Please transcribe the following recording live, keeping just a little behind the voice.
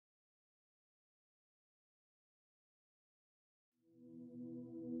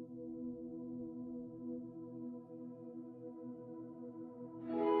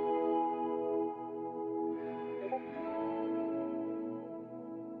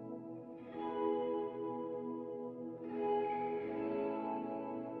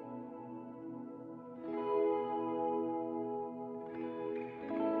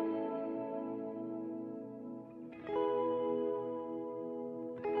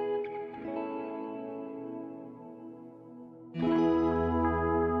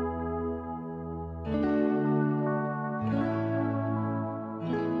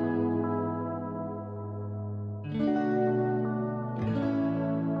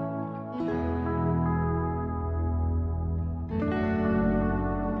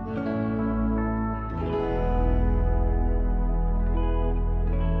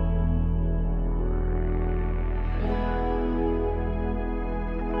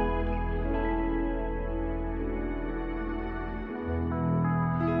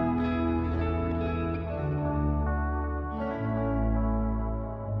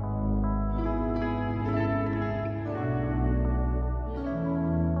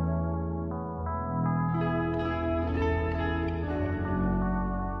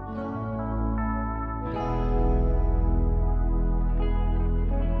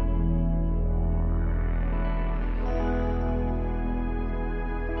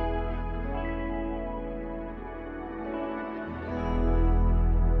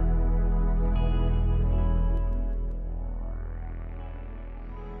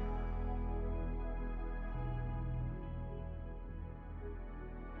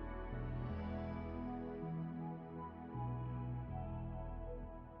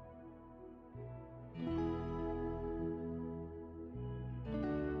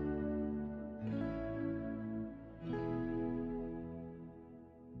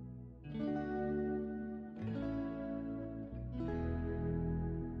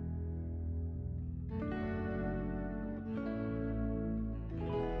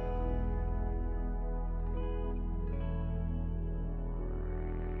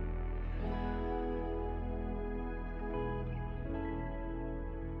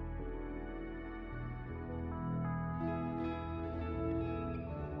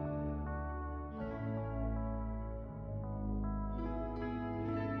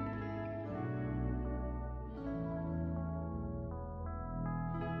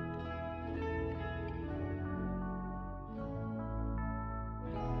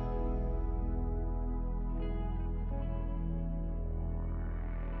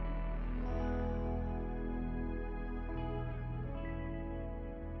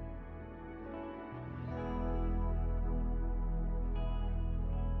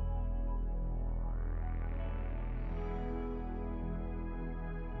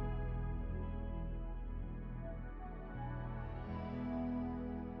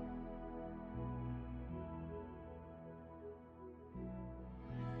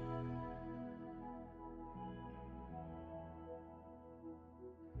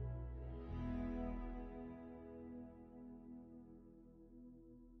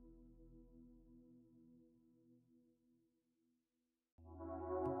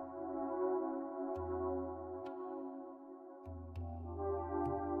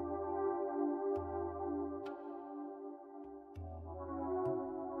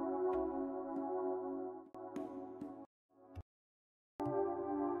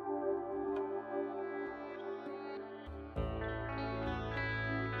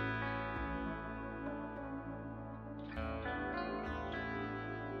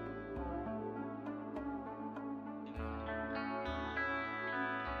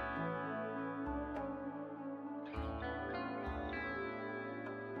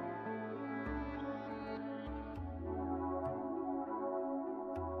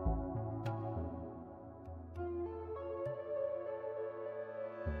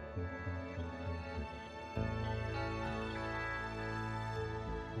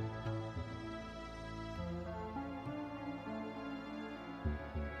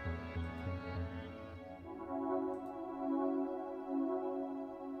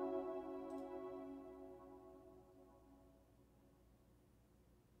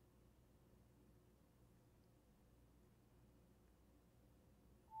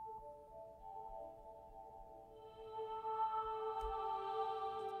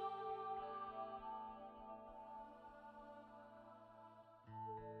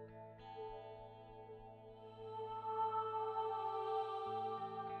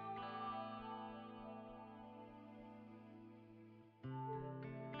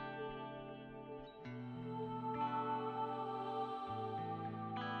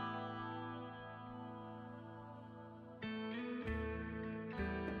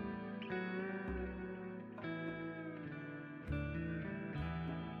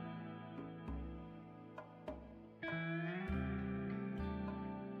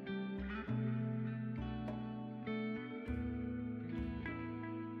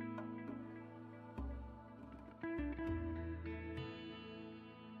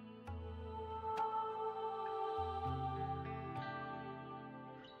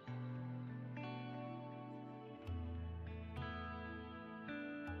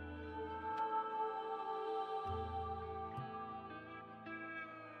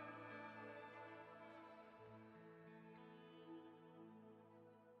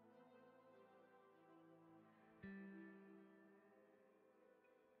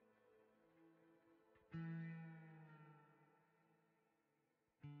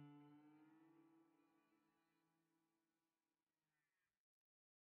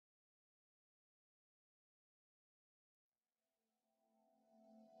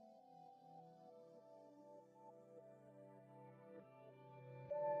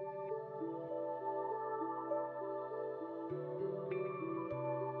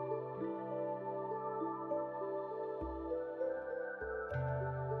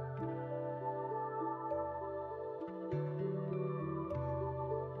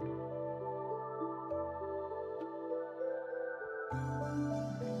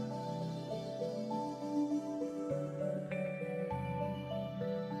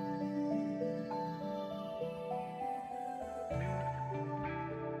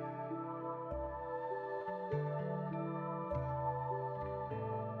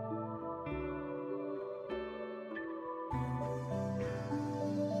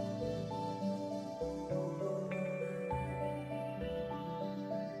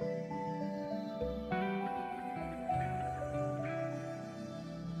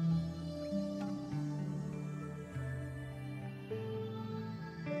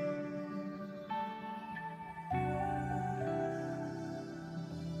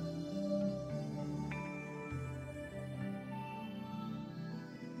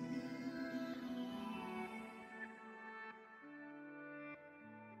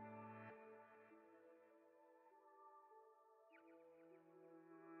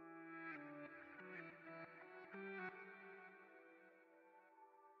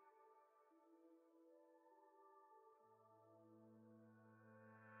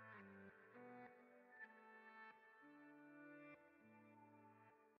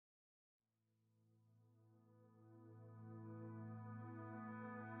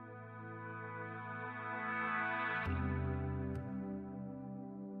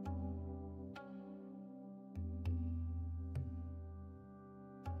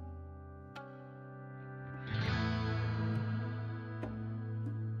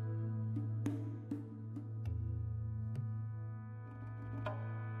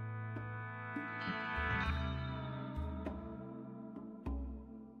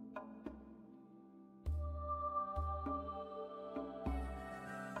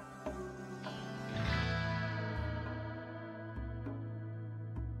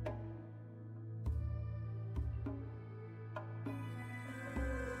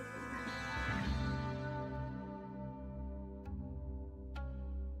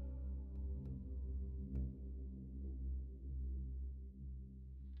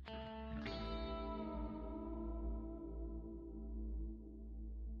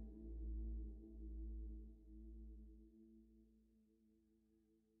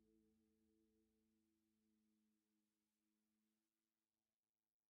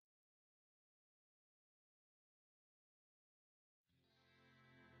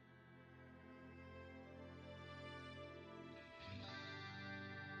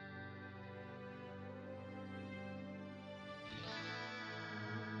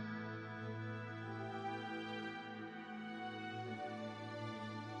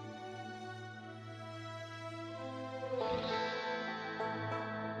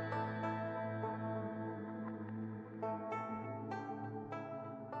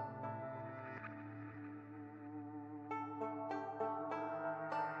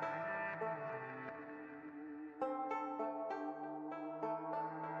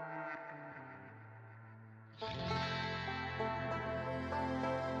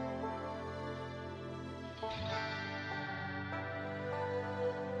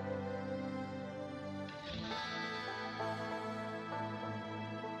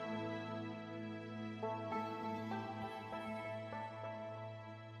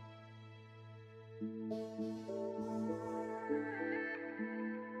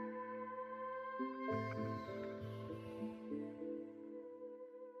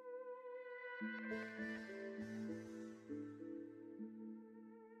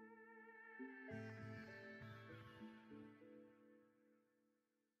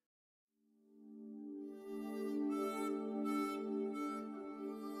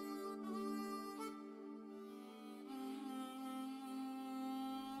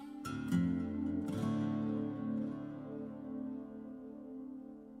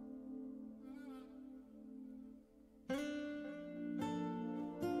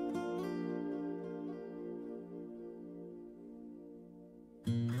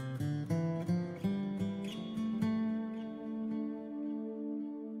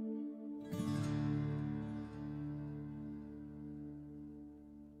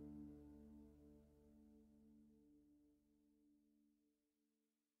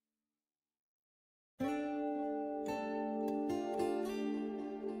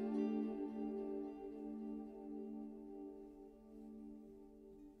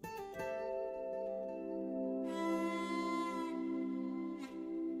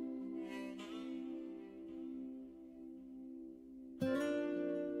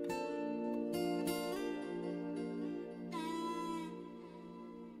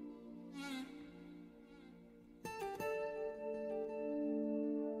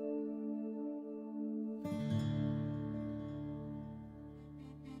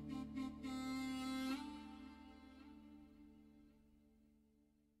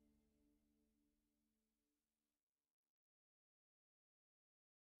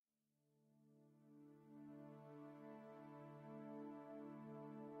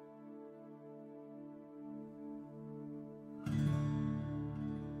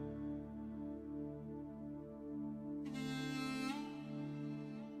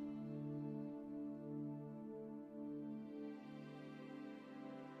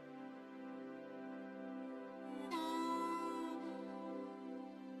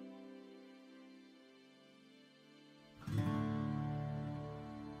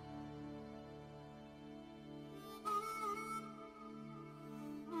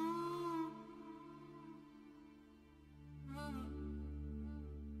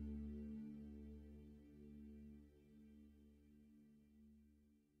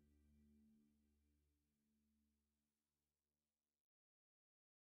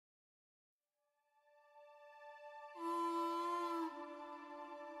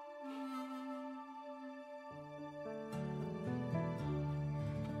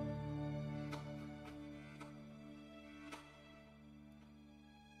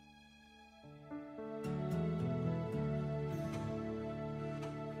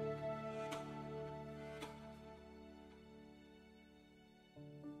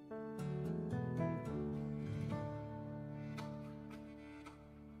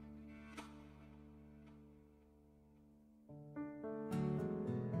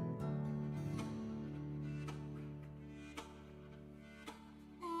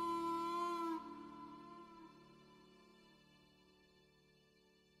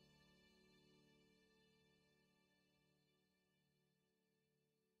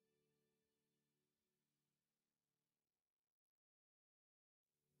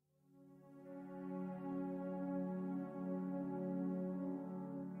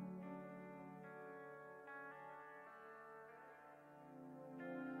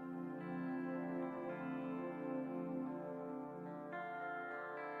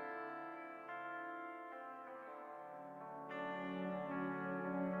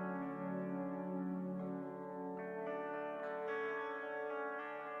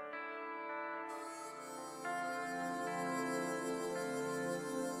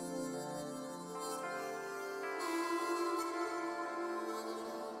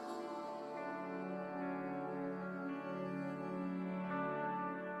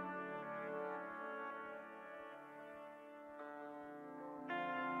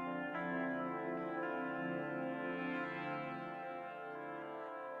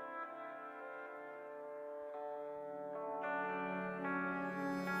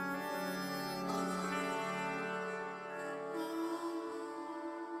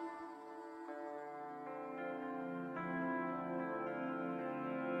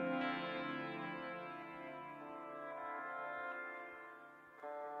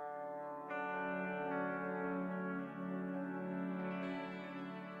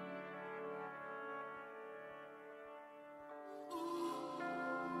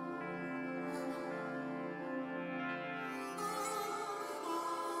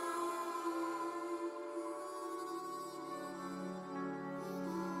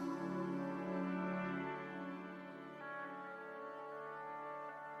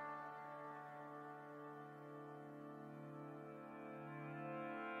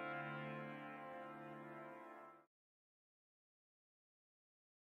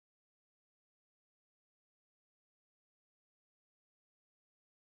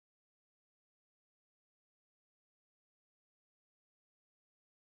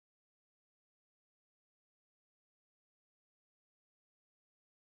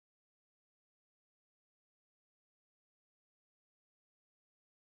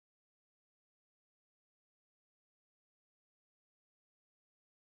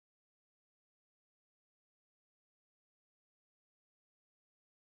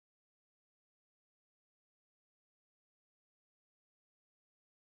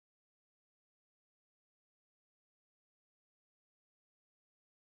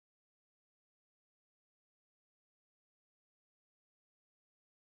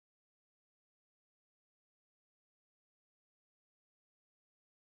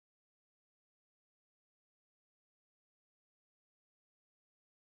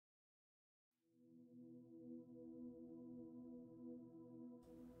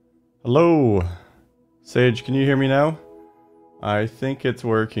Hello, Sage, can you hear me now? I think it's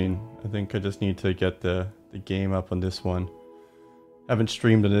working. I think I just need to get the game up on this one. Haven't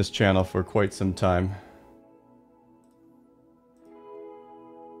streamed on this channel for quite some time.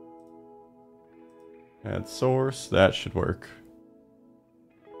 Add source, that should work.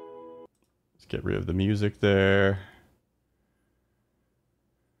 Let's get rid of the music there.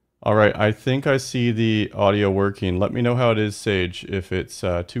 Alright, I think I see the audio working. Let me know how it is, Sage. If it's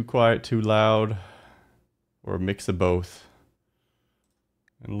too quiet, too loud, or a mix of both.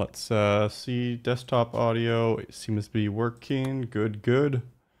 And let's see desktop audio. It seems to be working. Good, good.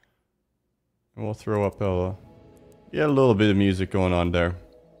 And we'll throw up a little bit of music going on there.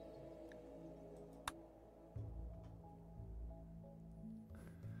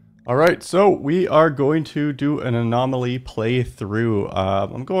 Alright, so we are going to do an Anomaly playthrough.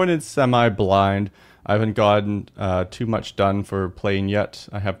 I'm going in semi-blind. I haven't gotten too much done for playing yet.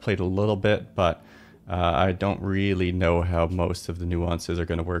 I have played a little bit, but I don't really know how most of the nuances are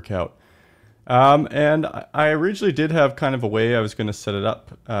going to work out. And I originally did have kind of a way I was going to set it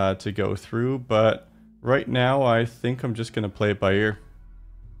up to go through, but right now I think I'm just going to play it by ear.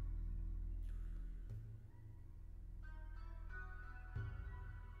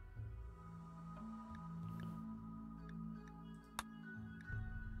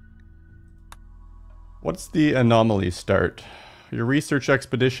 What's the Anomaly start? Your research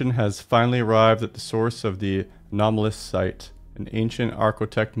expedition has finally arrived at the source of the anomalous site, an ancient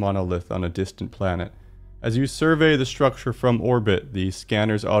architect monolith on a distant planet. As you survey the structure from orbit, the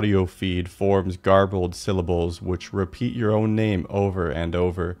scanner's audio feed forms garbled syllables which repeat your own name over and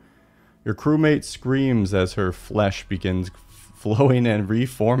over. Your crewmate screams as her flesh begins flowing and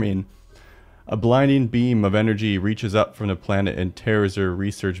reforming. A blinding beam of energy reaches up from the planet and tears her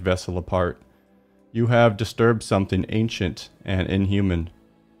research vessel apart. You have disturbed something ancient and inhuman.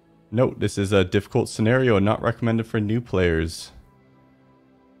 Note, this is a difficult scenario not recommended for new players.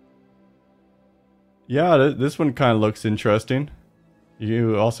 Yeah, this one kind of looks interesting.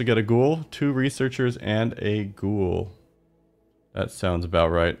 You also get a ghoul, 2 researchers, and a ghoul. That sounds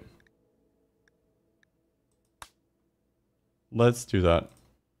about right. Let's do that.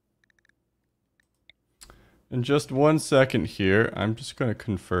 In just 1 second here, I'm just going to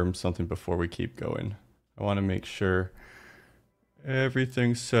confirm something before we keep going. I want to make sure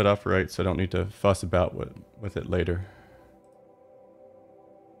everything's set up right so I don't need to fuss about with it later.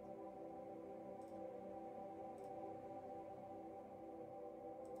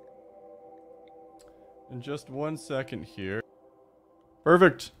 In just 1 second here.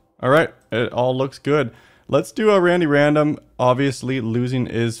 Perfect. Alright, it all looks good. Let's do a Randy Random. Obviously, losing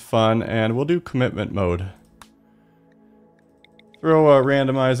is fun, and we'll do commitment mode. Throw a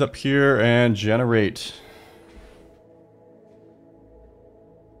randomize up here and generate.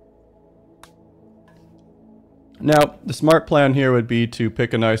 Now, the smart plan here would be to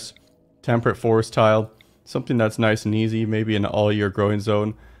pick a nice temperate forest tile. Something that's nice and easy, maybe an all-year growing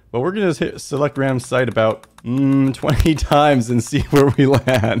zone. But we're going to select random site about 20 times and see where we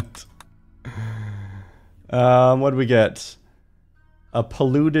land. What do we get? A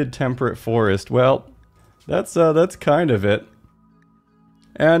polluted temperate forest. Well, that's kind of it.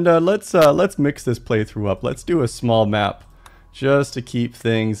 And let's mix this playthrough up. Let's do a small map just to keep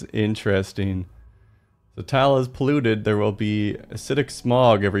things interesting. The tile is polluted. There will be acidic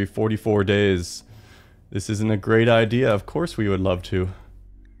smog every 44 days. This isn't a great idea. Of course we would love to.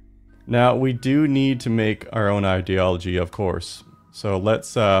 Now we do need to make our own ideology, of course. So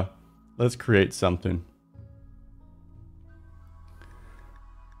let's create something.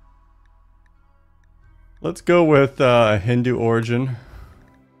 Let's go with Hindu origin.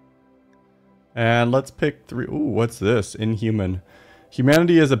 And let's pick 3. Ooh, what's this? Inhuman.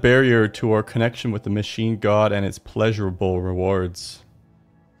 Humanity is a barrier to our connection with the machine god and its pleasurable rewards.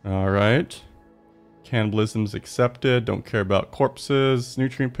 Alright. Cannibalism's accepted. Don't care about corpses.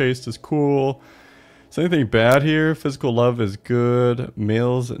 Nutrient paste is cool. Is anything bad here? Physical love is good.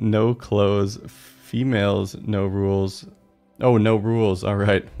 Males, no clothes. Females, no rules. Oh, no rules.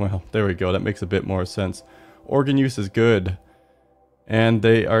 Alright. Well, there we go. That makes a bit more sense. Organ use is good. And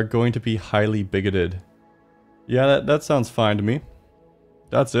they are going to be highly bigoted. Yeah, that sounds fine to me.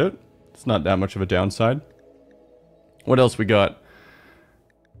 That's it. It's not that much of a downside. What else we got?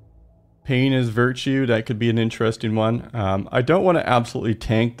 Pain is virtue. That could be an interesting one. I don't want to absolutely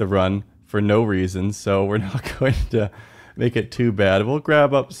tank the run for no reason, so we're not going to make it too bad. We'll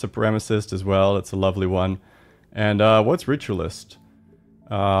grab up Supremacist as well. That's a lovely one. And what's Ritualist?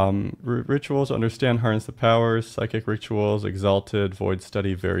 Rituals, understand, harness the powers. Psychic rituals, exalted, void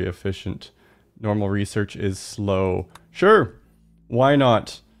study, very efficient. Normal research is slow. Sure, why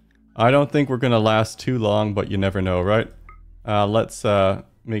not? I don't think we're gonna last too long, but you never know, right? Let's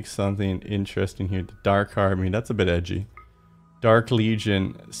make something interesting here. The Dark Army, that's a bit edgy. Dark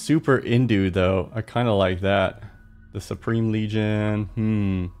Legion, super Indu though. I kind of like that. The Supreme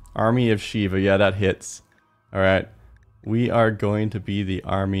Legion, Army of Shiva, yeah, that hits. All right, we are going to be the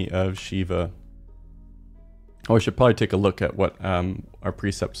Army of Shiva. Oh, I should probably take a look at what our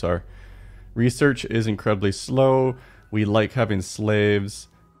precepts are. Research is incredibly slow. We like having slaves.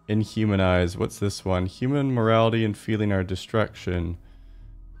 Inhumanize. What's this one? Human morality and feeling are distraction.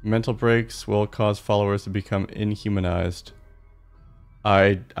 Mental breaks will cause followers to become inhumanized.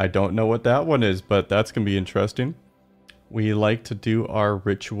 I don't know what that one is, but that's going to be interesting. We like to do our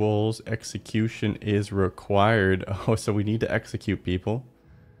rituals. Execution is required. Oh, so we need to execute people.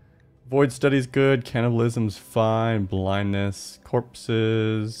 Void study's good. Cannibalism's fine. Blindness.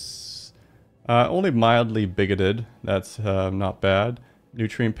 Corpses. Only mildly bigoted. That's not bad.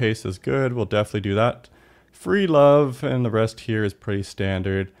 Nutrient paste is good. We'll definitely do that. Free love, and the rest here is pretty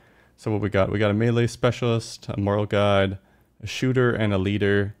standard. So what we got? We got a melee specialist, a moral guide, a shooter, and a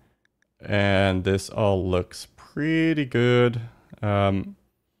leader. And this all looks pretty good. I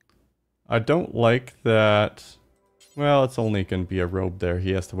don't like that. Well, it's only going to be a robe there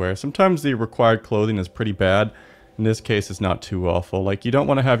he has to wear. Sometimes the required clothing is pretty bad. In this case, it's not too awful. Like, you don't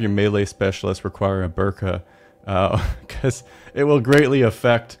want to have your melee specialist require a burqa. Because it will greatly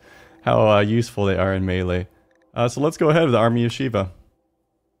affect how useful they are in melee. So let's go ahead with the Army of Shiva.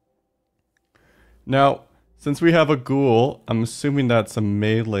 Now, since we have a ghoul, I'm assuming that's a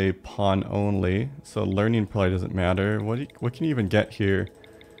melee pawn only. So learning probably doesn't matter. What can you even get here?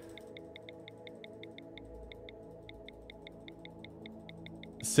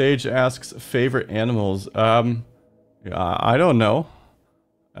 Sage asks favorite animals. I don't know.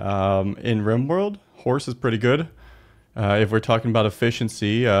 In Rimworld, horse is pretty good. If we're talking about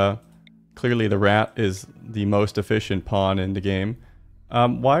efficiency, clearly the rat is the most efficient pawn in the game.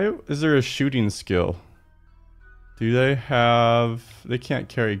 Why is there a shooting skill? Do they have... They can't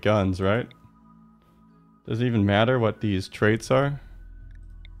carry guns, right? Does it even matter what these traits are?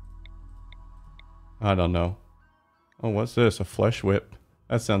 I don't know. Oh, what's this? A flesh whip.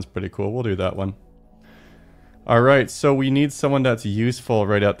 That sounds pretty cool. We'll do that one. Alright, so we need someone that's useful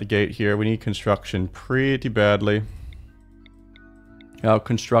right out the gate here. We need construction pretty badly. Now,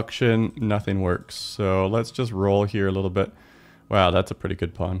 construction, nothing works. So let's just roll here a little bit. Wow, that's a pretty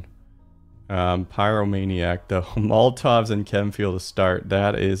good pawn. Pyromaniac, though. Molotovs and chem fuel to start.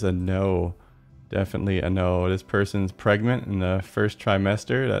 That is a no. Definitely a no. This person's pregnant in the first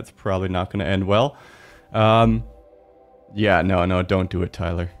trimester. That's probably not going to end well. Yeah, no, don't do it,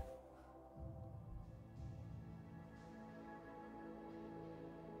 Tyler.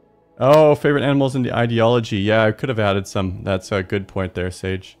 Oh, favorite animals in the ideology. Yeah, I could have added some. That's a good point there,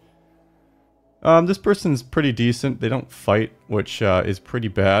 Sage. This person's pretty decent. They don't fight, which is pretty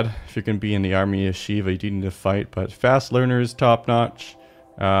bad. If you're going to be in the Army of Shiva, you do need to fight. But fast learners, top notch.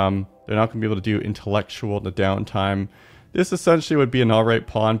 They're not going to be able to do intellectual in the downtime. This essentially would be an alright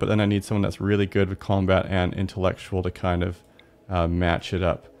pawn, but then I need someone that's really good with combat and intellectual to kind of match it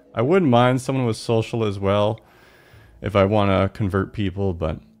up. I wouldn't mind someone with social as well if I want to convert people,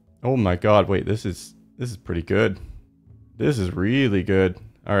 but... Oh my god, wait, this is pretty good. This is really good.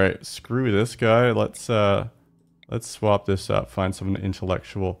 Alright, screw this guy. Let's swap this up. Find someone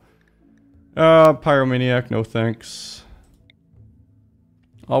intellectual. Pyromaniac, no thanks.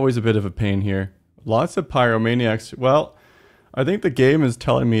 Always a bit of a pain here. Lots of pyromaniacs. Well, I think the game is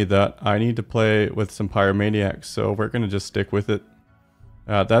telling me that I need to play with some pyromaniacs, so we're gonna just stick with it.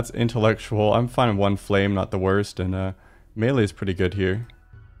 That's intellectual. I'm finding one flame, not the worst, and melee is pretty good here.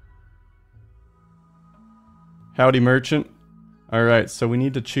 Howdy, merchant. Alright, so we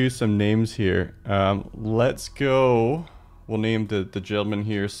need to choose some names here. Let's go. We'll name the gentleman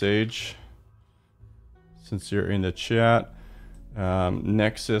here Sage, since you're in the chat.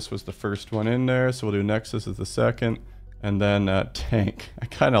 Nexus was the first one in there, so we'll do Nexus as the second. And then Tank. I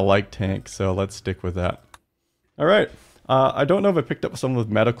kind of like Tank, so let's stick with that. Alright, I don't know if I picked up someone with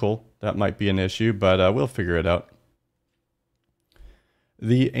medical. That might be an issue, but we'll figure it out.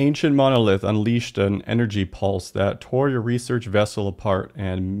 The ancient monolith unleashed an energy pulse that tore your research vessel apart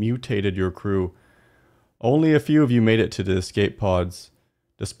and mutated your crew. Only a few of you made it to the escape pods.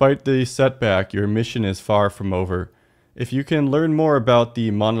 Despite the setback, your mission is far from over. If you can learn more about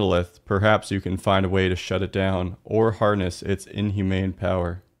the monolith, perhaps you can find a way to shut it down or harness its inhumane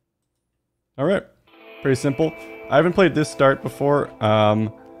power. Alright, pretty simple. I haven't played this start before,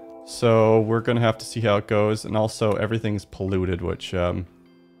 so we're gonna have to see how it goes, and also everything's polluted, which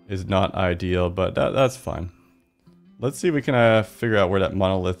is not ideal, but that's fine. Let's see if we can figure out where that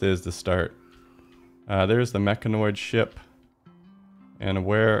monolith is to start. There's the mechanoid ship. And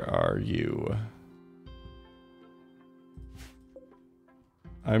where are you?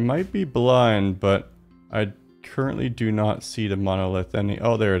 I might be blind, but I currently do not see the monolith any.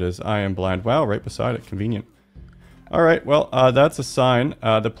 Oh, there it is. I am blind. Wow, right beside it. Convenient. Alright, well, that's a sign.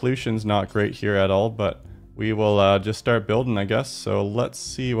 The pollution's not great here at all, but we will just start building, I guess. So let's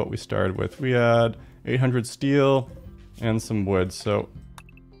see what we started with. We had 800 steel and some wood, so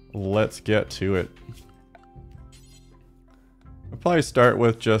let's get to it. I'll probably start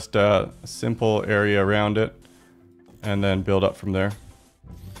with just a simple area around it and then build up from there.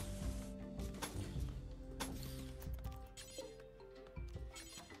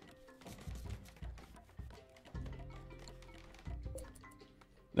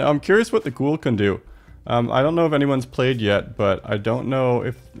 Now I'm curious what the ghoul can do. I don't know if anyone's played yet, but I don't know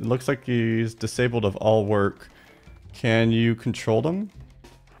if it looks like he's disabled of all work. Can you control them?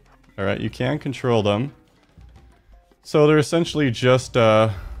 Alright, you can control them. So they're essentially just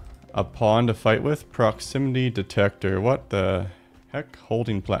a pawn to fight with. Proximity detector. What the heck?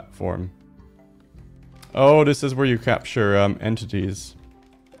 Holding platform. Oh, this is where you capture entities.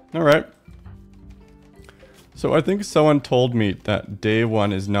 Alright. So I think someone told me that day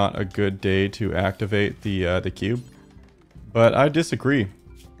 1 is not a good day to activate the cube. But I disagree.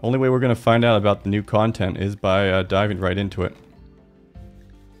 Only way we're going to find out about the new content is by diving right into it.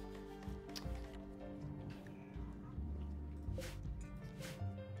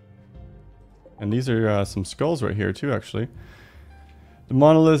 And these are some skulls right here too, actually. The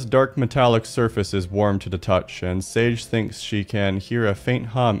monolith's dark metallic surface is warm to the touch, and Sage thinks she can hear a faint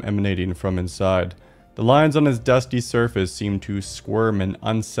hum emanating from inside. The lines on its dusty surface seem to squirm in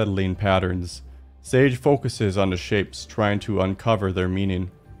unsettling patterns. Sage focuses on the shapes, trying to uncover their meaning.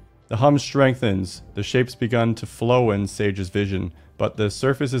 The hum strengthens. The shapes begun to flow in Sage's vision, but the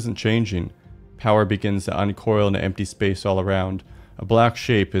surface isn't changing. Power begins to uncoil in the empty space all around. A black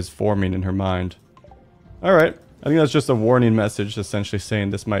shape is forming in her mind. Alright, I think that's just a warning message, essentially saying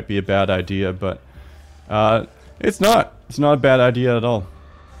this might be a bad idea, but it's not. It's not a bad idea at all.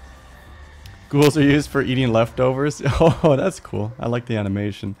 Ghouls are used for eating leftovers. Oh, that's cool. I like the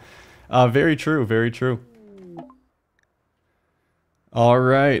animation. Very true, very true.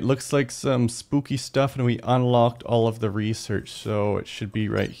 Alright, looks like some spooky stuff, and we unlocked all of the research, so it should be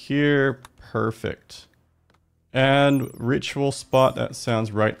right here. Perfect. And ritual spot, that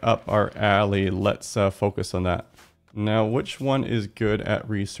sounds right up our alley. Let's focus on that. Now, which one is good at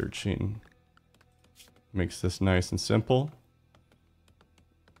researching? Makes this nice and simple.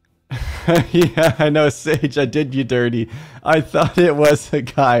 Yeah, I know, Sage, I did you dirty. I thought it was a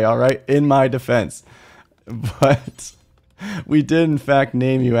guy, alright? In my defense. But we did, in fact,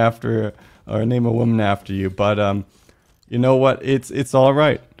 name you after, or name a woman after you. But, you know what? It's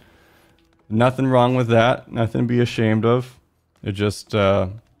alright. Nothing wrong with that. Nothing to be ashamed of. It just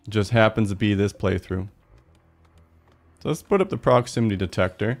happens to be this playthrough. So let's put up the proximity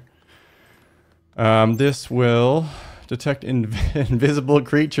detector. This will detect invisible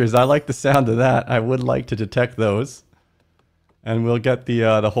creatures. I like the sound of that. I would like to detect those. And we'll get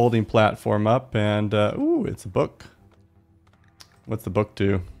the holding platform up, and ooh, it's a book. What's the book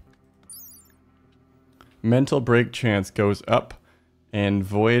do? Mental break chance goes up, and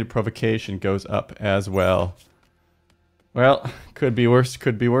void provocation goes up as well. Well, could be worse,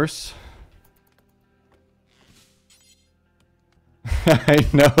 could be worse. I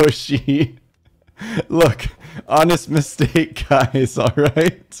know, she... Look, honest mistake, guys,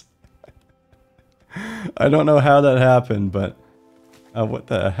 alright? I don't know how that happened, but... what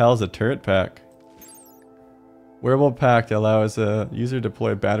the hell's a turret pack? Wearable pack that allows a user to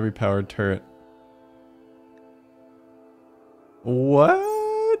deploy a battery-powered turret.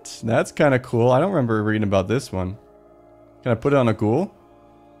 What? That's kind of cool. I don't remember reading about this one. Can I put it on a ghoul?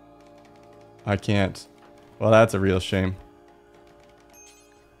 I can't. Well, that's a real shame.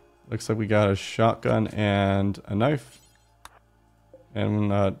 Looks like we got a shotgun and a knife.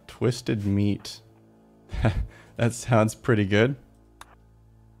 And twisted meat. That sounds pretty good.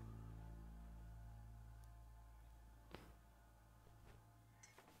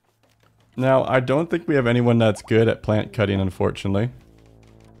 Now, I don't think we have anyone that's good at plant cutting, unfortunately.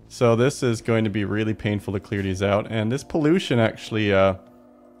 So this is going to be really painful to clear these out. And this pollution actually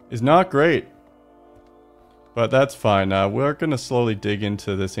is not great. But that's fine. We're going to slowly dig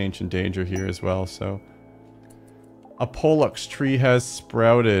into this ancient danger here as well. So, a Pollux tree has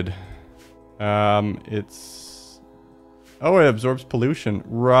sprouted. It's... Oh, it absorbs pollution.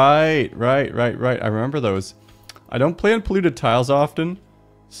 Right. I remember those. I don't play on polluted tiles often.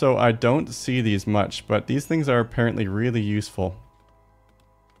 So I don't see these much, but these things are apparently really useful.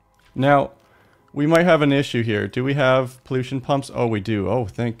 Now, we might have an issue here. Do we have pollution pumps? Oh, we do. Oh,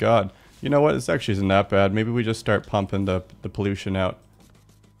 thank God. You know what? This actually isn't that bad. Maybe we just start pumping the pollution out.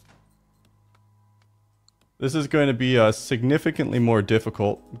 This is going to be significantly more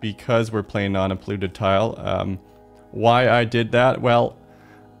difficult because we're playing on a polluted tile. Why I did that? Well,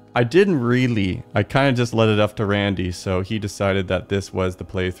 I didn't really. I kind of just let it up to Randy, so he decided that this was the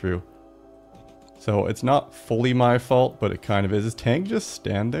playthrough. So it's not fully my fault, but it kind of is. Does Tank just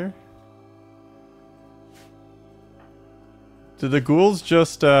stand there? Do the ghouls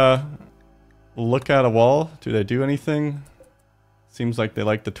just look at a wall? Do they do anything? Seems like they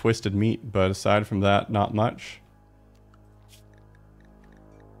like the twisted meat, but aside from that, not much.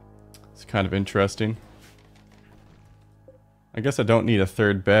 It's kind of interesting. I guess I don't need a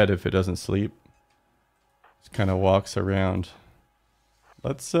third bed if it doesn't sleep. Just kind of walks around.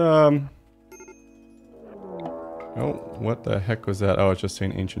 Let's, oh, what the heck was that? Oh, it's just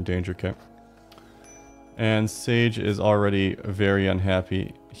saying ancient danger, okay. And Sage is already very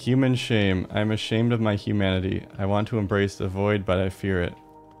unhappy. Human shame. I'm ashamed of my humanity. I want to embrace the void, but I fear it.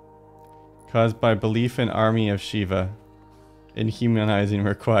 Caused by belief in army of Shiva. Inhumanizing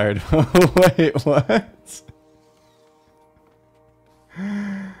required. Wait, what?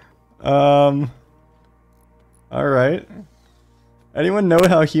 Alright. Anyone know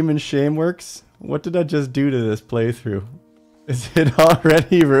how human shame works? What did I just do to this playthrough? Is it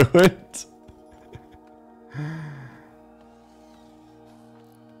already ruined?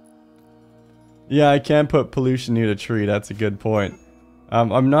 Yeah, I can put pollution near the tree. That's a good point.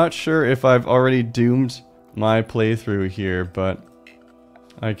 I'm not sure if I've already doomed my playthrough here, but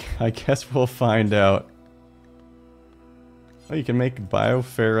I guess we'll find out. Oh, you can make a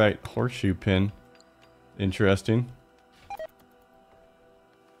bioferrite horseshoe pin. Interesting.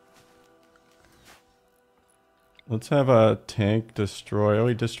 Let's have a tank destroy. Oh,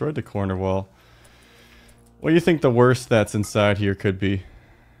 he destroyed the corner wall. What do you think the worst that's inside here could be?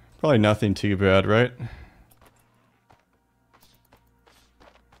 Probably nothing too bad, right?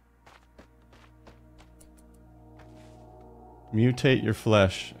 Mutate your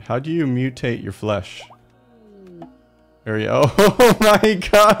flesh. How do you mutate your flesh? There you go. Oh my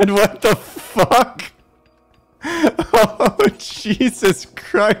God, what the fuck? Oh, Jesus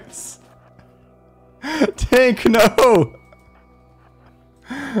Christ. Tank, no!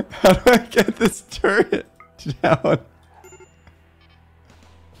 How do I get this turret down?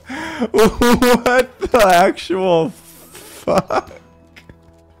 What the actual fuck?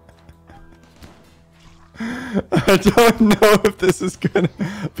 I don't know if this is gonna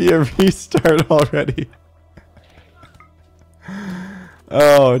be a restart already.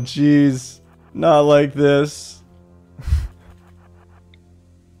 Oh, jeez. Not like this.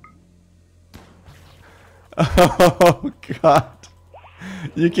 Oh, God.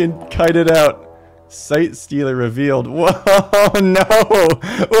 You can kite it out. Sight stealer revealed. Whoa, no!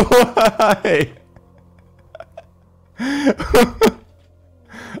 Why?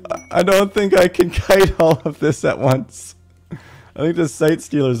 I don't think I can kite all of this at once. I think the sight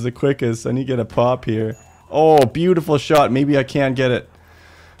stealer is the quickest. I need to get a pop here. Oh, beautiful shot. Maybe I can get it.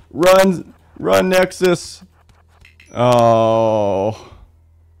 Run! Run, Nexus! Oh.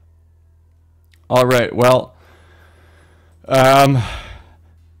 Alright, well.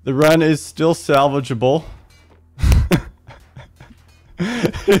 The run is still salvageable.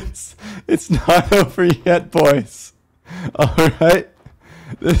 It's not over yet, boys. Alright?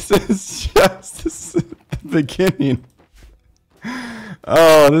 This is just the beginning.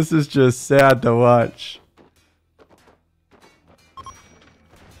 Oh, this is just sad to watch.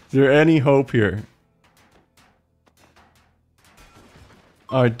 Is there any hope here?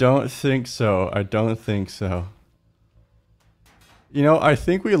 I don't think so. I don't think so. You know, I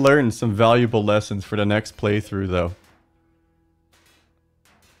think we learned some valuable lessons for the next playthrough, though.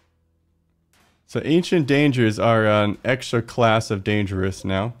 So ancient dangers are an extra class of dangerous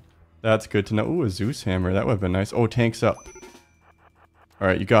now. That's good to know. Ooh, a Zeus hammer. That would have been nice. Oh, tank's up.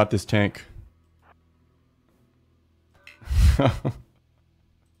 Alright, you got this, tank.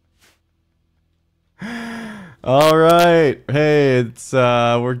 Alright. Hey, it's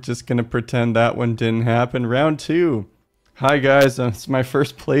we're just gonna pretend that one didn't happen. Round 2. Hi guys, it's my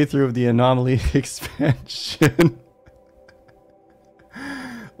first playthrough of the Anomaly expansion.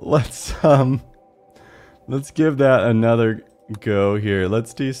 Let's give that another go here.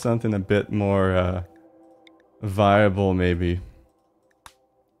 Let's do something a bit more viable maybe.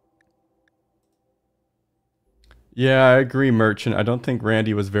 Yeah, I agree, Merchant. I don't think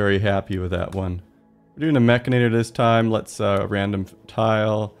Randy was very happy with that one. We're doing a mechanator this time. Let's random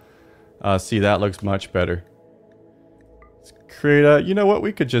tile. See, that looks much better. Let's create a, you know what,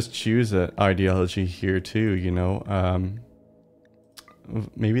 we could just choose an ideology here too, you know.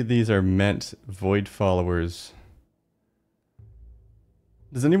 Maybe these are meant void followers.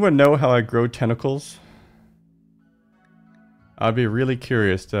 Does anyone know how I grow tentacles? I'd be really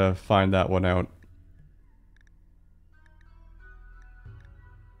curious to find that one out.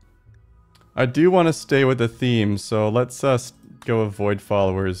 I do want to stay with the theme, so let's go with void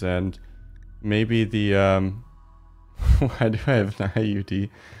followers and maybe the why do I have an IUD?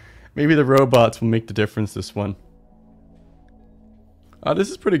 Maybe the robots will make the difference this one. This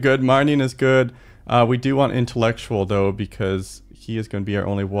is pretty good. Mining is good. We do want intellectual though, because he is going to be our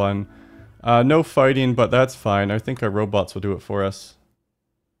only one. No fighting, but that's fine. I think our robots will do it for us.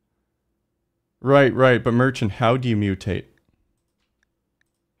 Right, but merchant, how do you mutate?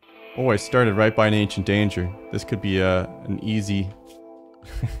 Oh, I started right by an ancient danger. This could be an easy,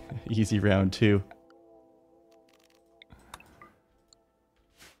 easy round 2.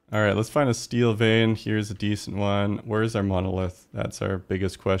 Alright, let's find a steel vein. Here's a decent one. Where's our monolith? That's our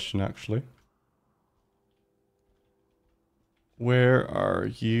biggest question, actually. Where are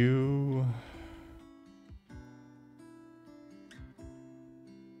you?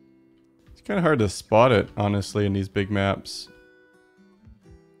 It's kind of hard to spot it, honestly, in these big maps.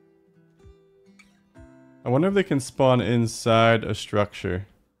 I wonder if they can spawn inside a structure.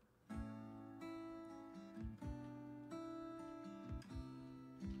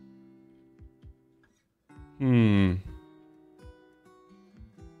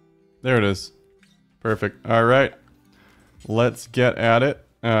 There it is. Perfect. Alright. Let's get at it.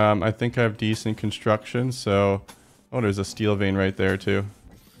 I think I have decent construction, so... Oh, there's a steel vein right there, too.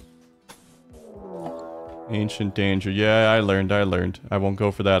 Ancient danger. Yeah, I learned. I won't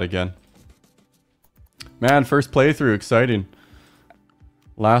go for that again. Man, first playthrough. Exciting.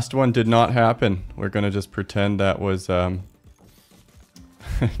 Last one did not happen. We're gonna just pretend that was, not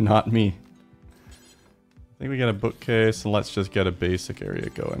me. I think we got a bookcase, and let's just get a basic area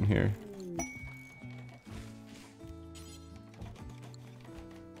going here.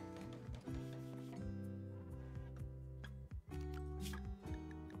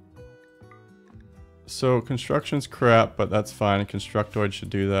 So construction's crap, but that's fine. A constructoid should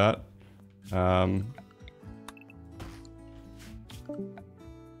do that.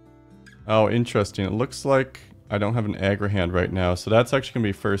 Oh, interesting. It looks like I don't have an aggro-hand right now, so that's actually gonna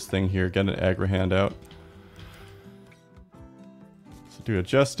be first thing here. Get an aggro-hand out. So do a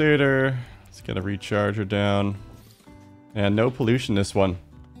gestator. Let's get a recharger down. And no pollution this one.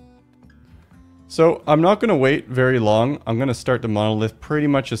 So I'm not gonna wait very long. I'm gonna start the monolith pretty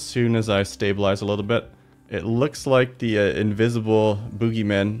much as soon as I stabilize a little bit. It looks like the invisible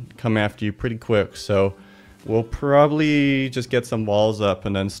boogeymen come after you pretty quick, so we'll probably just get some walls up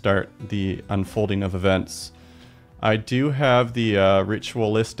and then start the unfolding of events. I do have the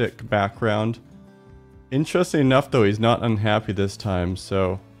ritualistic background. Interesting enough though, he's not unhappy this time,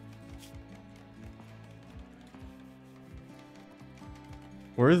 so...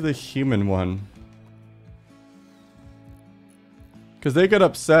 Where's the human one? Because they get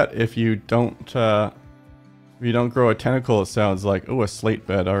upset if you don't grow a tentacle, it sounds like. Oh, a slate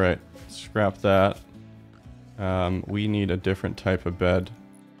bed, alright. Scrap that. We need a different type of bed.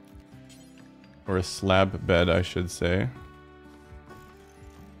 Or a slab bed, I should say.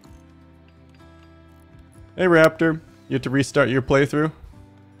 Hey Raptor, you have to restart your playthrough?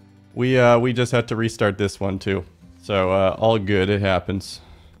 We just had to restart this one too. So, all good, it happens.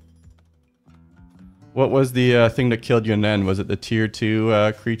 What was the thing that killed you in the end? Was it the tier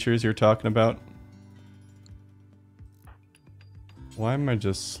 2 creatures you're talking about? Why am I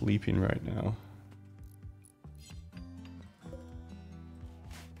just sleeping right now?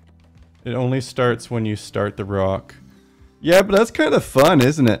 It only starts when you start the rock. Yeah, but that's kind of fun,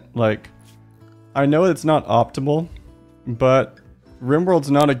 isn't it? Like, I know it's not optimal, but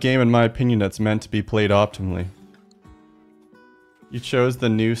Rimworld's not a game, in my opinion, that's meant to be played optimally. You chose the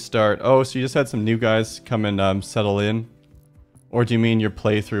new start. Oh, so you just had some new guys come and settle in? Or do you mean your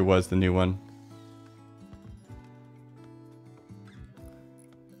playthrough was the new one?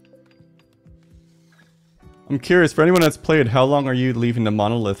 I'm curious, for anyone that's played, how long are you leaving the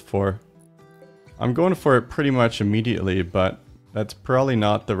monolith for? I'm going for it pretty much immediately, but that's probably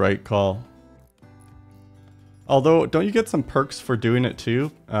not the right call. Although, don't you get some perks for doing it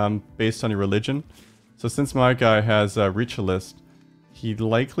too, based on your religion? So since my guy has a ritualist, he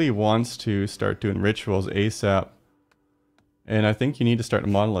likely wants to start doing rituals ASAP. And I think you need to start a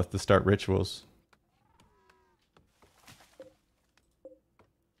monolith to start rituals.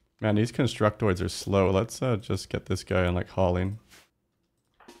 Man, these constructoids are slow. Let's just get this guy on like hauling.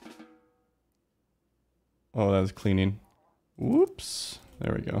 Oh, that was cleaning. Whoops.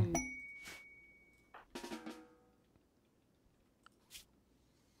 There we go.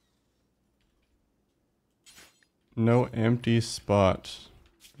 No empty spot.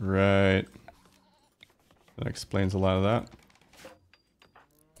 Right. That explains a lot of that.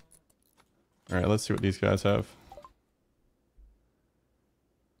 Alright, let's see what these guys have.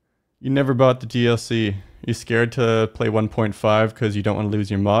 You never bought the DLC. You scared to play 1.5 because you don't want to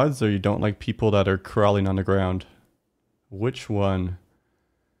lose your mods, or you don't like people that are crawling on the ground? Which one?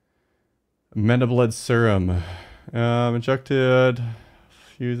 Metablood serum. Injected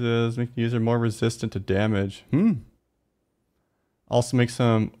fuses make the user more resistant to damage. Also makes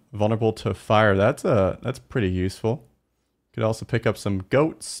them vulnerable to fire. That's pretty useful. Could also pick up some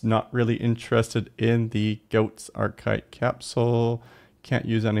goats. Not really interested in the goats archite capsule. Can't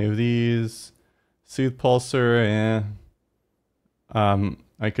use any of these. Soothe pulsar,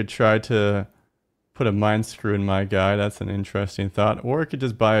 I could try to put a mind screw in my guy. That's an interesting thought. Or I could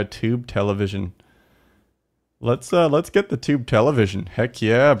just buy a tube television. Let's get the tube television. Heck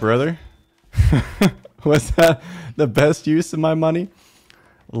yeah, brother. Was that the best use of my money?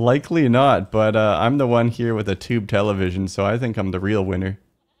 Likely not, but I'm the one here with a tube television, so I think I'm the real winner.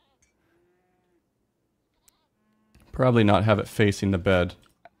 Probably not have it facing the bed.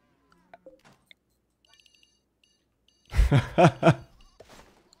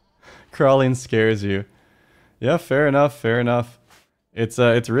 Crawling scares you. Yeah, fair enough, fair enough. It's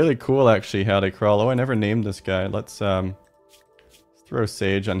really cool actually how they crawl. Oh, I never named this guy. Let's throw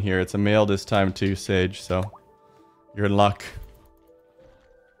Sage on here. It's a male this time too, Sage, so you're in luck.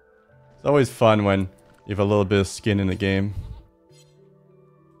 It's always fun when you have a little bit of skin in the game.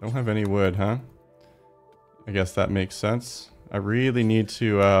 Don't have any wood, huh? I guess that makes sense. I really need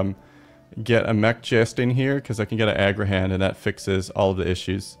to get a mech chest in here because I can get an aggro hand and that fixes all of the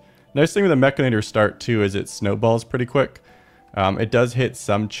issues. Nice thing with a Mechanator start too is it snowballs pretty quick. It does hit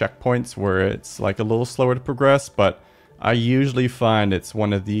some checkpoints where it's like a little slower to progress, but I usually find it's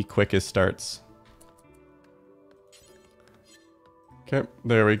one of the quickest starts. Okay,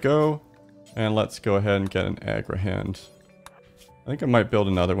 there we go. And let's go ahead and get an aggro hand. I think I might build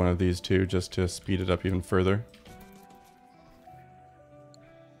another one of these too, just to speed it up even further.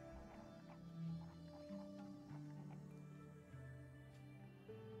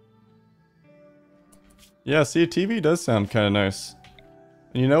 Yeah, see, TV does sound kind of nice.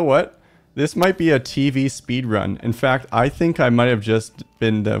 And you know what? This might be a TV speedrun. In fact, I think I might have just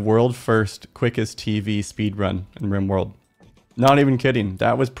been the world first quickest TV speedrun in Rimworld. Not even kidding.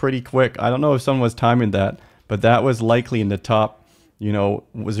 That was pretty quick. I don't know if someone was timing that, but that was likely in the top, you know,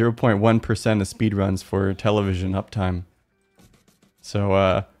 0.1% of speedruns for television uptime.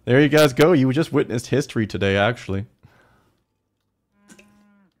 So, there you guys go. You just witnessed history today, actually.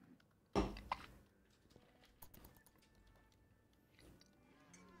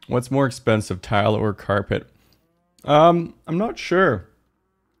 What's more expensive, tile or carpet? I'm not sure.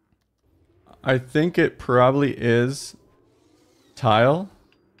 I think it probably is tile.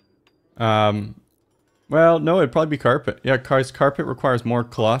 Well, no, it'd probably be carpet. Yeah, carpet requires more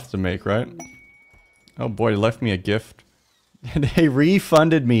cloth to make, right? Oh boy, they left me a gift. They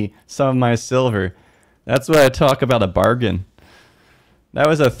refunded me some of my silver. That's what I talk about a bargain. That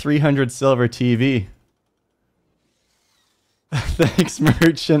was a 300 silver TV. Thanks,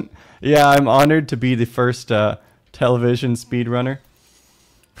 merchant. Yeah, I'm honored to be the first television speedrunner.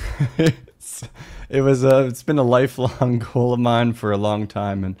 It's been a lifelong goal of mine for a long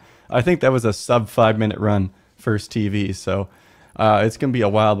time, and I think that was a sub 5-minute run first TV. So it's gonna be a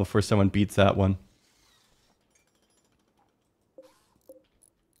while before someone beats that one.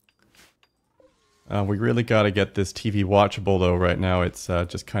 We really got to get this TV watchable though. Right now, it's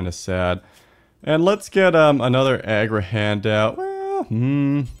just kind of sad. And let's get another aggro handout. Well,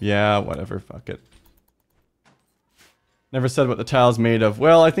 yeah, whatever, fuck it. Never said what the tile's made of.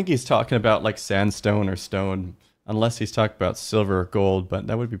 Well, I think he's talking about like sandstone or stone. Unless he's talking about silver or gold, but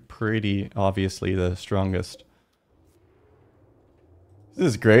that would be pretty obviously the strongest. This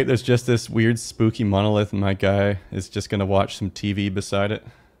is great. There's just this weird spooky monolith and my guy is just gonna watch some TV beside it.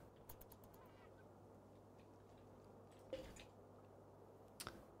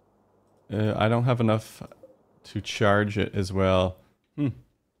 I don't have enough to charge it as well.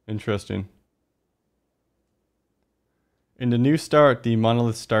 Interesting. In the new start, the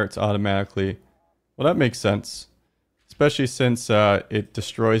monolith starts automatically. Well, that makes sense. Especially since it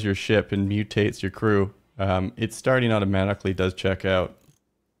destroys your ship and mutates your crew. It starting automatically does check out.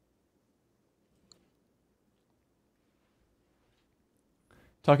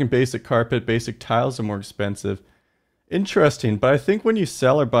 Talking basic carpet, basic tiles are more expensive. Interesting, but I think when you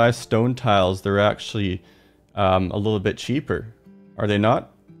sell or buy stone tiles, they're actually a little bit cheaper. Are they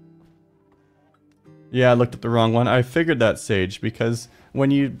not? Yeah, I looked at the wrong one. I figured that, Sage, because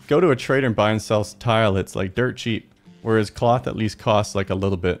when you go to a trader and buy and sell tile, it's like dirt cheap. Whereas cloth at least costs like a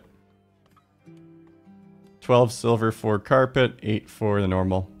little bit. 12 silver for carpet, 8 for the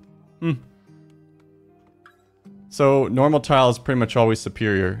normal. So normal tile is pretty much always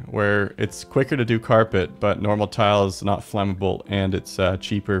superior, where it's quicker to do carpet, but normal tile is not flammable and it's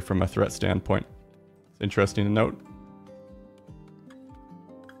cheaper from a threat standpoint. It's interesting to note.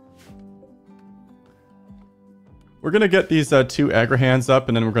 We're going to get these 2 aggro hands up,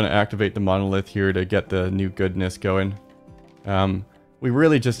 and then we're going to activate the monolith here to get the new goodness going. We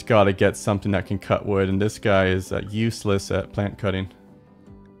really just got to get something that can cut wood, and this guy is useless at plant cutting.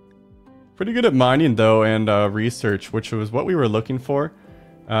 Pretty good at mining though, and research, which was what we were looking for.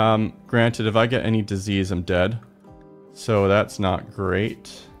 Granted, if I get any disease, I'm dead. So that's not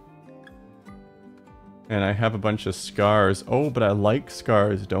great. And I have a bunch of scars. Oh, but I like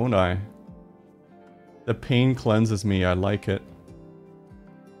scars, don't I? The pain cleanses me, I like it.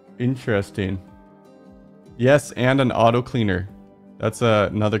 Interesting. Yes, and an auto cleaner. That's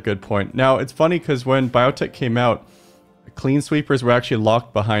another good point. Now, it's funny because when biotech came out, clean sweepers were actually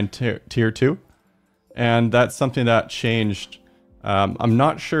locked behind tier 2. And that's something that changed. I'm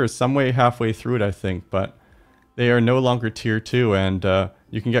not sure, some way halfway through it, I think, but they are no longer tier 2, and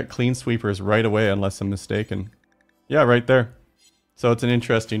you can get clean sweepers right away unless I'm mistaken. Yeah, right there. So it's an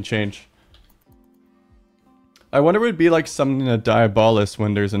interesting change. I wonder what it would be like something in a Diabolus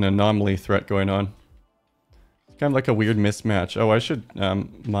when there's an Anomaly threat going on. It's kind of like a weird mismatch. Oh, I should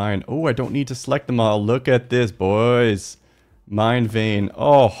mine. Oh, I don't need to select them all. Look at this, boys. Mine vein.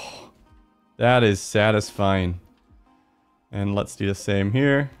 Oh, that is satisfying. And let's do the same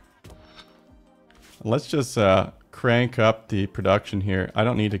here. Let's just crank up the production here. I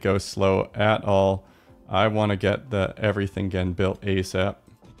don't need to go slow at all. I want to get everything getting built ASAP.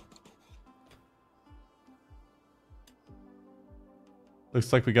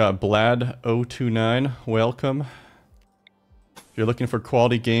 Looks like we got Blad 029. Welcome. If you're looking for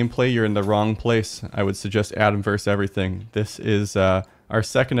quality gameplay, you're in the wrong place. I would suggest Adam vs. Everything. This is our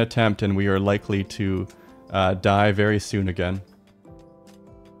second attempt, and we are likely to die very soon again.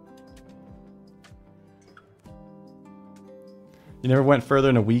 You never went further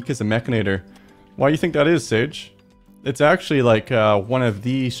in a week as a Mechanator. Why do you think that is, Sage? It's actually like one of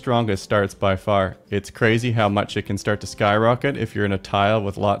the strongest starts by far. It's crazy how much it can start to skyrocket if you're in a tile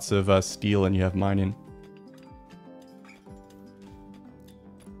with lots of steel and you have mining.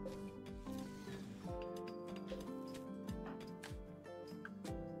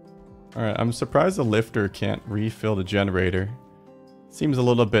 Alright, I'm surprised the lifter can't refill the generator. Seems a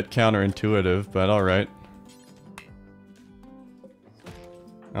little bit counterintuitive, but alright.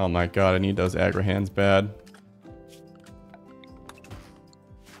 Oh my god, I need those aggro hands bad.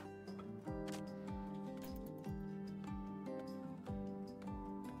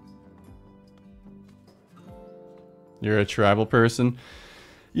 You're a tribal person.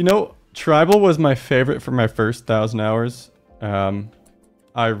 You know, tribal was my favorite for my first 1,000 hours.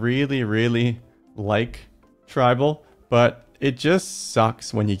 I really, really like tribal, but it just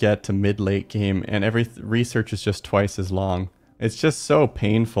sucks when you get to mid-late game and every research is just twice as long. It's just so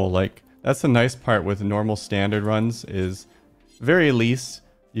painful. Like, that's the nice part with normal standard runs is, very least,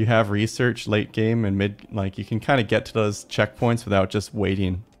 you have research late game and mid, like you can kind of get to those checkpoints without just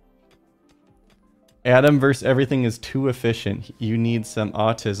waiting. Adam versus everything is too efficient. You need some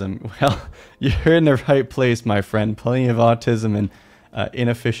autism. Well, you're in the right place, my friend. Plenty of autism and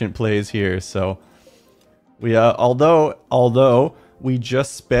inefficient plays here. So we although we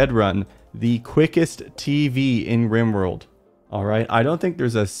just sped run the quickest TV in Rimworld. All right, I don't think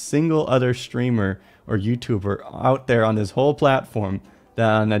there's a single other streamer or YouTuber out there on this whole platform that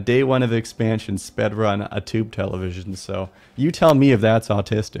on a day 1 of expansion sped run a tube television. So you tell me if that's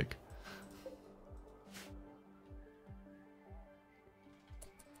autistic.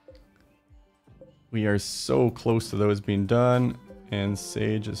 We are so close to those being done, and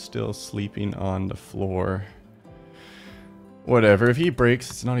Sage is still sleeping on the floor. Whatever, if he breaks,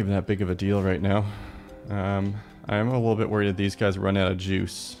 it's not even that big of a deal right now. I'm a little bit worried that these guys run out of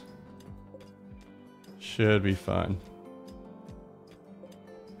juice. Should be fine.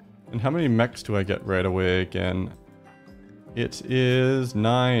 And how many mechs do I get right away again? It is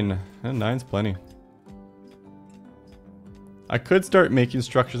 9. And 9's plenty. I could start making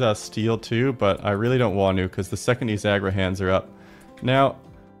structures out of steel too, but I really don't want to because the second these aggro hands are up. Now,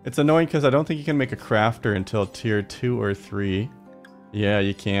 it's annoying because I don't think you can make a crafter until tier 2 or 3. Yeah,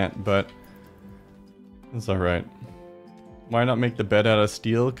 you can't, but it's alright. Why not make the bed out of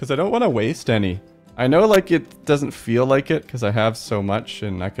steel? Because I don't want to waste any. I know like it doesn't feel like it because I have so much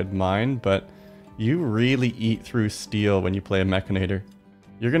and I could mine, but you really eat through steel when you play a Mechanator.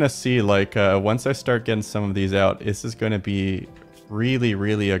 You're gonna see like once I start getting some of these out, this is gonna be really,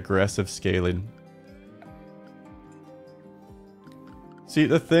 really aggressive scaling. See,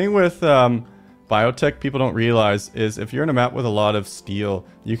 the thing with biotech people don't realize is if you're in a map with a lot of steel,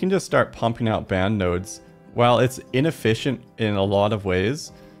 you can just start pumping out band nodes. While it's inefficient in a lot of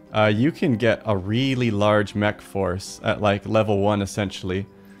ways, you can get a really large mech force at like level 1 essentially.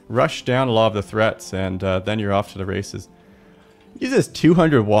 Rush down a lot of the threats and then you're off to the races. Uses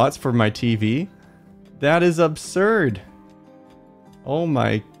 200 watts for my TV? That is absurd. Oh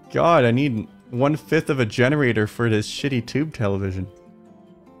my god, I need 1/5 of a generator for this shitty tube television.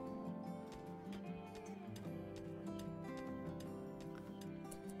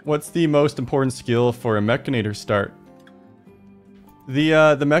 What's the most important skill for a Mechanator start? The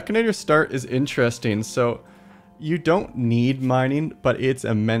Mechanator start is interesting. So you don't need mining, but it's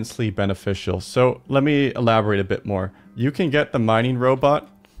immensely beneficial. So let me elaborate a bit more. You can get the mining robot,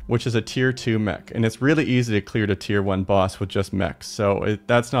 which is a tier 2 mech, and it's really easy to clear the tier 1 boss with just mechs, so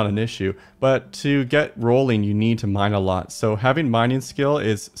that's not an issue. But to get rolling, you need to mine a lot. So having mining skill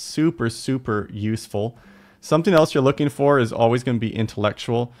is super, super useful. Something else you're looking for is always going to be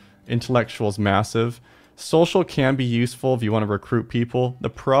intellectual. Intellectual is massive. Social can be useful if you want to recruit people.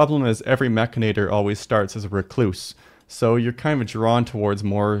 The problem is every Mechanator always starts as a recluse, so you're kind of drawn towards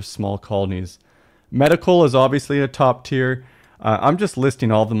more small colonies. Medical is obviously a top tier. I'm just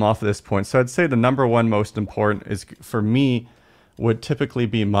listing all of them off at this point, so I'd say the number one most important is, for me, would typically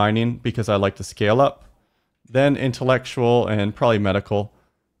be mining because I like to scale up. Then intellectual and probably medical.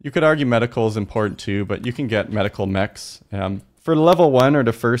 You could argue medical is important too, but you can get medical mechs. For level 1 or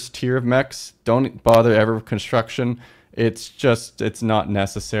the first tier of mechs, don't bother ever with construction. It's not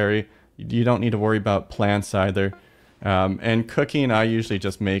necessary. You don't need to worry about plants either. And cooking, I usually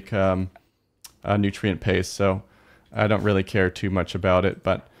just make a nutrient paste, so I don't really care too much about it.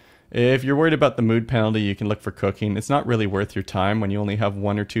 But if you're worried about the mood penalty, you can look for cooking. It's not really worth your time when you only have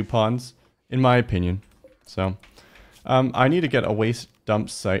 1 or 2 pawns, in my opinion. So I need to get a waste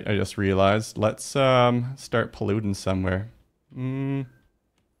dump site, I just realized. Let's start polluting somewhere.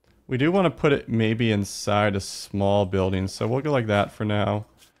 We do want to put it maybe inside a small building, so we'll go like that for now.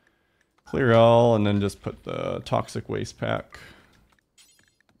 Clear all, and then just put the toxic waste pack.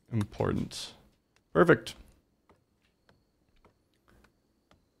 Important. Perfect.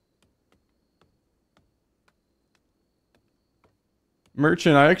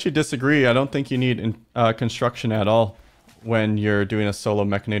 Merchant, I actually disagree. I don't think you need construction at all when you're doing a solo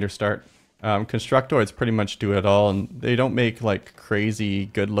Mechanator start. Constructoids pretty much do it all, and they don't make like crazy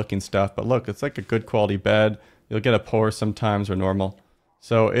good looking stuff, but look, it's like a good quality bed. You'll get a pour sometimes or normal.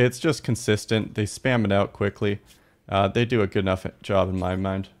 So it's just consistent. They spam it out quickly. They do a good enough job in my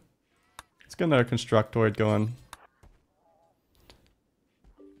mind. Let's get another constructoid going.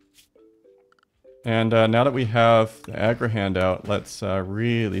 And now that we have the aggro hand out, let's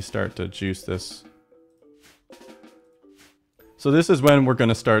really start to juice this. So this is when we're going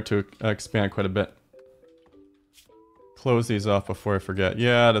to start to expand quite a bit. Close these off before I forget.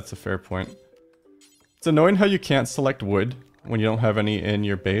 Yeah, that's a fair point. It's annoying how you can't select wood when you don't have any in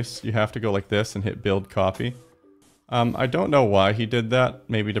your base. You have to go like this and hit build copy. I don't know why he did that.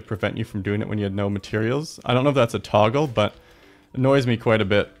 Maybe to prevent you from doing it when you had no materials. I don't know if that's a toggle, but it annoys me quite a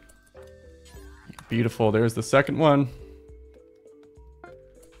bit. Beautiful. There's the second one.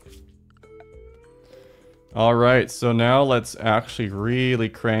 Alright, so now let's actually really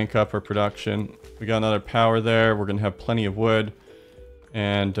crank up our production. We got another power there. We're going to have plenty of wood.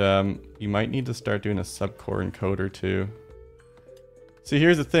 And you might need to start doing a subcore encoder too. See,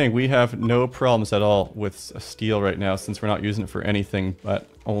 here's the thing. We have no problems at all with steel right now, since we're not using it for anything but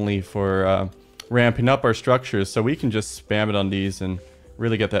only for ramping up our structures. So we can just spam it on these and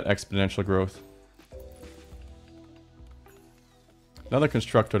really get that exponential growth. Another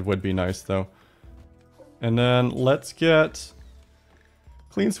constructed would be nice though. And then let's get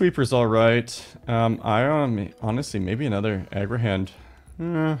clean sweepers, all right. Honestly, maybe another aggro hand.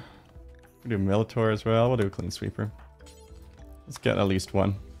 We'll do Militor as well. We'll do a clean sweeper. Let's get at least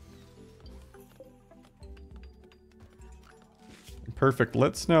one. Perfect.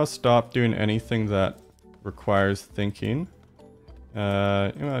 Let's now stop doing anything that requires thinking.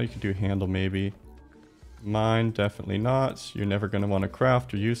 You could do handle maybe. Mine, definitely not. You're never going to want to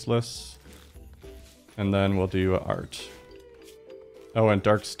craft, you're useless. And then we'll do art. Oh, and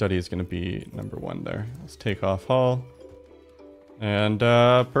dark study is going to be number 1 there. Let's take off hull. And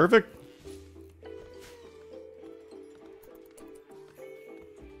perfect.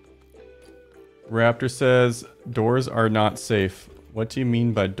 Raptor says, doors are not safe. What do you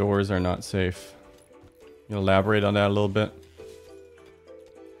mean by doors are not safe? You elaborate on that a little bit?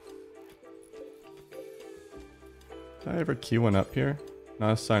 Did I ever queue one up here?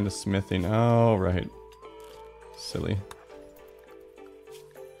 Not assigned to smithing. Oh, right. Silly.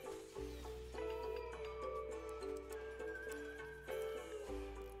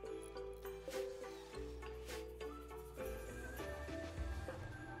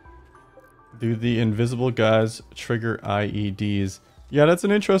 Do the invisible guys trigger IEDs? Yeah, that's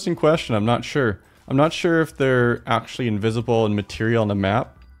an interesting question. I'm not sure. I'm not sure if they're actually invisible and material on the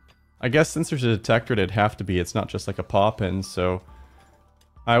map. I guess since there's a detector, it'd have to be. It's not just like a pop-in, so...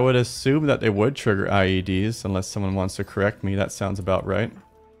 I would assume that they would trigger IEDs, unless someone wants to correct me. That sounds about right.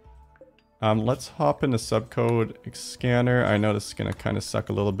 Let's hop into subcode scanner. I know this is going to kind of suck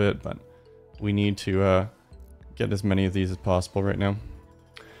a little bit, but we need to get as many of these as possible right now.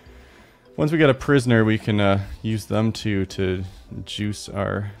 Once we get a prisoner, we can use them to juice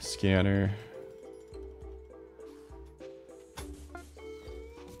our scanner.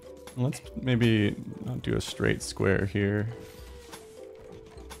 Let's maybe not do a straight square here.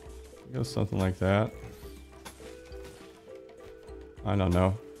 Go something like that. I don't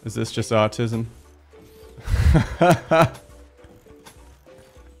know. Is this just autism?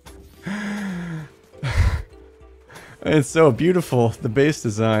 It's so beautiful, the base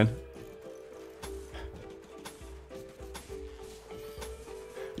design.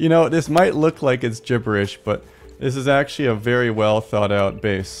 You know, this might look like it's gibberish, but this is actually a very well thought out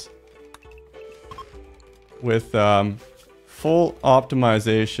base. With full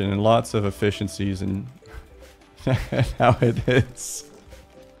optimization and lots of efficiencies and how it is.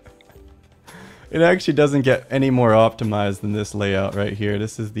 It actually doesn't get any more optimized than this layout right here.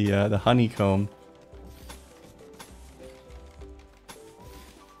 This is the honeycomb.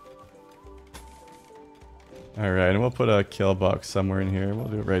 Alright, and we'll put a kill box somewhere in here. We'll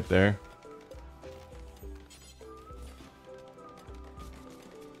do it right there.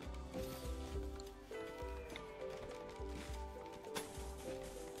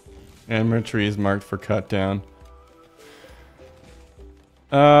 Amber trees marked for cut down.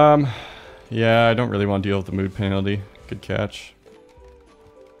 Yeah, I don't really want to deal with the mood penalty. Good catch.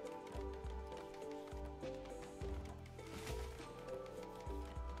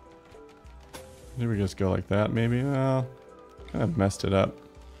 Maybe we just go like that, maybe? Well, kind of messed it up.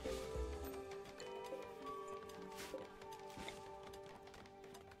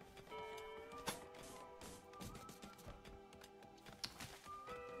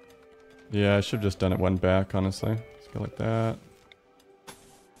 Yeah, I should have just done it one back, honestly. Let's go like that.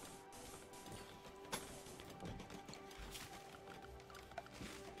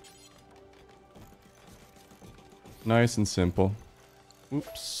 Nice and simple.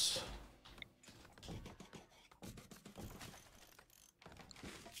 Oops.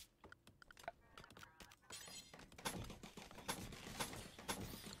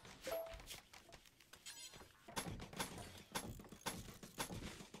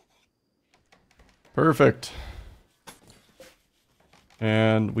 Perfect.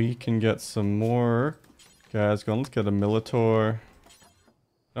 And we can get some more guys going. Let's get a Militor.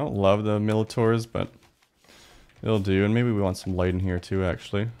 I don't love the Militors, but it'll do. And maybe we want some light in here too,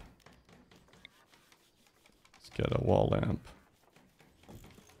 actually. Let's get a wall lamp.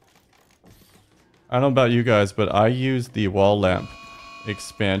 I don't know about you guys, but I use the wall lamp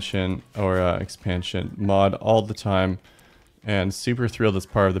expansion mod all the time. And super thrilled it's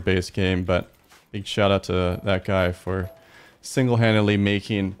part of the base game, but big shout out to that guy for single-handedly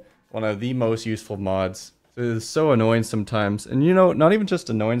making one of the most useful mods. It is so annoying sometimes. And you know, not even just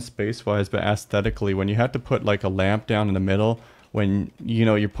annoying space-wise, but aesthetically, when you have to put like a lamp down in the middle, when, you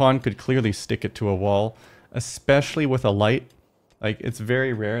know, your pawn could clearly stick it to a wall, especially with a light. Like, it's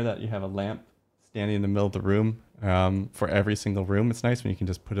very rare that you have a lamp standing in the middle of the room for every single room. It's nice when you can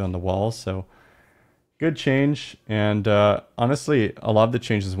just put it on the wall, so... Good change, and honestly, a lot of the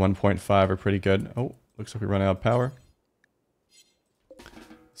changes 1.5 are pretty good. Oh, looks like we run out of power.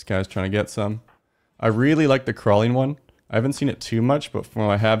 This guy's trying to get some. I really like the crawling one. I haven't seen it too much, but from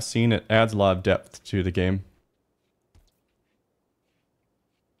what I have seen, it adds a lot of depth to the game.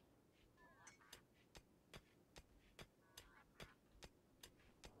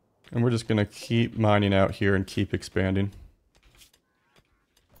 And we're just going to keep mining out here and keep expanding.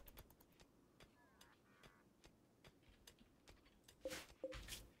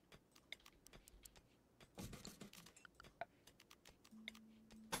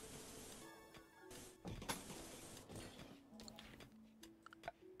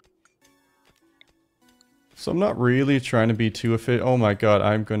 So I'm not really trying to be too efficient. Oh my god,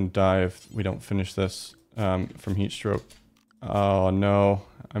 I'm going to die if we don't finish this from heat stroke. Oh no,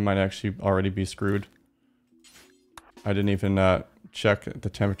 I might actually already be screwed. I didn't even check the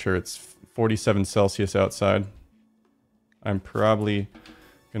temperature. It's 47 Celsius outside. I'm probably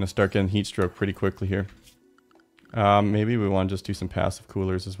going to start getting heat stroke pretty quickly here. Maybe we want to just do some passive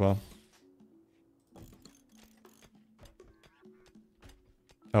coolers as well.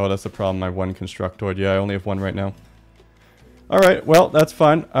 Oh, that's the problem. My one constructoid. Yeah, I only have one right now. Alright, well, that's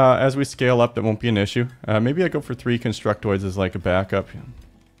fine. As we scale up, that won't be an issue. Maybe I go for 3 constructoids as like a backup. I'm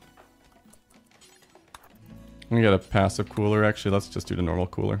gonna get a passive cooler. Actually, let's just do the normal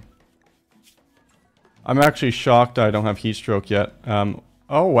cooler. I'm actually shocked I don't have heat stroke yet.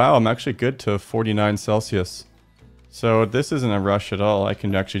 Oh wow, I'm actually good to 49 Celsius. So this isn't a rush at all. I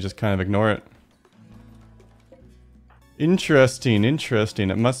can actually just kind of ignore it. Interesting,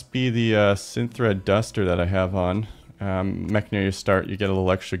 interesting. It must be the Synthread Duster that I have on. Mech near your start, you get a little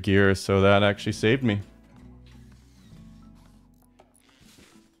extra gear, so that actually saved me.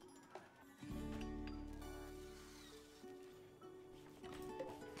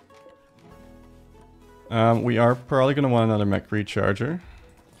 We are probably going to want another mech recharger.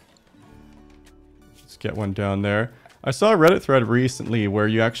 Let's get one down there. I saw a Reddit thread recently where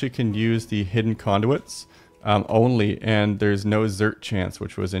you actually can use the hidden conduits only, and there's no Zert chance,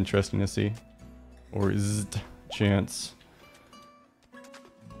 which was interesting to see. Or Zt chance.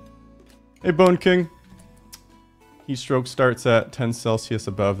 Hey, Bone King. Heat stroke starts at 10 Celsius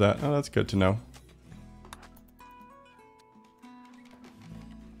above that. Oh, that's good to know.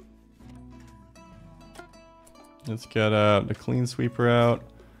 Let's get the clean sweeper out,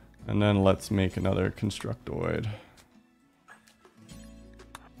 and then let's make another constructoid.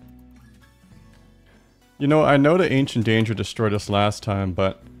 You know, I know the Ancient Danger destroyed us last time,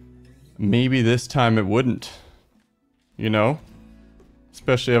 but maybe this time it wouldn't. You know?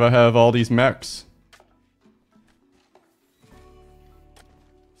 Especially if I have all these mechs.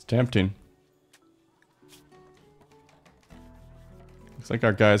 It's tempting. Looks like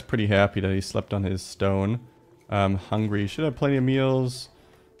our guy's pretty happy that he slept on his stone. Hungry. Should have plenty of meals.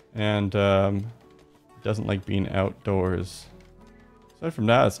 And doesn't like being outdoors. Aside from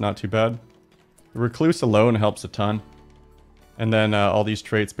that, it's not too bad. The Recluse alone helps a ton. And then all these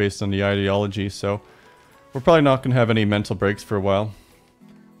traits based on the ideology, so we're probably not going to have any mental breaks for a while.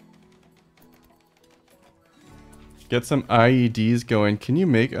 Get some IEDs going. Can you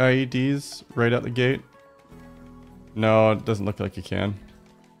make IEDs right out the gate? No, it doesn't look like you can.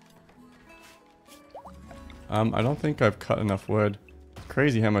 I don't think I've cut enough wood.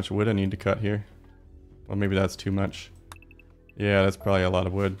 Crazy how much wood I need to cut here. Well, maybe that's too much. Yeah, that's probably a lot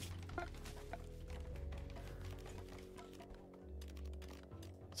of wood.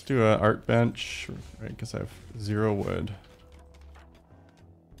 Let's do an art bench. Right, because I have 0 wood.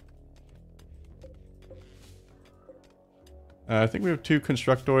 I think we have 2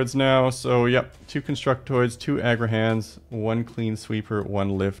 constructoids now. So, yep, 2 constructoids, 2 aggro hands, 1 clean sweeper,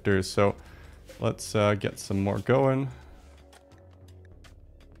 1 lifter. So, let's get some more going.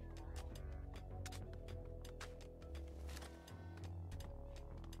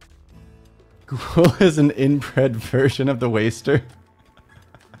 Ghoul is an inbred version of the Waster.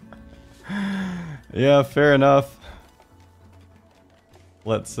 Yeah, fair enough.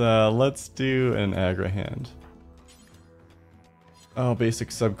 Let's do an aggro hand. Oh, basic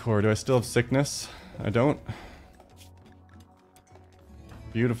subcore. Do I still have sickness? I don't.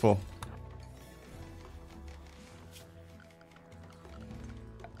 Beautiful.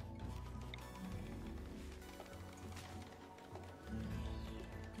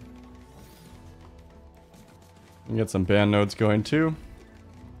 And get some band nodes going too.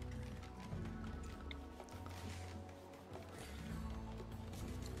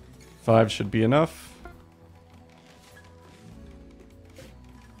 Five should be enough.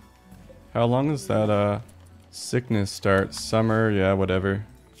 How long does that sickness start? Summer, yeah, whatever.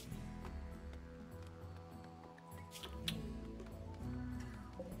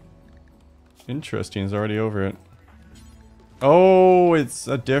 Interesting, it's already over it. Oh, it's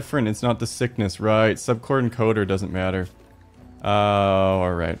a different, it's not the sickness, right. Subcore encoder doesn't matter. Oh,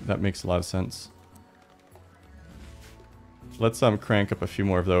 alright, that makes a lot of sense. Let's crank up a few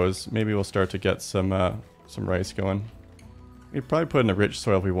more of those. Maybe we'll start to get some rice going. We'd probably put in a rich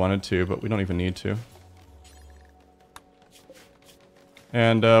soil if we wanted to, but we don't even need to.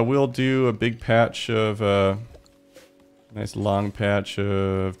 And we'll do a big patch of, nice long patch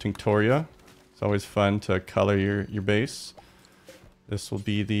of Tinctoria. It's always fun to color your base. This will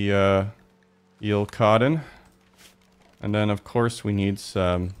be the eel cotton. And then of course we need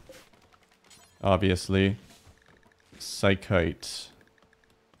some, obviously, Psychite.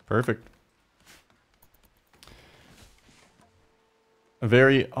 Perfect. A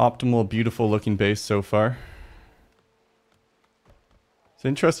very optimal, beautiful looking base so far. It's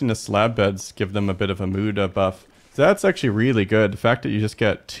interesting the slab beds give them a bit of a mood buff. So that's actually really good. The fact that you just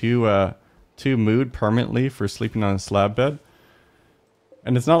get two mood permanently for sleeping on a slab bed.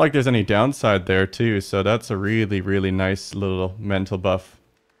 And it's not like there's any downside there too, so that's a really, really nice little mental buff.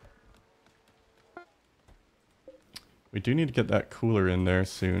 We do need to get that cooler in there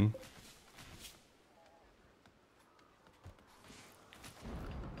soon.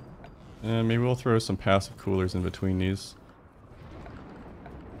 And maybe we'll throw some passive coolers in between these.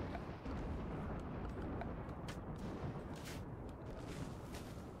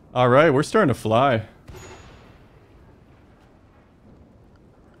 Alright, we're starting to fly.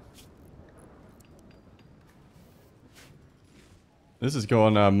 This is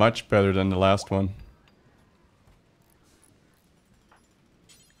going much better than the last one.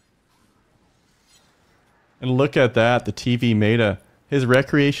 And look at that, the TV meta. His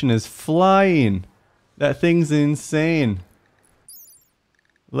recreation is flying. That thing's insane.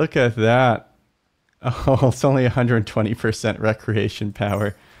 Look at that. Oh, it's only 120% recreation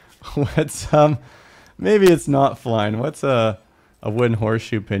power. What's maybe it's not flying. What's a wooden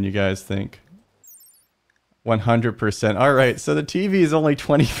horseshoe pin, you guys think? 100%. Alright, so the TV is only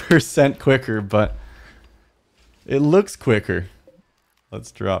 20% quicker, but it looks quicker.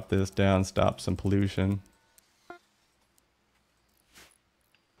 Let's drop this down, stop some pollution.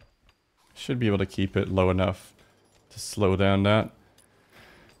 Should be able to keep it low enough to slow down that.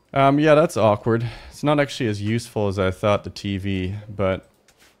 Yeah, that's awkward. It's not actually as useful as I thought, the TV, but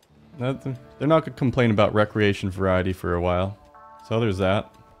they're not going to complain about recreation variety for a while. So there's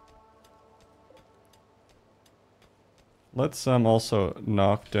that. Let's also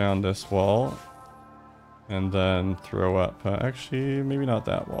knock down this wall and then throw up. Actually, maybe not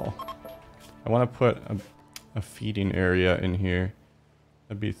that wall. I want to put a feeding area in here.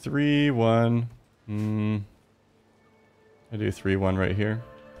 That'd be 3, 1. I do 3, 1 right here.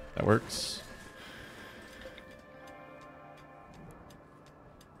 That works.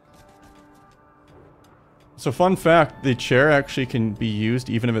 So fun fact, the chair actually can be used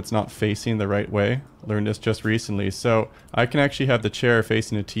even if it's not facing the right way. Learned this just recently. So I can actually have the chair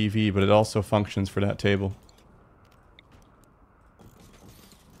facing a TV, but it also functions for that table.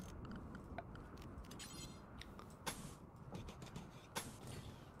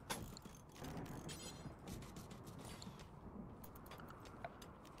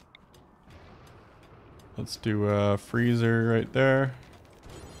 Let's do a freezer right there.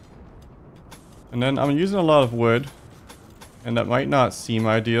 And then I'm using a lot of wood, and that might not seem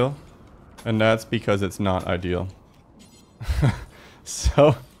ideal, and that's because it's not ideal.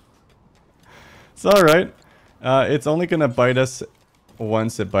 So, it's alright. It's only gonna bite us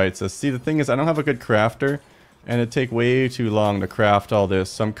once it bites us. See, the thing is, I don't have a good crafter, and it'd take way too long to craft all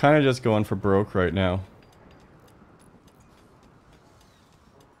this, so I'm kind of just going for broke right now.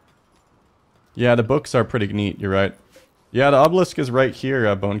 Yeah, the books are pretty neat, you're right. Yeah, the obelisk is right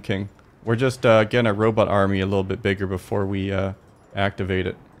here, Bone King. We're just getting a robot army a little bit bigger before we activate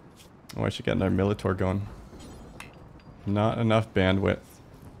it. Oh, I should get another Militor going. Not enough bandwidth.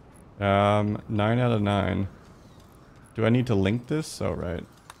 9 out of 9. Do I need to link this? Oh, right.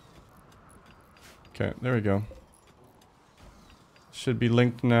 Okay, there we go. Should be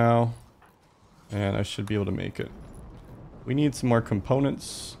linked now. And I should be able to make it. We need some more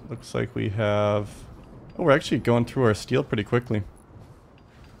components. Looks like we have... Oh, we're actually going through our steel pretty quickly.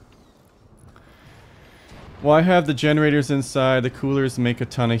 Why have the generators inside? The coolers make a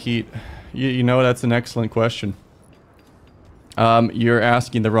ton of heat. You know, that's an excellent question. You're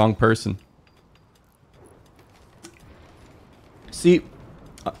asking the wrong person. See,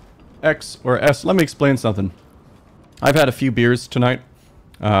 X or S, let me explain something. I've had a few beers tonight.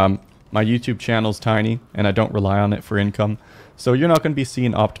 My YouTube channel's tiny, and I don't rely on it for income. So you're not going to be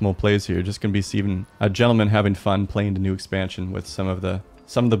seeing optimal plays here. You're just going to be seeing a gentleman having fun playing the new expansion with some of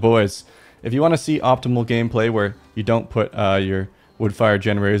the boys. If you want to see optimal gameplay where you don't put your wood-fire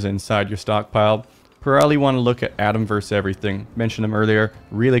generators inside your stockpile, probably want to look at Adam vs. Everything. Mentioned him earlier.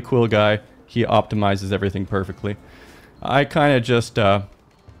 Really cool guy. He optimizes everything perfectly. I kind of just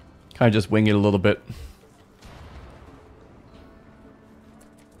wing it a little bit.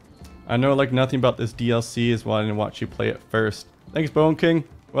 I know like nothing about this DLC is why I didn't watch you play it first. Thanks, Bone King.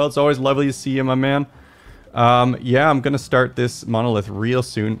 Well, it's always lovely to see you, my man. Yeah, I'm gonna start this monolith real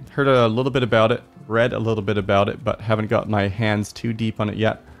soon. Heard a little bit about it, read a little bit about it, but haven't got my hands too deep on it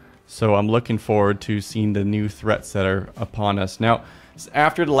yet. So I'm looking forward to seeing the new threats that are upon us. Now,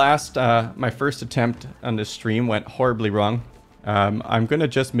 After the last, my first attempt on this stream went horribly wrong. I'm gonna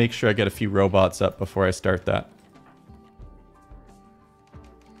just make sure I get a few robots up before I start that.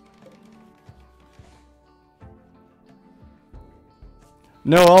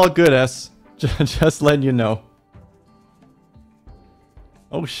 No, all good, S. Just letting you know.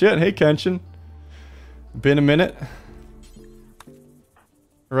 Oh shit, hey Kenshin. Been a minute.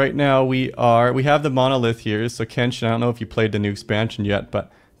 Right now we have the monolith here, so Kenshin, I don't know if you played the new expansion yet,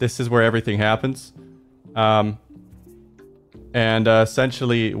 but this is where everything happens. And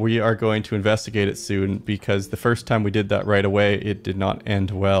essentially we are going to investigate it soon, because the first time we did that right away, it did not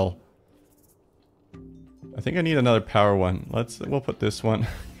end well. I think I need another power one. We'll put this one.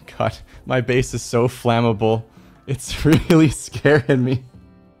 God, my base is so flammable. It's really scaring me.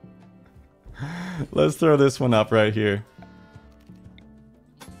 Let's throw this one up right here.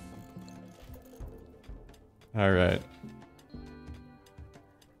 Alright.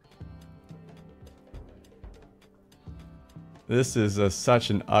 This is such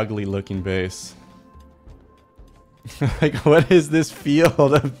an ugly looking base. Like, what is this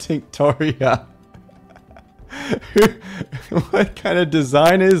field of Tinctoria? What kind of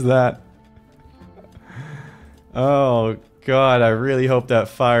design is that? Oh god, I really hope that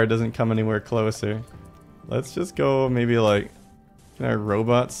fire doesn't come anywhere closer. Let's just go maybe like... Can our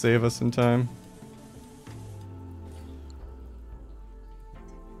robots save us in time?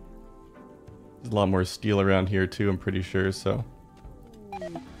 There's a lot more steel around here too, I'm pretty sure, so...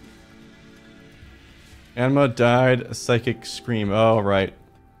 Anima died, a psychic scream. Oh, right.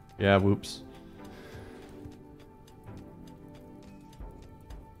 Yeah, whoops.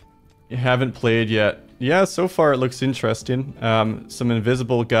 You haven't played yet. Yeah, so far it looks interesting. Some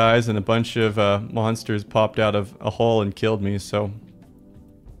invisible guys and a bunch of monsters popped out of a hole and killed me, so...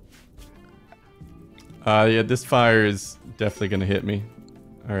 yeah, this fire is definitely gonna hit me.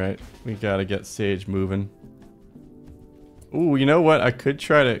 Alright, we gotta get Sage moving. Ooh, you know what? I could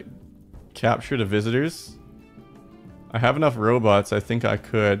try to capture the visitors. I have enough robots, I think I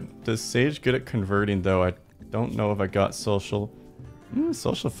could. Does Sage good at converting though? I don't know if I got social.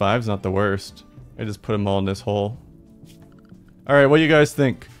 Social 5's not the worst. I just put them all in this hole. Alright, what do you guys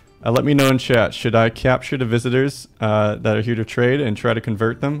think? Let me know in chat. Should I capture the visitors that are here to trade and try to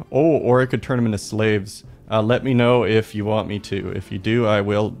convert them? Oh, or I could turn them into slaves. Let me know if you want me to. If you do, I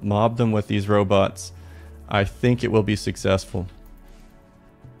will mob them with these robots. I think it will be successful.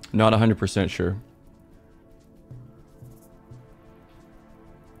 Not 100% sure.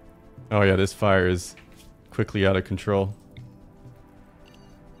 Oh yeah, this fire is quickly out of control.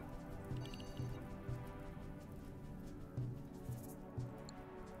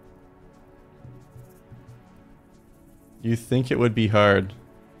 You think it would be hard.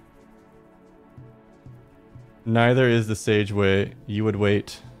 Neither is the Sage way. You would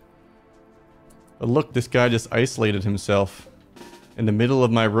wait. But look, this guy just isolated himself in the middle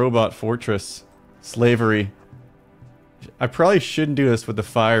of my robot fortress. Slavery. I probably shouldn't do this with the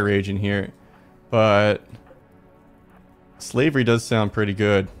fire raging here, but slavery does sound pretty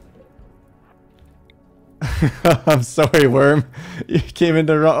good. I'm sorry, Worm. You came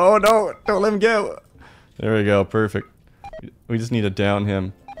into wrong. Oh no! Don't let him go. There we go. Perfect. We just need to down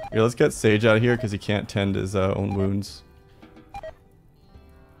him. Here, let's get Sage out of here because he can't tend his own wounds.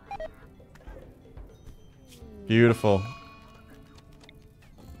 Beautiful.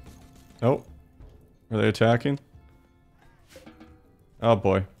 Oh. Are they attacking? Oh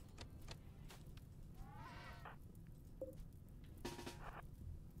boy.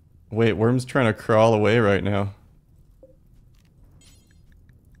 Wait, Worm's trying to crawl away right now.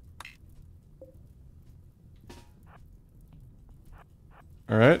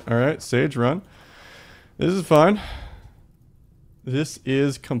 Alright, Sage, run. This is fine. This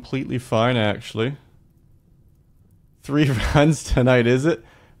is completely fine, actually. 3 runs tonight, is it?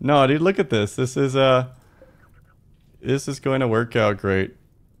 No, dude, look at this. This is going to work out great.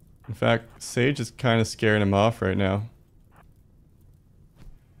 In fact, Sage is kind of scaring him off right now.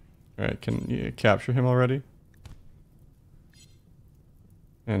 Alright, can you capture him already?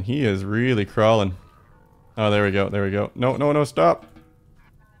 And he is really crawling. Oh, there we go, there we go. No, no, no, stop!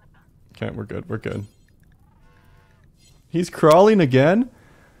 Okay, we're good, we're good. He's crawling again?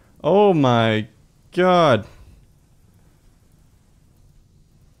 Oh my god.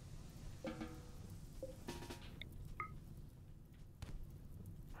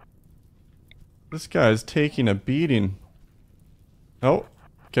 This guy's taking a beating. Oh,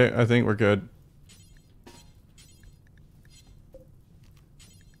 okay, I think we're good.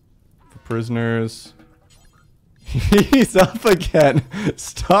 For prisoners. He's up again.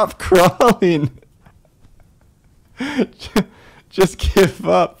 Stop crawling. Just give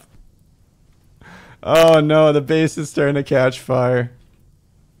up. Oh no, the base is starting to catch fire.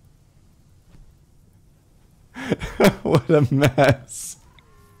 What a mess.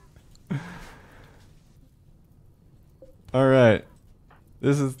 Alright.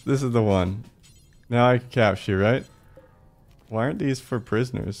 This is the one. Now I can capture, right? Why aren't these for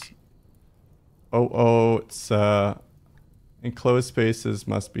prisoners? Oh, it's enclosed spaces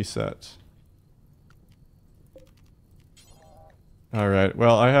must be set. Alright,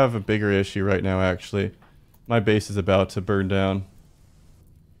 well I have a bigger issue right now actually. My base is about to burn down.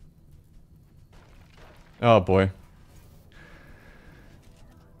 Oh boy.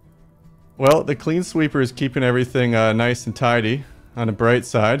 Well, the clean sweeper is keeping everything nice and tidy on the bright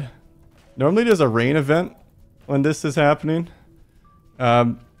side. Normally there's a rain event when this is happening.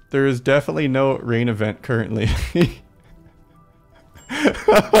 There is definitely no rain event currently.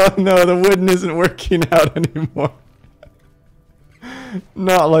 Oh no, the wooden isn't working out anymore.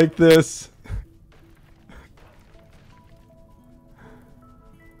 Not like this.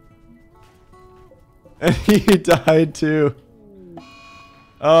 And he died too.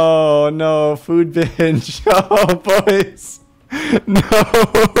 Oh no, food binge. Oh boys.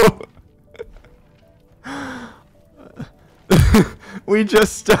 No. We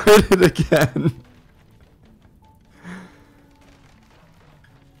just started again.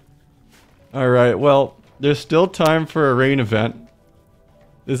 Alright, well, there's still time for a rain event.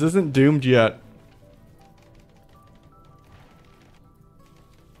 This isn't doomed yet.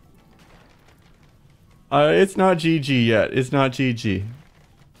 It's not GG yet. It's not GG.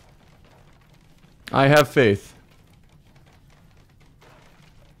 I have faith.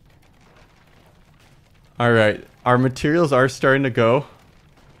 Alright, our materials are starting to go.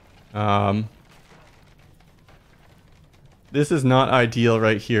 This is not ideal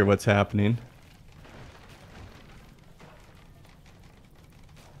right here, what's happening.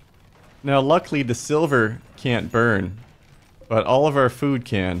 Now, luckily, the silver can't burn, but all of our food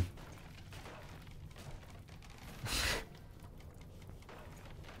can.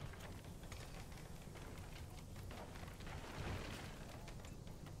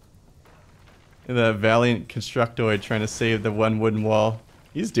 The valiant constructoid trying to save the one wooden wall.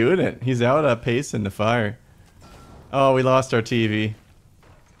 He's doing it. He's out pacing the fire. Oh, we lost our TV.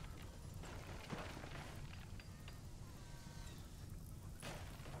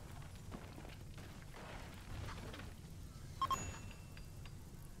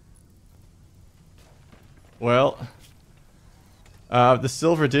 Well, the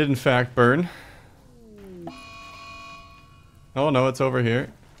silver did in fact burn. Oh no, it's over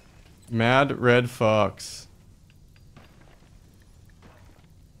here. Mad Red Fox.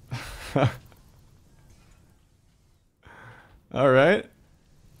 Alright.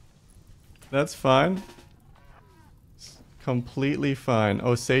 That's fine. It's completely fine.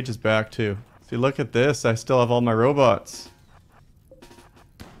 Oh, Sage is back too. See, look at this. I still have all my robots.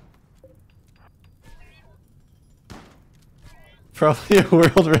 Probably a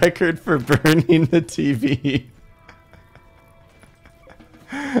world record for burning the TV.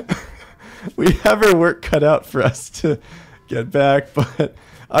 We have our work cut out for us to get back, but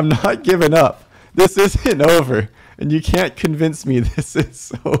I'm not giving up. This isn't over, and you can't convince me this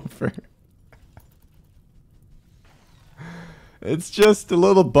is over. It's just a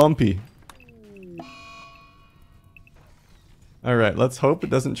little bumpy. Alright, let's hope it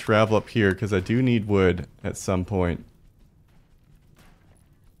doesn't travel up here, because I do need wood at some point.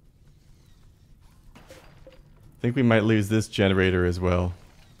 I think we might lose this generator as well.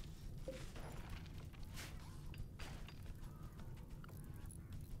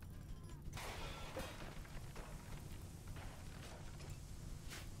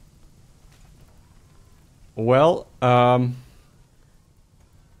 Well,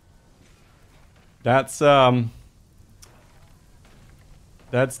 that's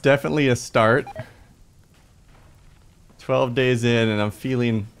definitely a start. 12 days in and I'm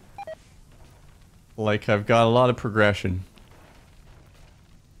feeling like I've got a lot of progression.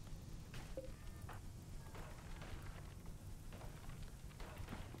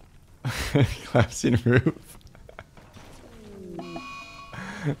 Collapsing roof.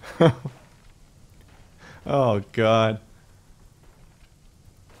 Oh god.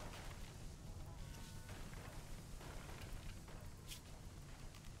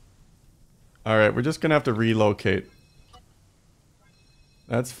 Alright, we're just gonna have to relocate.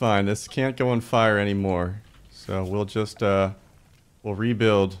 That's fine. This can't go on fire anymore. So we'll just, we'll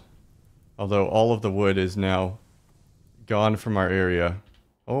rebuild. Although all of the wood is now gone from our area.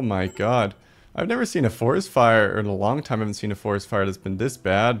 Oh my god. I've never seen a forest fire, or in a long time I haven't seen a forest fire that's been this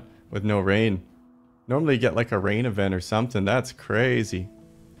bad with no rain. Normally you get like a rain event or something. That's crazy.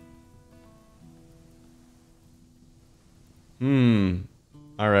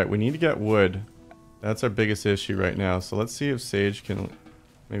 Alright, we need to get wood. That's our biggest issue right now. So let's see if Sage can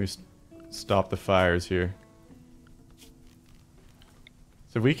maybe stop the fires here.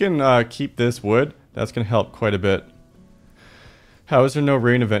 So if we can keep this wood, that's going to help quite a bit. How is there no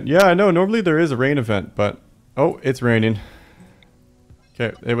rain event? Yeah, I know. Normally there is a rain event, but... Oh, it's raining.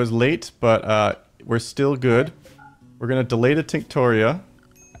 Okay, it was late, but we're still good. We're going to delay the Tinctoria.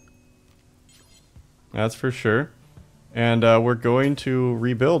 That's for sure. And we're going to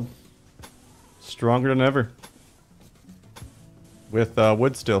rebuild. Stronger than ever. With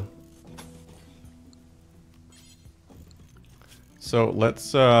wood still. So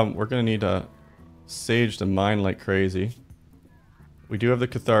let's, we're going to need a Sage to mine like crazy. We do have the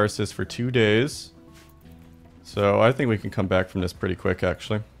Catharsis for 2 days. So I think we can come back from this pretty quick,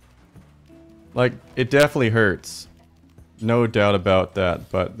 actually. Like, it definitely hurts. No doubt about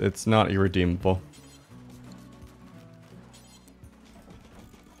that, but it's not irredeemable.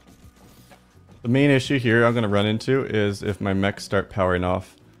 The main issue here I'm going to run into is if my mechs start powering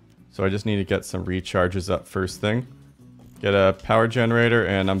off. So I just need to get some recharges up first thing. Get a power generator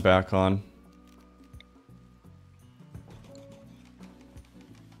and I'm back on.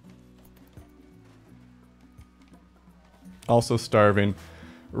 Also starving.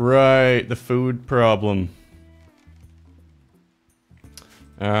 Right, the food problem.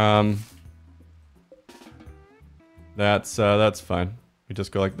 That's fine. We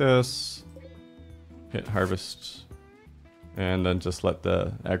just go like this. Hit harvest. And then just let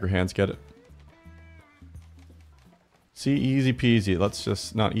the aggro hands get it. See, easy peasy. Let's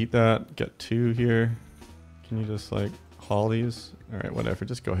just not eat that. Get 2 here. Can you just like haul these? Alright, whatever.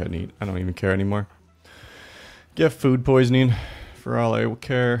 Just go ahead and eat. I don't even care anymore. Get food poisoning for all I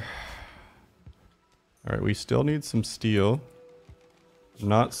care. Alright, we still need some steel.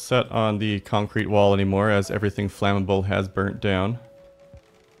 Not set on the concrete wall anymore as everything flammable has burnt down.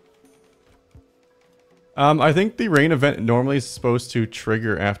 I think the rain event normally is supposed to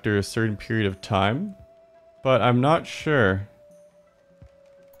trigger after a certain period of time. But I'm not sure.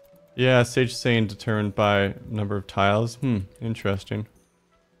 Yeah, Sage saying determined by number of tiles. Interesting.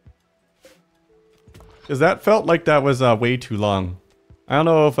 Because that felt like that was way too long. I don't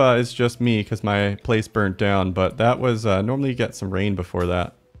know if it's just me because my place burnt down, but that was normally you get some rain before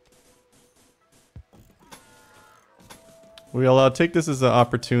that. We'll take this as an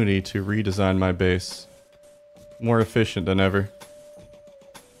opportunity to redesign my base. More efficient than ever.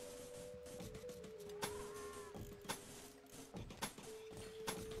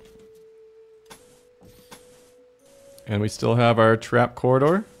 And we still have our trap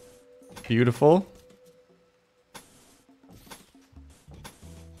corridor. Beautiful.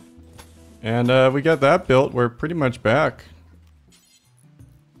 And we got that built. We're pretty much back.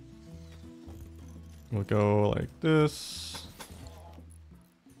 We'll go like this.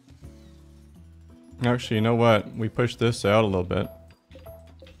 Actually, you know what? We push this out a little bit.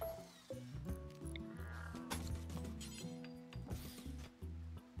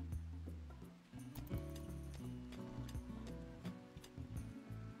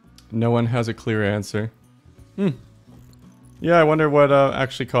 No one has a clear answer. Yeah, I wonder what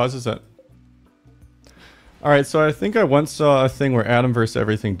actually causes it. Alright, so I think I once saw a thing where Atom vs.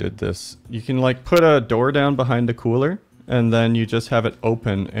 Everything did this. You can like put a door down behind the cooler, and then you just have it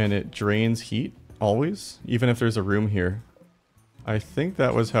open and it drains heat, always, even if there's a room here. I think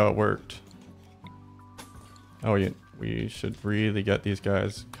that was how it worked. Oh yeah, we should really get these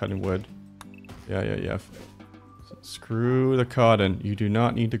guys cutting wood. Yeah. So screw the cotton. You do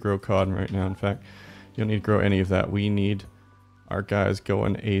not need to grow cotton right now. In fact, you don't need to grow any of that. We need our guys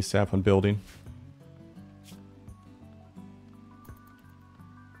going ASAP on building.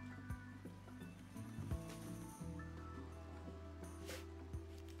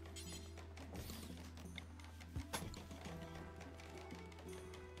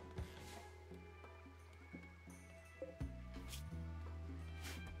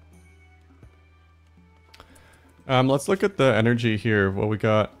 Let's look at the energy here. What we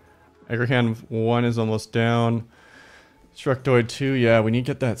got. Aggro 1 is almost down. Structoid 2, yeah, we need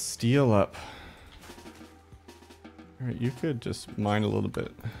to get that steel up. Alright, you could just mine a little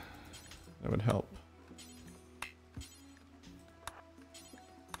bit. That would help.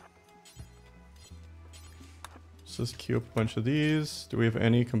 Let's just queue up a bunch of these. Do we have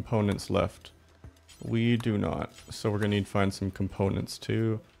any components left? We do not. So we're going to need to find some components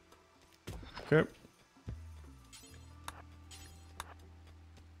too. Okay.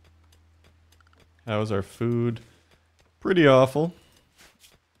 How's our food? Pretty awful.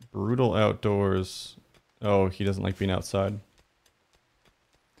 Brutal outdoors. Oh, he doesn't like being outside.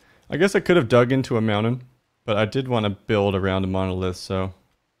 I guess I could have dug into a mountain, but I did want to build around a monolith, so.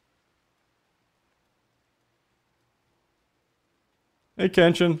 Hey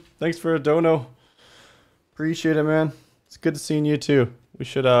Kenshin, thanks for a dono. Appreciate it, man. It's good to seeing you too. We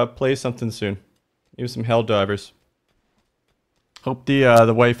should play something soon. Maybe some Helldivers. Hope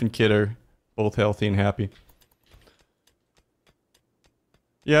the wife and kid are both healthy and happy.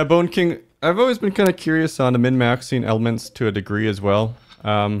 Yeah, Bone King, I've always been kind of curious on the min-maxing elements to a degree as well.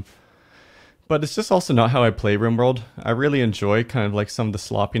 But it's just also not how I play Rimworld. I really enjoy kind of like some of the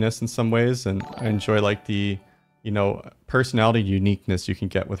sloppiness in some ways, and I enjoy like the, you know, personality uniqueness you can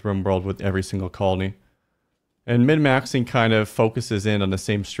get with Rimworld with every single colony. And min-maxing kind of focuses in on the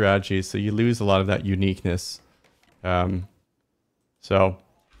same strategy, so you lose a lot of that uniqueness. So,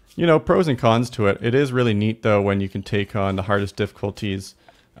 you know, pros and cons to it. It is really neat though when you can take on the hardest difficulties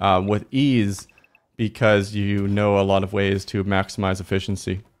with ease, because you know a lot of ways to maximize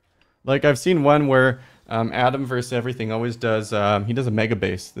efficiency. Like I've seen one where Adam versus everything always does, he does a mega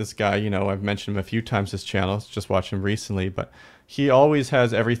base. This guy, you know, I've mentioned him a few times this channel, just watched him recently, but he always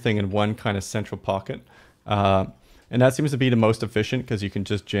has everything in one kind of central pocket. And that seems to be the most efficient because you can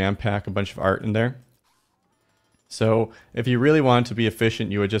just jam pack a bunch of art in there. So if you really wanted to be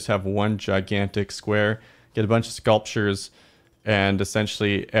efficient, you would just have one gigantic square, get a bunch of sculptures, and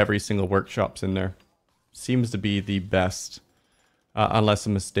essentially every single workshop's in there. Seems to be the best. Unless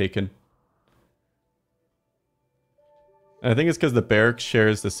I'm mistaken. And I think it's because the barracks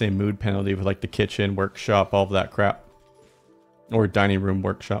shares the same mood penalty with like the kitchen, workshop, all of that crap. Or dining room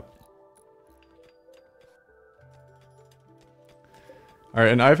workshop.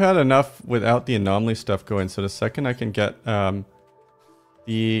 Alright, and I've had enough without the anomaly stuff going, so the second I can get the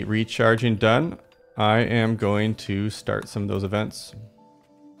recharging done, I am going to start some of those events.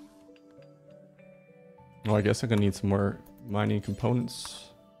 Well, I guess I'm going to need some more mining components.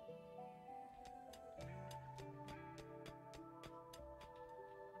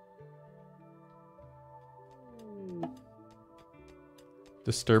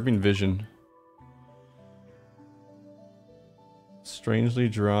 Disturbing vision. Strangely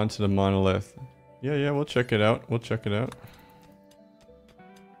drawn to the monolith. Yeah, we'll check it out. We'll check it out.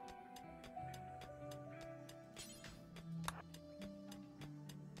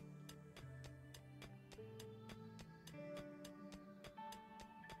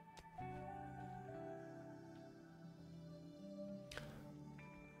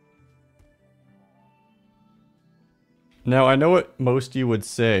 Now, I know what most of you would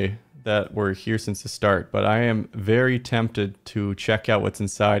say that were here since the start, but I am very tempted to check out what's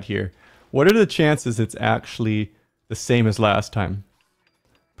inside here. What are the chances it's actually the same as last time?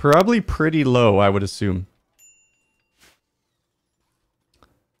 Probably pretty low, I would assume.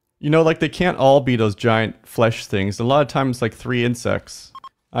 You know, like they can't all be those giant flesh things. A lot of times, like 3 insects.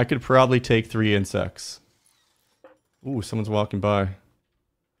 I could probably take 3 insects. Ooh, someone's walking by.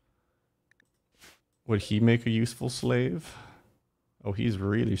 Would he make a useful slave? Oh, he's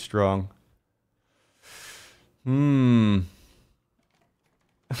really strong.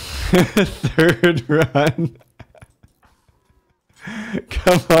 Third run.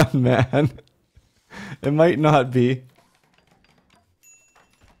 Come on, man. It might not be.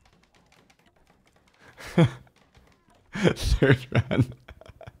 Third run.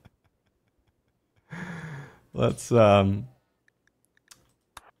 Let's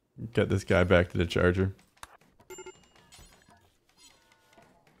get this guy back to the charger.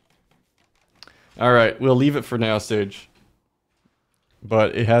 Alright, we'll leave it for now, Sage.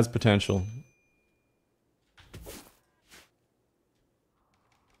 But it has potential.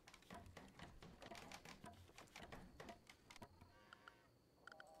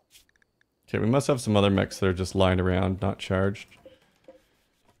 Okay, we must have some other mechs that are just lying around, not charged.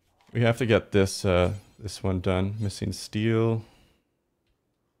 We have to get this this one done. Missing steel.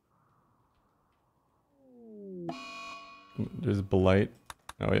 There's a blight.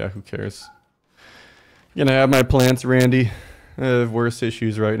 Oh yeah, who cares? Gonna have my plants, Randy. I have worse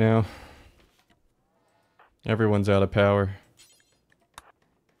issues right now. Everyone's out of power.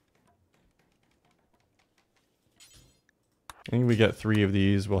 I think we get 3 of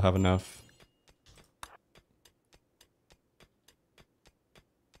these, we'll have enough.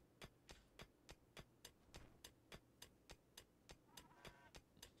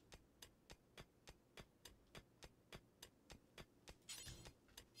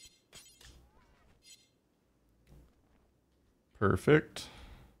 Perfect.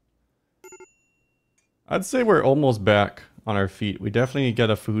 I'd say we're almost back on our feet. We definitely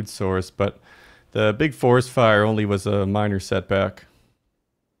get a food source, but the big forest fire only was a minor setback.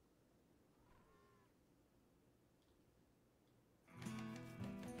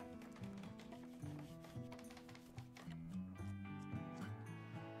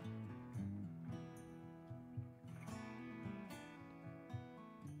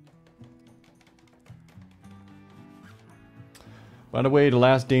 By the way, the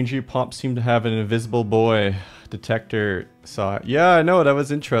last danger pop seemed to have an invisible boy detector. Saw it. Yeah, I know, that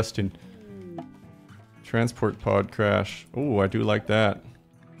was interesting. Transport pod crash. Oh, I do like that.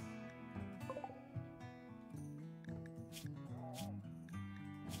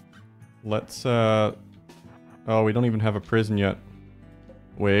 Let's, oh, we don't even have a prison yet.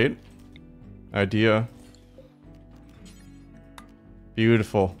 Wait. Idea.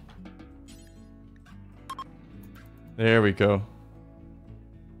 Beautiful. There we go.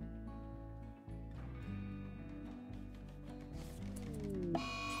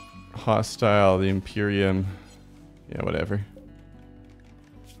 Hostile, the Imperium. Yeah, whatever.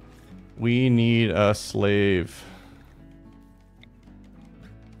 We need a slave.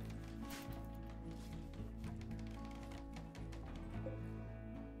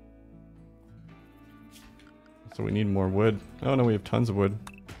 So we need more wood. Oh no, we have tons of wood.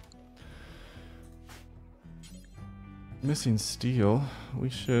 Missing steel.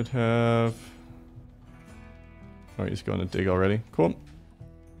 We should have... Oh, he's going to dig already. Cool.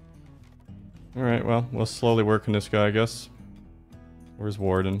 Alright, well, we'll slowly work on this guy, I guess. Where's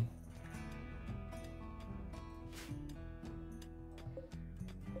Warden?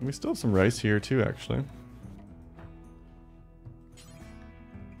 We still have some rice here too, actually.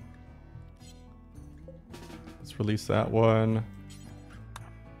 Let's release that one.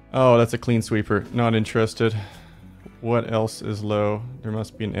 Oh, that's a clean sweeper. Not interested. What else is low? There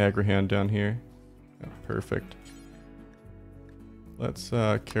must be an Agrihand down here. Oh, perfect. Let's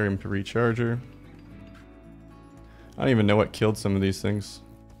carry him to recharger. I don't even know what killed some of these things.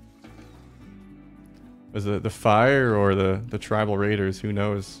 Was it the fire or the tribal raiders? Who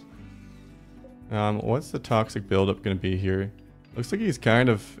knows? What's the toxic buildup going to be here? Looks like he's kind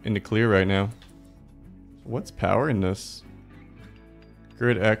of in the clear right now. What's powering this?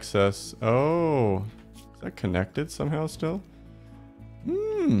 Grid excess. Oh, is that connected somehow still?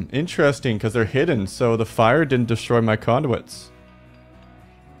 Interesting, because they're hidden, so the fire didn't destroy my conduits.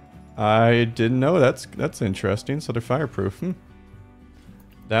 I didn't know. That's interesting. So they're fireproof.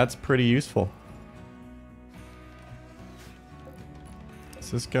 That's pretty useful. Is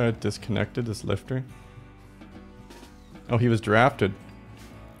this guy disconnected, this lifter? Oh, he was drafted.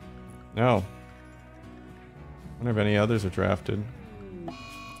 No. I wonder if any others are drafted.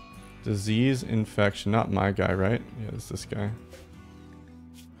 Disease infection. Not my guy, right? Yeah, it's this guy.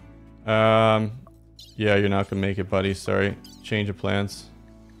 Yeah, you're not gonna make it, buddy. Sorry. Change of plans.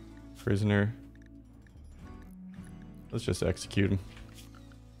 Prisoner. Let's just execute him.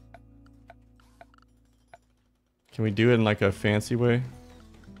 Can we do it in like a fancy way?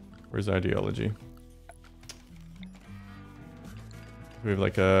 Where's ideology? We have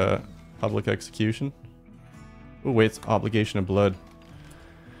like a public execution. Oh wait, it's obligation of blood.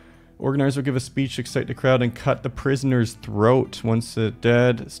 Organizer will give a speech to excite the crowd and cut the prisoner's throat. Once it's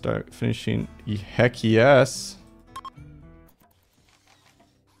dead, start finishing. Heck yes.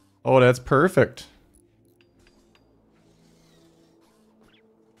 Oh, that's perfect.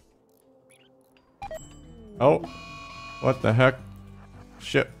 Oh, what the heck?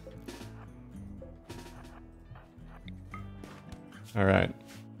 Shit. Alright.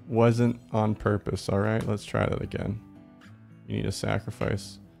 Wasn't on purpose. Alright, let's try that again. You need a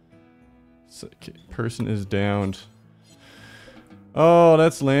sacrifice. Person is downed. Oh,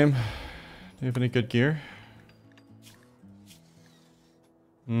 that's lame. Do you have any good gear?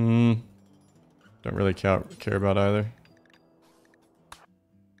 Don't really care about either.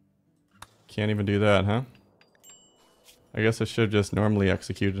 Can't even do that, huh? I guess I should have just normally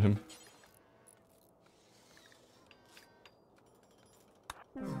executed him.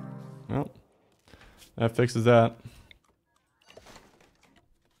 Well, that fixes that.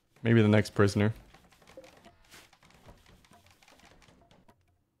 Maybe the next prisoner.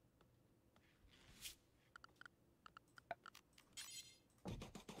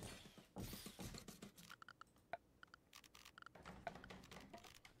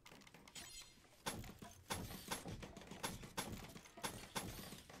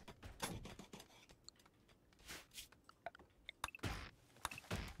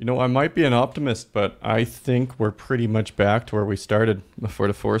 You know, I might be an optimist, but I think we're pretty much back to where we started before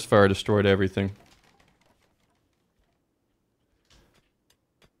the forest fire destroyed everything.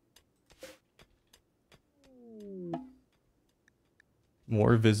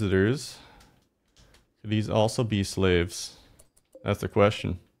 More visitors. Could these also be slaves? That's the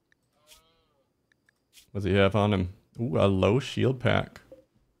question. What does he have on him? Ooh, a low shield pack.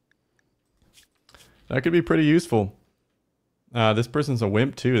 That could be pretty useful. This person's a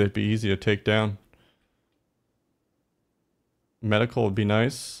wimp too. They'd be easy to take down. Medical would be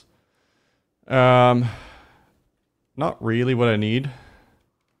nice. Not really what I need.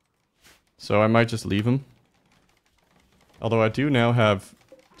 So I might just leave them. Although I do now have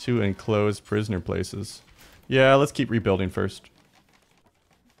 2 enclosed prisoner places. Yeah, let's keep rebuilding first.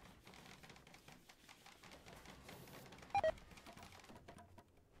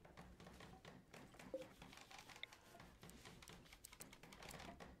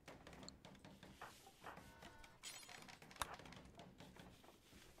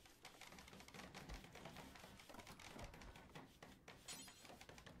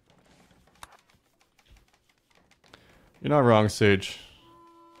 You're not wrong, Sage.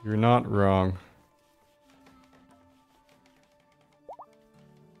 You're not wrong.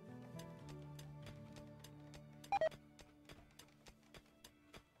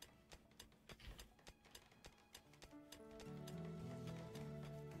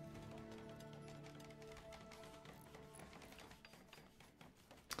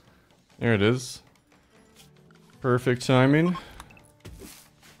 There it is. Perfect timing.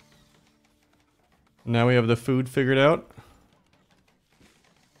 Now we have the food figured out.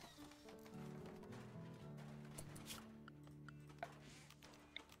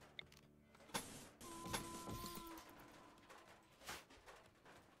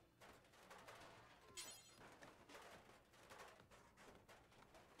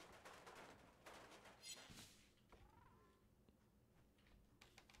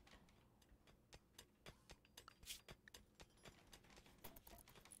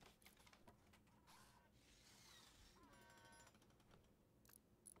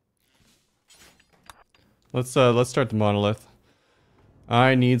 Let's start the monolith.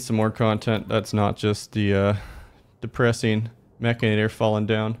 I need some more content that's not just the depressing mechanator falling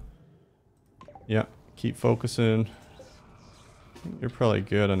down. Yeah, keep focusing. You're probably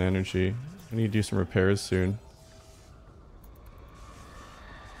good on energy. I need to do some repairs soon.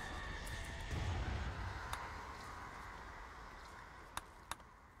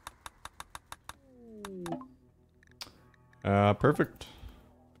 Perfect.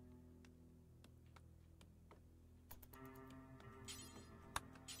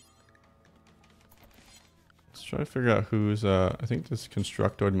 Let's try to figure out who's, I think this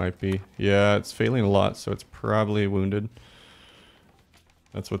Constructoid might be. Yeah, it's failing a lot, so it's probably wounded.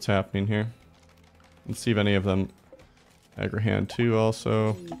 That's what's happening here. Let's see if any of them Agrahand 2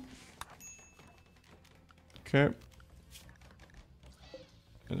 also. Okay.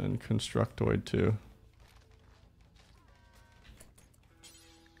 And then Constructoid 2.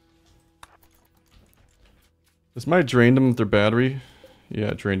 This might drain them with their battery. Yeah,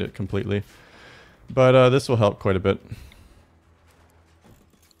 it drained it completely. But this will help quite a bit.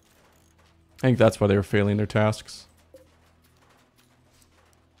 I think that's why they were failing their tasks.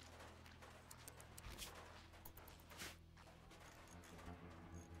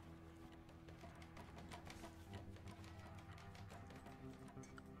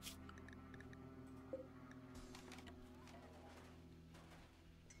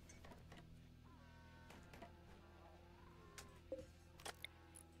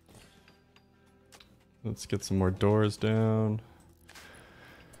 Let's get some more doors down.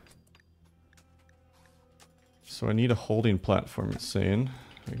 So I need a holding platform, it's saying.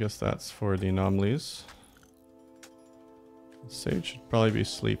 I guess that's for the anomalies. Sage should probably be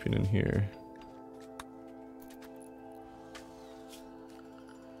sleeping in here.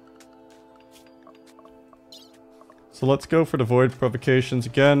 So let's go for the void provocations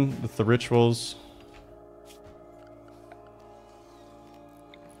again with the rituals.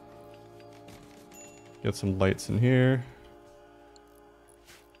 Get some lights in here.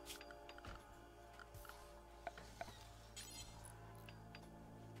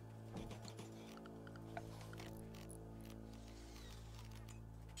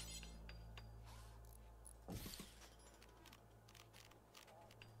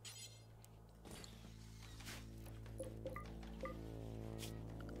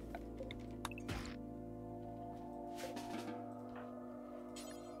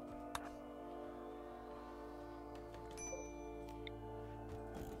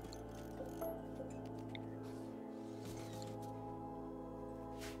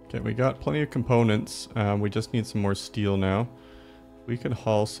 Okay, we got plenty of components. We just need some more steel now. We can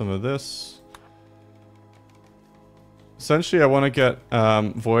haul some of this. Essentially, I want to get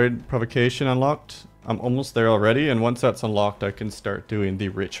Void Provocation unlocked. I'm almost there already, and once that's unlocked, I can start doing the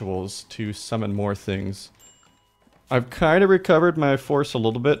rituals to summon more things. I've kind of recovered my force a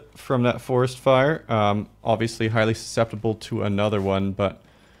little bit from that forest fire. Obviously, highly susceptible to another one, but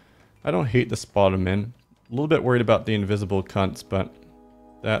I don't hate the spot I'm in. A little bit worried about the invisible cunts, but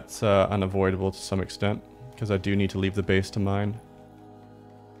that's unavoidable to some extent, because I do need to leave the base to mine.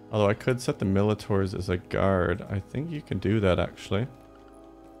 Although I could set the Militaurs as a guard. I think you can do that actually.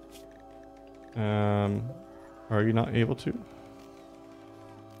 Are you not able to?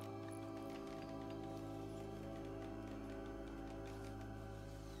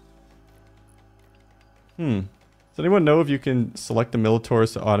 Does anyone know if you can select the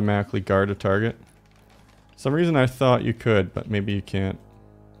Militaurs to automatically guard a target? For some reason I thought you could, but maybe you can't.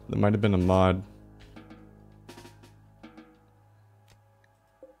 That might have been a mod.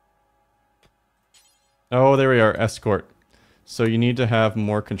 Oh, there we are, escort. So you need to have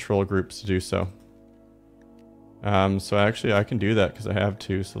more control groups to do so. So actually I can do that because I have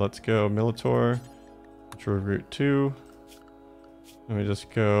two. So let's go Militor, control group 2. And we just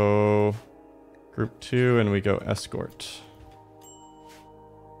go group 2 and we go escort.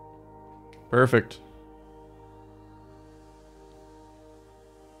 Perfect.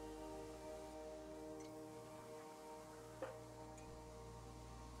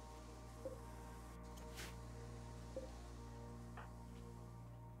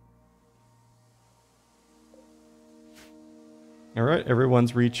 Alright,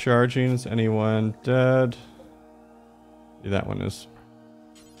 everyone's recharging. Is anyone dead? Yeah, that one is.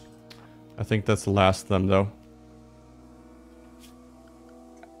 I think that's the last of them, though.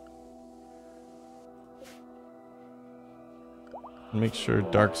 Make sure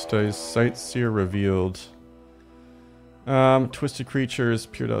Dark stays Sightseer revealed. Twisted creatures,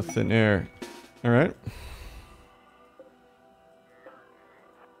 peered out of thin air. Alright.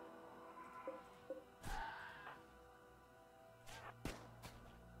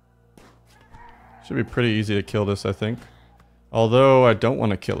 Should be pretty easy to kill this, I think. Although I don't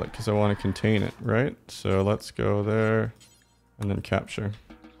want to kill it because I want to contain it, right? So let's go there and then capture.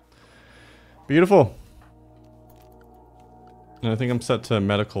 Beautiful. And I think I'm set to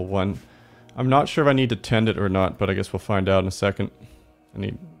medical 1. I'm not sure if I need to tend it or not, but I guess we'll find out in a second. I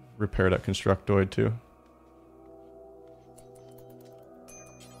need to repair that constructoid too.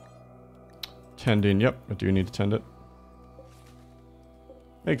 Tending, yep, I do need to tend it.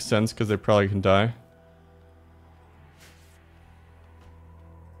 Makes sense because they probably can die.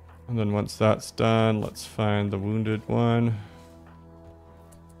 And then once that's done, let's find the wounded one.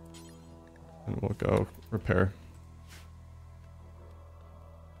 And we'll go repair.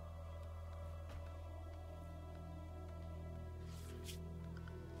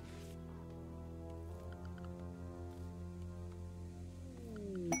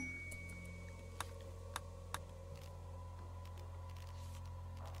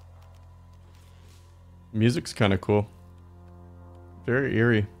 Music's kind of cool. Very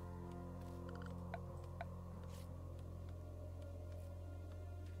eerie.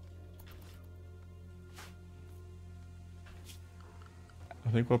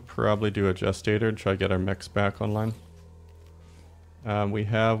 I think we'll probably do a gestator and try to get our mechs back online. We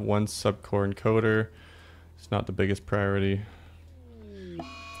have one subcore encoder. It's not the biggest priority.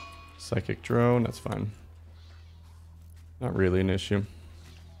 Psychic drone, that's fine. Not really an issue.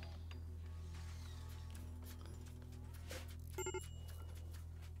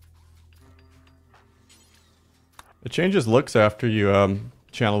 It changes looks after you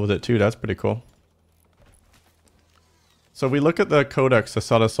channel with it too. That's pretty cool. So we look at the codex. I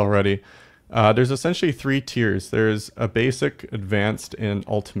saw this already. There's essentially 3 tiers. There's a basic, advanced, and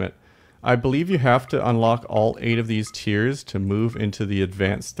ultimate. I believe you have to unlock all 8 of these tiers to move into the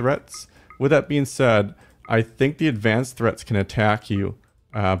advanced threats. With that being said, I think the advanced threats can attack you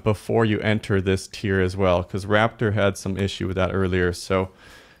before you enter this tier as well, because Raptor had some issue with that earlier. So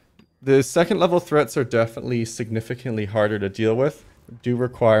the second level threats are definitely significantly harder to deal with. Do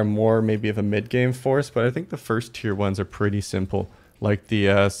require more maybe of a mid-game force, but I think the first tier ones are pretty simple. Like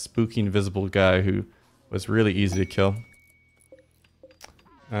the spooky invisible guy who was really easy to kill.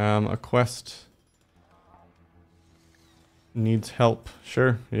 A quest needs help.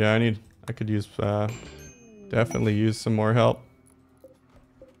 Sure, yeah, I could use, definitely use some more help.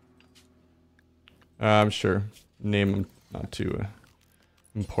 Sure, name not too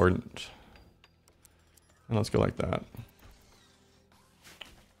important. And let's go like that.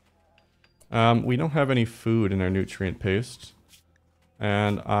 We don't have any food in our nutrient paste.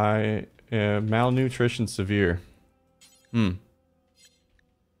 And I am malnutrition severe.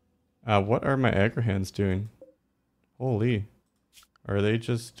 What are my agrahans doing? Holy. Are they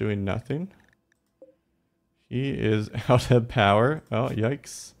just doing nothing? He is out of power. Oh,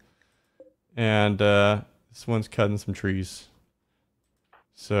 yikes. And this one's cutting some trees.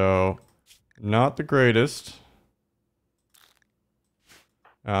 So, not the greatest.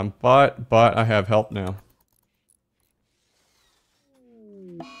 But I have help now.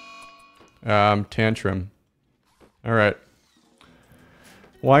 Tantrum. Alright.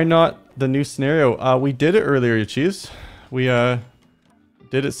 Why not the new scenario? We did it earlier, you cheese. We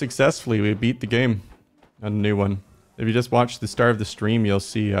did it successfully. We beat the game on a new one. If you just watch the start of the stream, you'll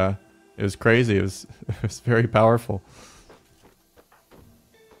see it was crazy. It was, it was very powerful.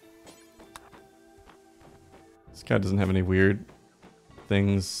 This guy doesn't have any weird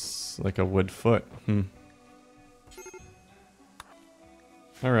things like a wood foot.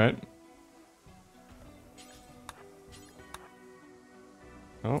 Alright.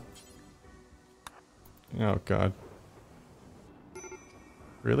 Oh. Oh god.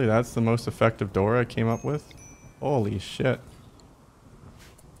 Really? That's the most effective door I came up with? Holy shit.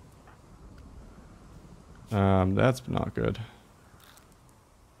 That's not good.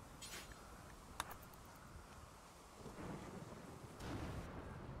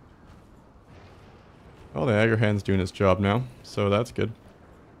 Oh, the Aggerhand's doing his job now, so that's good.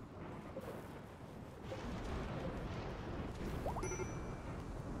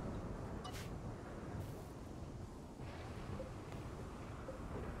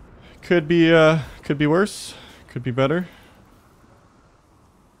 Could be worse. Could be better.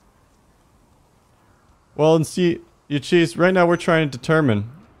 Well, and see, you cheese, right now we're trying to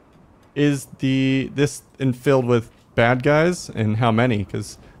determine, is this filled with bad guys and how many?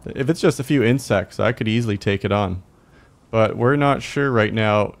 Because if it's just a few insects, I could easily take it on. But we're not sure right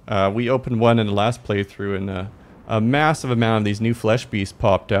now. We opened one in the last playthrough and a massive amount of these new flesh beasts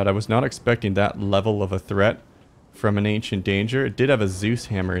popped out. I was not expecting that level of a threat from an ancient danger. It did have a Zeus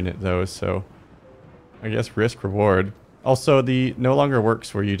hammer in it though, so I guess risk reward. Also, the no longer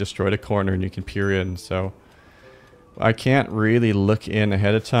works where you destroyed a corner and you can peer in, so I can't really look in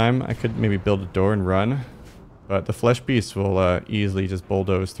ahead of time. I could maybe build a door and run, but the flesh beasts will easily just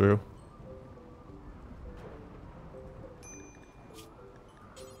bulldoze through.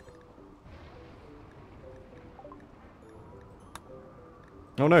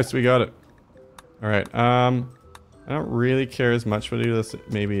 Oh nice, we got it. Alright, I don't really care as much what to do this,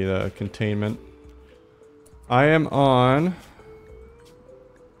 maybe the containment. I am on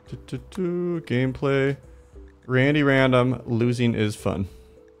gameplay. Randy random, losing is fun.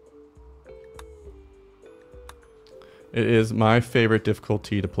 It is my favorite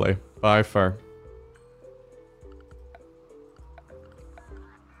difficulty to play, by far.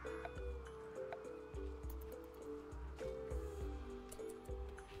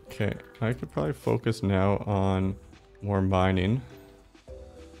 Okay, I could probably focus now on more mining.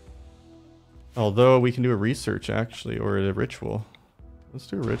 Although we can do a research actually, or a ritual. Let's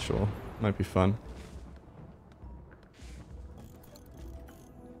do a ritual. Might be fun.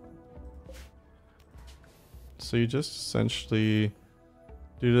 So you just essentially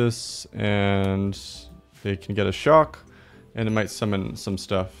do this and they can get a shock and it might summon some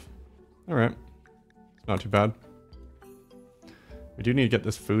stuff. Alright. Not too bad. We do need to get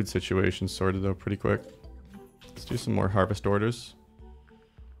this food situation sorted though pretty quick. Let's do some more harvest orders.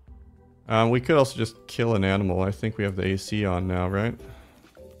 We could also just kill an animal. I think we have the AC on now, right?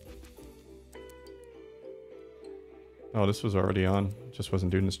 Oh, this was already on. Just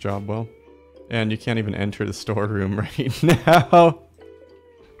wasn't doing its job well. And you can't even enter the storeroom right now.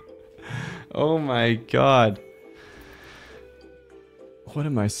 Oh my god. What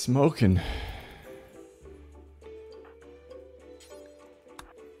am I smoking?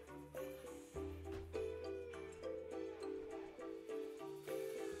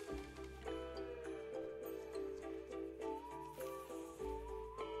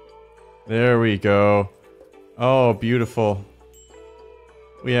 There we go. Oh, beautiful.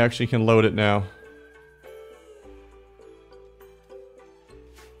 We actually can load it now.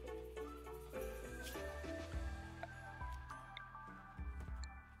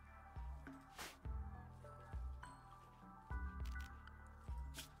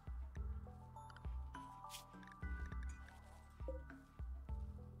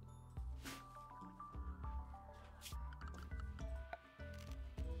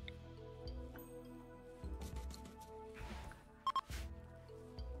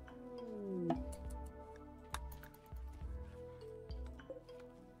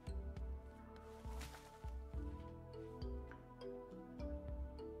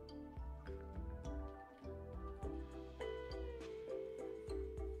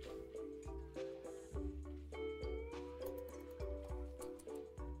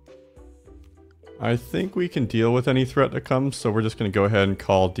 I think we can deal with any threat that comes, so we're just going to go ahead and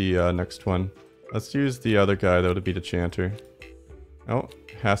call the next one. Let's use the other guy, though, to beat a chanter. Oh,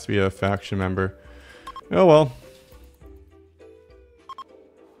 has to be a faction member. Oh well.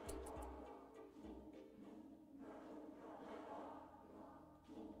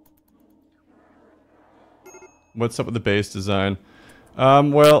 What's up with the base design?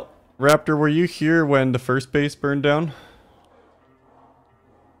 Well, Raptor, were you here when the first base burned down?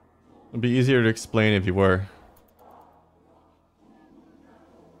 It'd be easier to explain if you were.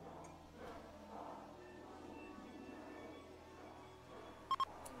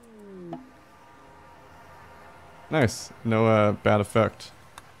 Nice. No bad effect.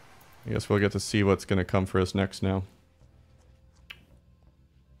 I guess we'll get to see what's gonna come for us next now.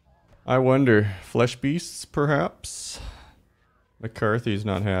 I wonder. Flesh beasts, perhaps? McCarthy's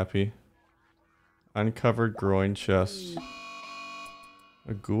not happy. Uncovered groin chest.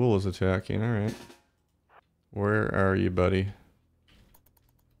 A ghoul is attacking, alright. Where are you, buddy?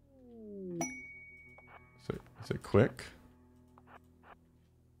 Is it quick?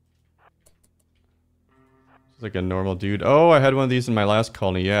 It's like a normal dude. Oh, I had one of these in my last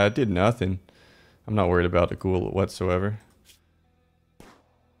colony. Yeah, it did nothing. I'm not worried about the ghoul whatsoever.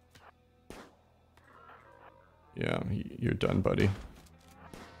 Yeah, you're done, buddy.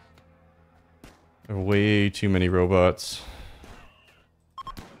 There are way too many robots.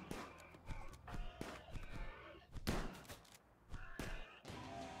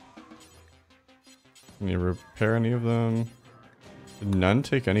 Can you repair any of them? Did none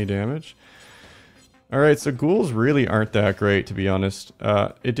take any damage? Alright, so ghouls really aren't that great, to be honest.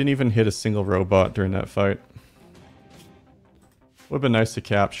 It didn't even hit a single robot during that fight. Would've been nice to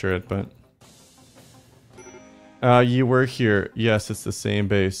capture it, but... you were here. Yes, it's the same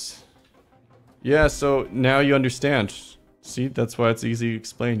base. Yeah, so now you understand. See, that's why it's easy to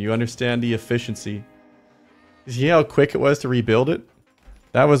explain. You understand the efficiency. You see how quick it was to rebuild it?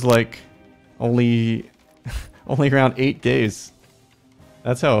 That was like... only around 8 days.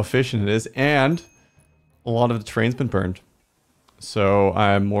 That's how efficient it is, and a lot of the terrain's been burned. So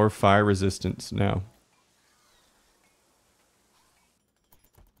I'm more fire resistant now.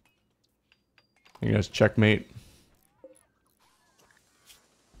 You guys checkmate.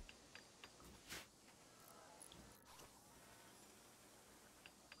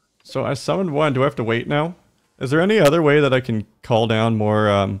 So I summoned one. Do I have to wait now? Is there any other way that I can call down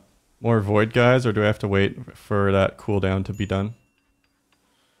more void guys, or do I have to wait for that cooldown to be done?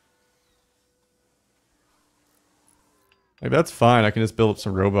 Like, that's fine. I can just build up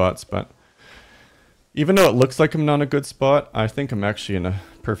some robots, but even though it looks like I'm not in a good spot, I think I'm actually in a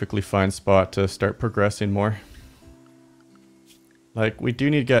perfectly fine spot to start progressing more. Like, we do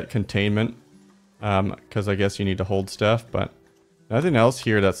need to get containment, because I guess you need to hold stuff, but nothing else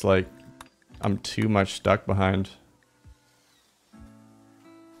here that's like I'm too much stuck behind.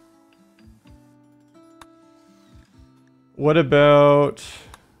 What about...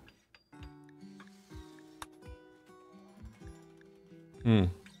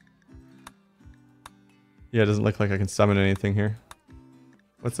 Yeah, it doesn't look like I can summon anything here.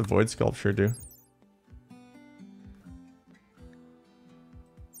 What's the void sculpture do?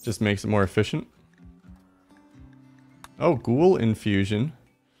 Just makes it more efficient. Oh, ghoul infusion.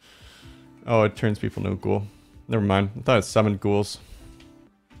 Oh, it turns people into a ghoul. Never mind. I thought it summoned ghouls.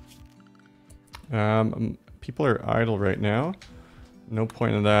 People are idle right now. No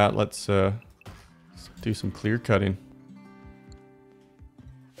point in that. Let's do some clear cutting.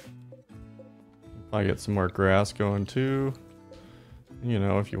 I'll get some more grass going too. You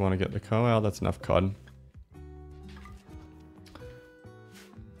know, if you want to get the co-out, that's enough cotton.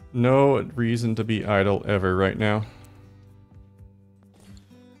 No reason to be idle ever right now.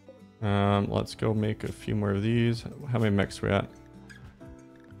 Let's go make a few more of these. How many mechs we at?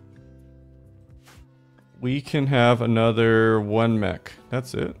 We can have another 1 mech.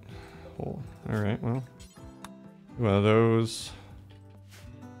 That's it. Oh, alright, well. One of those.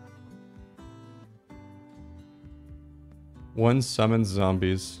 1 summon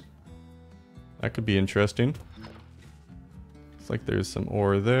zombies. That could be interesting. Looks like there's some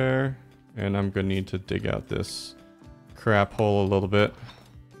ore there. And I'm gonna need to dig out this crap hole a little bit.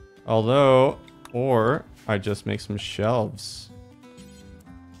 Although, or I just make some shelves.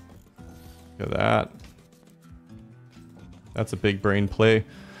 Look at that. That's a big brain play.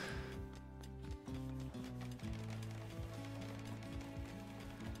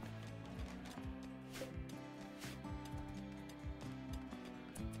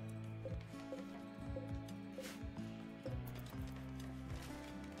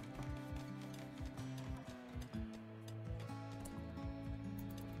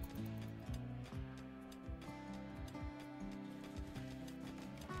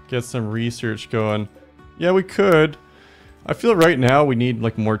 Get some research going. Yeah, we could. I feel right now we need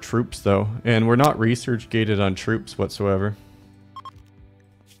like more troops though, and we're not research gated on troops whatsoever.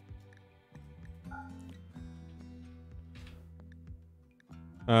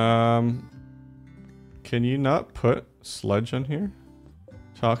 Can you not put sludge on here?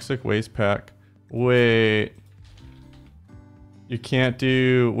 Toxic waste pack. Wait. You can't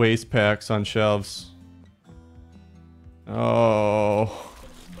do waste packs on shelves. Oh.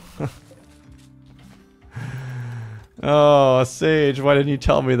 Oh, Sage, why didn't you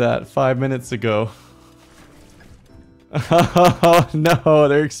tell me that 5 minutes ago? Oh no,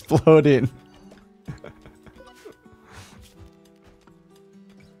 they're exploding.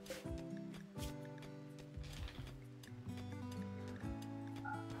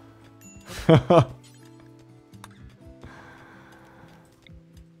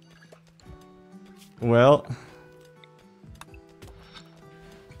 Well.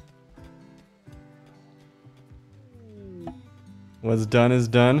 What's done is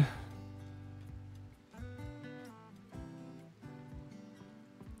done.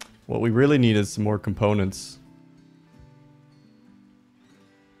 What we really need is some more components.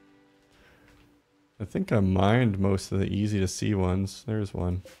 I think I mined most of the easy to see ones. There's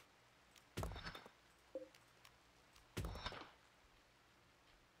one.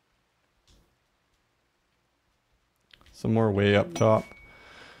 Some more way up top.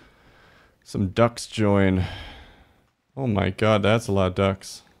 Some ducks join. Oh my god, that's a lot of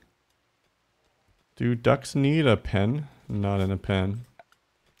ducks. Do ducks need a pen? Not in a pen.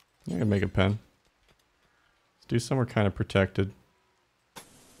 I can make a pen. Let's do somewhere kind of protected.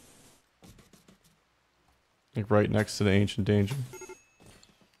 Like right next to the ancient danger.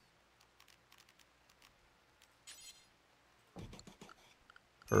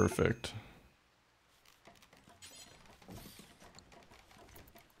 Perfect.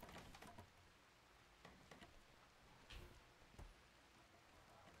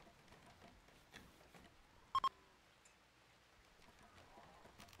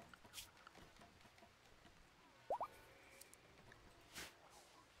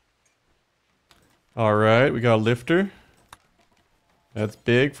 Alright, we got a lifter. That's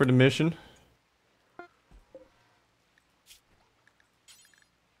big for the mission.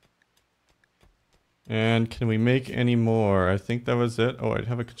 And can we make any more? I think that was it. Oh, I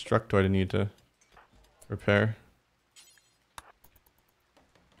have a constructoid I need to repair.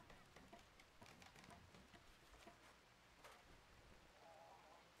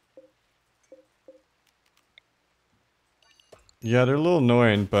 Yeah, they're a little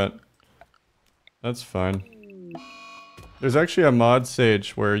annoying, but that's fine. There's actually a mod,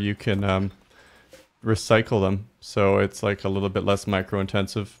 Sage, where you can recycle them, so it's like a little bit less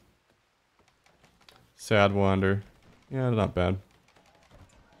micro-intensive. Sad Wander. Yeah, not bad.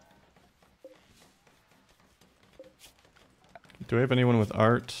 Do we have anyone with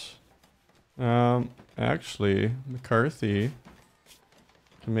art? Actually, McCarthy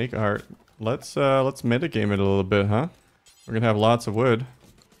can make art. Let's metagame it a little bit, huh? We're gonna have lots of wood.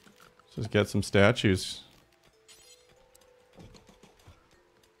 Let's just get some statues.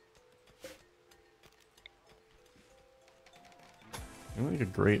 I like a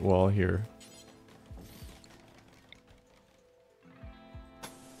great wall here.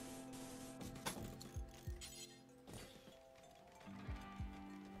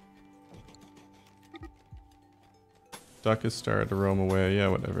 Duck has started to roam away. Yeah,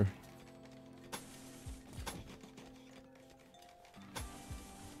 whatever.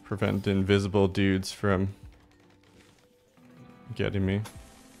 Prevent invisible dudes from getting me.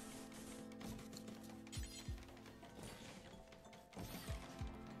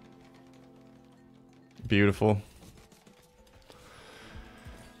 Beautiful.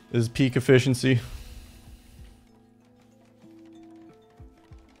 This is peak efficiency.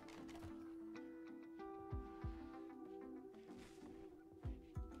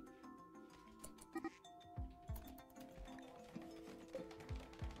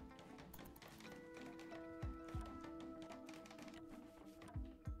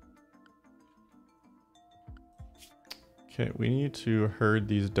 Okay, we need to herd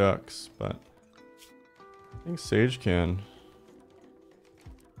these ducks, but I think Sage can.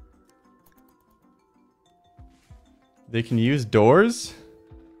 They can use doors?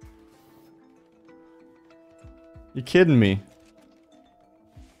 You kidding me?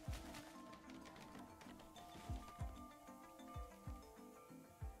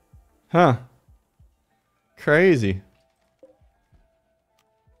 Huh. Crazy.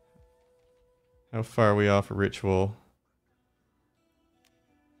 How far are we off a ritual?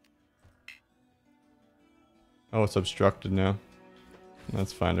 Oh, it's obstructed now.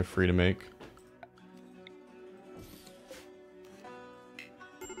 That's fine, they're free to make.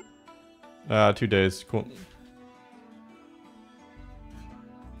 Ah, 2 days, cool.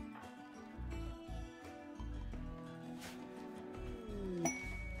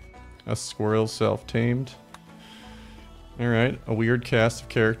 A squirrel self-tamed. Alright, a weird cast of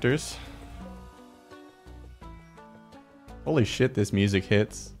characters. Holy shit, this music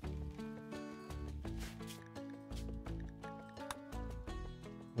hits.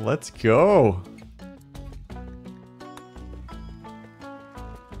 Let's go!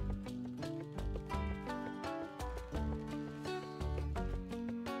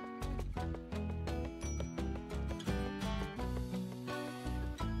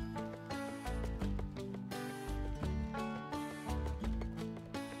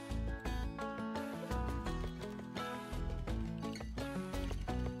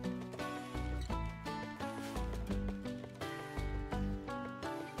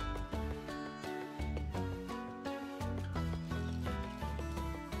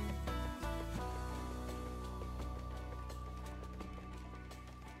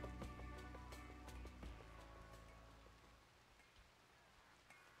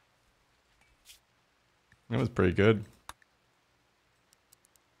 That was pretty good.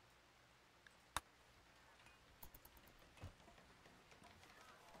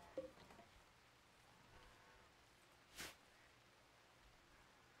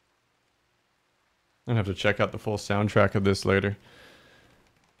 I'm gonna have to check out the full soundtrack of this later.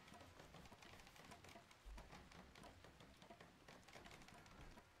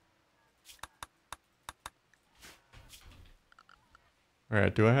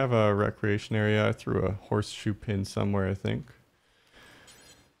 Alright, do I have a recreation area? I threw a horseshoe pin somewhere, I think.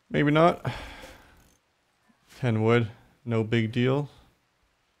 Maybe not. 10 wood, no big deal.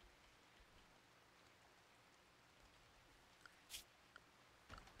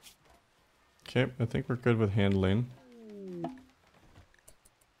 Okay, I think we're good with handling.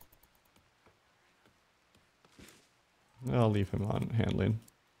 I'll leave him on handling.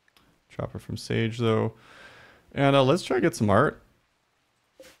 Chopper from Sage though. And let's try to get some art.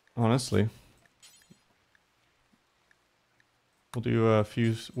 Honestly. We'll do a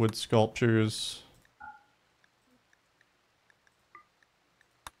few wood sculptures.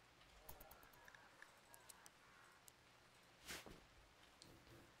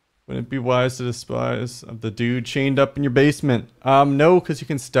 Wouldn't it be wise to despise of the dude chained up in your basement? No, because you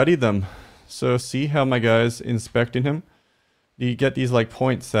can study them. So see how my guy's inspecting him? You get these like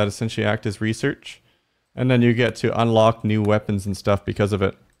points that essentially act as research. And then you get to unlock new weapons and stuff because of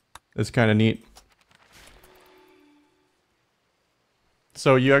it. It's kind of neat.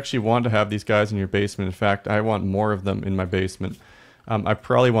 So you actually want to have these guys in your basement. In fact, I want more of them in my basement. I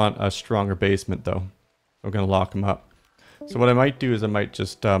probably want a stronger basement though. I'm going to lock them up. So what I might do is I might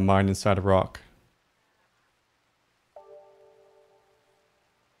just mine inside a rock.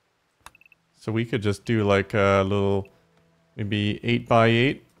 So we could just do like a little, maybe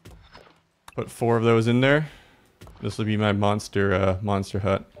 8x8. Put 4 of those in there. This will be my monster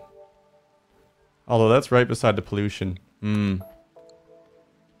hut. Although that's right beside the pollution.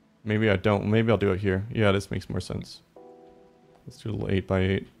 Maybe I don't. Maybe I'll do it here. Yeah, this makes more sense. Let's do a little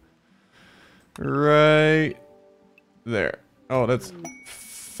 8x8. Right there. Oh, that's...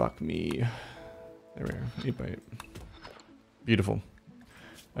 Fuck me. There we are. 8x8. Beautiful.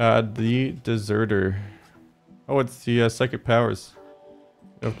 The Deserter. Oh, it's the psychic powers.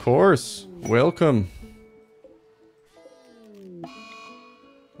 Of course. Welcome.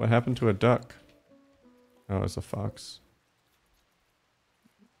 What happened to a duck? Oh, it's a fox.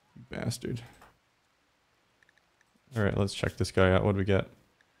 Bastard. Alright, let's check this guy out. What do we get?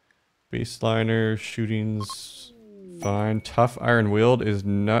 Baseliner, shootings, fine. Tough Iron Willed is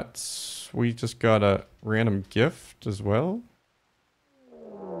nuts. We just got a random gift as well.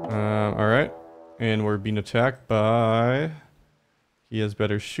 Alright. And we're being attacked by... He has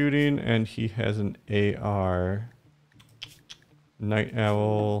better shooting, and he has an AR. Night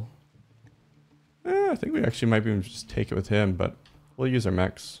Owl. I think we actually might be able to just take it with him, but we'll use our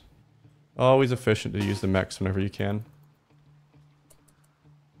mechs. Always efficient to use the mechs whenever you can.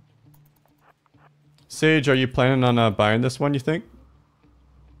 Sage, are you planning on buying this one, you think?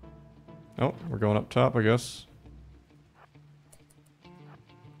 Oh, we're going up top, I guess.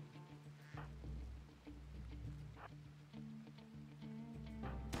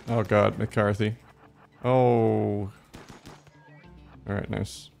 Oh god, McCarthy. Oh. Alright,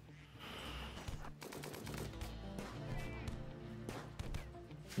 nice.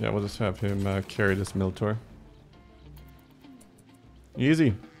 Yeah, we'll just have him carry this Miltor.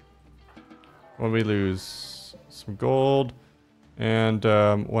 Easy. What do we lose? Some gold. And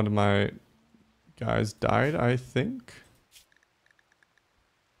one of my guys died, I think.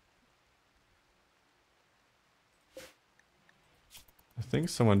 I think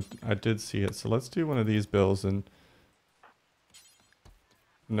someone... I did see it. So let's do one of these bills and...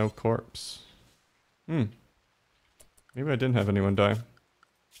 No corpse. Maybe I didn't have anyone die.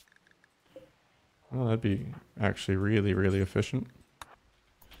 Well, that'd be actually really, really efficient.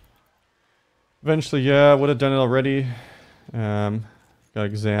 Eventually, yeah, would have done it already. Got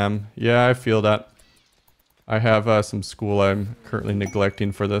exam. Yeah, I feel that. I have some school I'm currently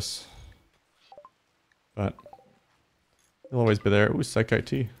neglecting for this. But it'll always be there. Ooh, Psych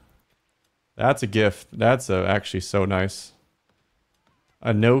IT. That's a gift. That's actually so nice.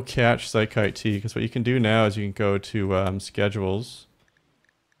 A no-catch Psych IT. Because what you can do now is you can go to schedules.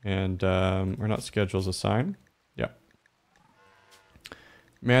 And, or not schedules, assign. Yeah.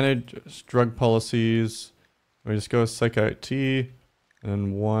 Manage drug policies. We just go Psych IT. And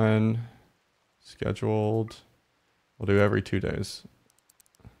then one scheduled. We'll do every 2 days.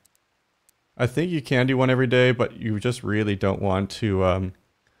 I think you can do one every day, but you just really don't want to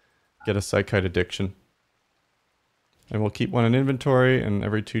get a psychite addiction. And we'll keep one in inventory, and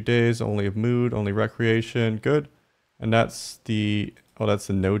every 2 days, only of mood, only recreation, good. And that's the, oh, that's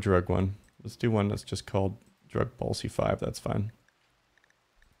the no drug one. Let's do one that's just called drug policy 5, that's fine.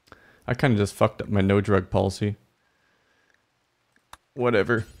 I kind of just fucked up my no drug policy.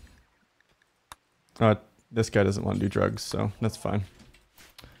 Whatever. This guy doesn't want to do drugs, so that's fine.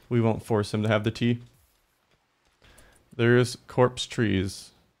 We won't force him to have the tea. There's corpse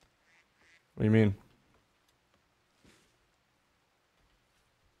trees. What do you mean?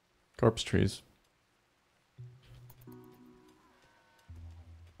 Corpse trees.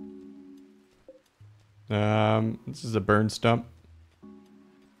 This is a burn stump.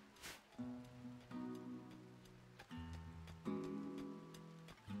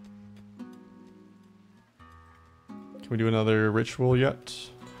 Can we do another ritual yet?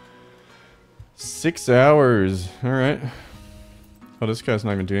 6 hours. All right. Oh, this guy's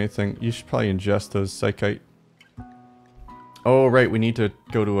not even doing anything. You should probably ingest those psychite. Oh, right. We need to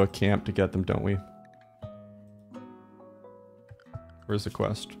go to a camp to get them, don't we? Where's the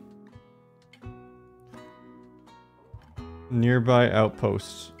quest? Nearby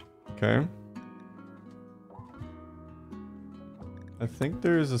outposts. Okay. I think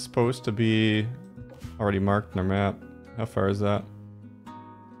there's supposed to be already marked on our map. How far is that?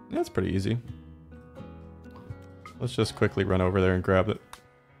 That's pretty easy. Let's just quickly run over there and grab it.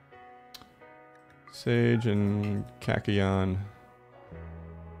 Sage and Kakion.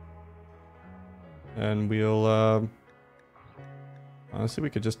 And we'll, honestly, we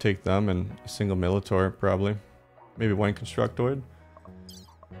could just take them and a single Militor, probably. Maybe one Constructoid.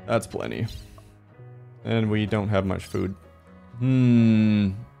 That's plenty. And we don't have much food.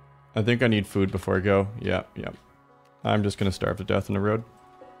 I think I need food before I go. Yeah. I'm just gonna starve to death on the road.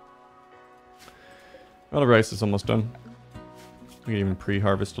 Well, the rice is almost done. We can even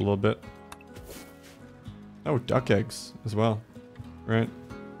pre-harvest a little bit. Oh, duck eggs as well. Right.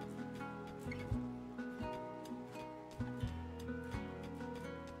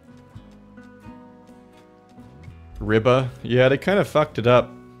 Ribba. Yeah, they kind of fucked it up.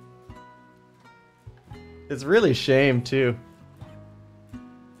 It's really a shame, too.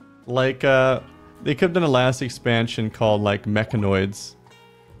 Like, they could have done a last expansion called, like, Mechanoids.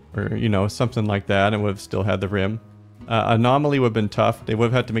 Or, you know, something like that, and would have still had the rim. Anomaly would have been tough. They would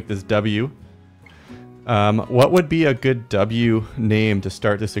have had to make this W. What would be a good W name to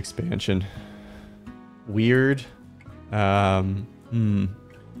start this expansion? Weird.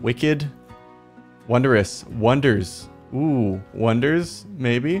 Wicked. Wondrous. Wonders. Ooh, wonders,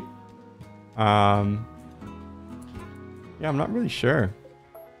 maybe? Yeah, I'm not really sure.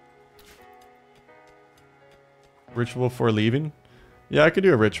 Ritual for leaving? Yeah, I could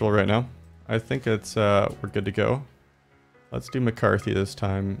do a ritual right now. I think it's, we're good to go. Let's do McCarthy this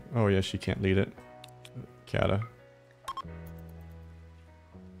time. Oh yeah, she can't lead it. Kata.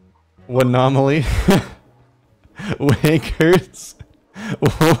 Anomaly. Wankers.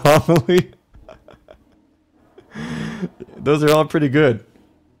 Anomaly. Those are all pretty good.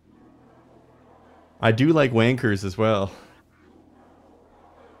 I do like wankers as well.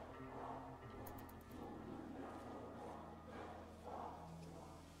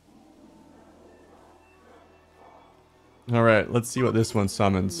 Alright, let's see what this one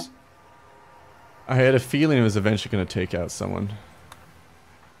summons. I had a feeling it was eventually going to take out someone.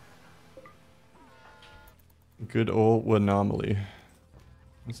 Good old Anomaly.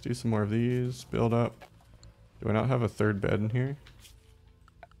 Let's do some more of these. Build up. Do I not have a third bed in here?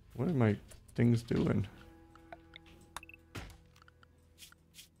 What are my things doing?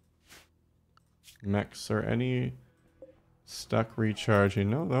 Mechs, are any stuck recharging?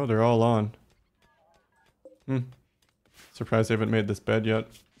 No, they're all on. Surprised I haven't made this bed yet.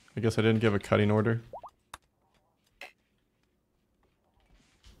 I guess I didn't give a cutting order.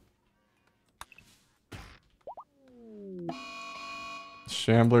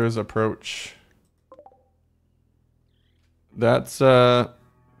 Shambler's approach. That's the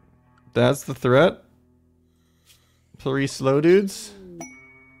threat. 3 slow dudes.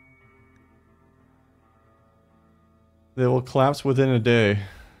 They will collapse within a day.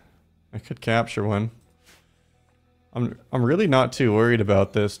 I could capture one. I'm really not too worried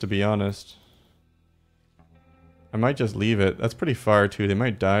about this, to be honest. I might just leave it. That's pretty far too. They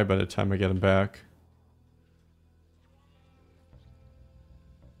might die by the time I get them back.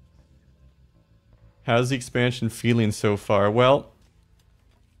 How's the expansion feeling so far? Well,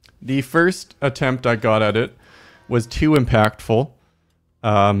 the first attempt I got at it was too impactful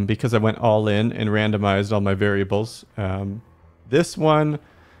because I went all in and randomized all my variables. This one,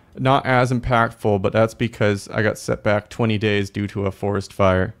 not as impactful, but that's because I got set back 20 days due to a forest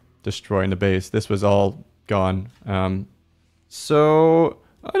fire destroying the base. This was all gone. So,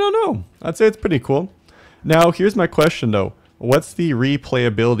 I don't know. I'd say it's pretty cool. Now, here's my question though. What's the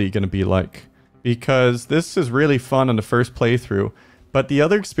replayability going to be like? Because this is really fun on the first playthrough, but the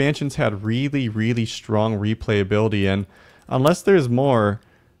other expansions had really, really strong replayability, and unless there's more,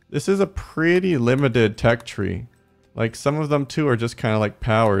 this is a pretty limited tech tree. Like, some of them too are just kind of like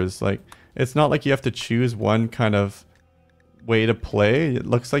powers. Like, it's not like you have to choose one kind of way to play. It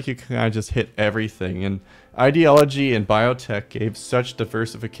looks like you can kind of just hit everything, and ideology and biotech gave such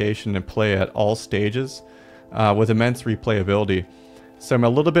diversification in play at all stages with immense replayability. So I'm a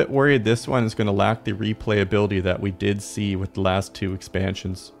little bit worried this one is going to lack the replayability that we did see with the last 2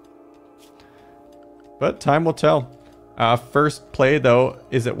 expansions. But time will tell. First play though,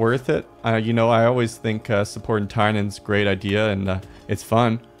 is it worth it? You know, I always think supporting Tynan's a great idea, and it's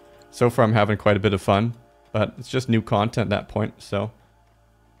fun. So far I'm having quite a bit of fun, but it's just new content at that point, so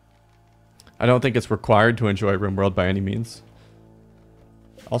I don't think it's required to enjoy Rimworld by any means.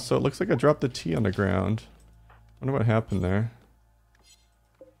 Also, it looks like I dropped the tea on the ground. I wonder what happened there.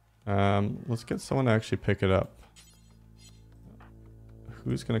 Let's get someone to actually pick it up.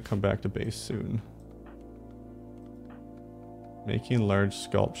 Who's gonna come back to base soon? Making large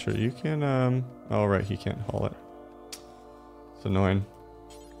sculpture. You can, oh right, he can't haul it. It's annoying.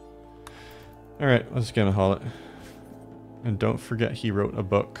 Alright, let's get him haul it. And don't forget he wrote a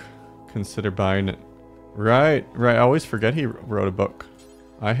book. Consider buying it. Right, I always forget he wrote a book.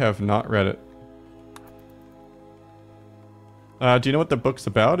 I have not read it. Do you know what the book's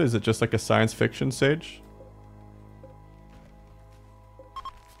about? Is it just like a science fiction, Sage?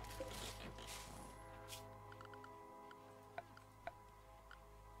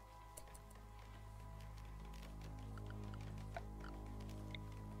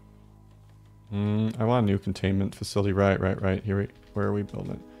 I want a new containment facility. Right. Here where are we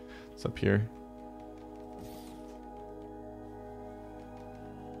building it? It's up here.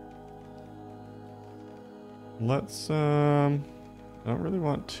 Let's, I don't really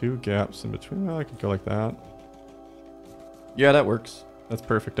want 2 gaps in between. Well, I could go like that. Yeah, that works. That's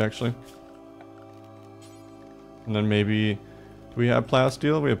perfect, actually. And then maybe, do we have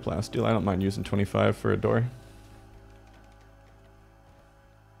plasteel? We have plasteel. I don't mind using 25 for a door.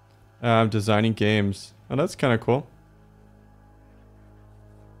 I'm designing games. Oh, that's kind of cool.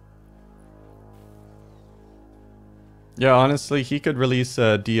 Yeah, honestly, he could release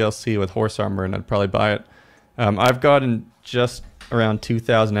a DLC with horse armor and I'd probably buy it. I've gotten just around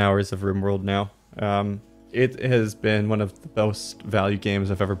 2,000 hours of Rimworld now. It has been one of the most value games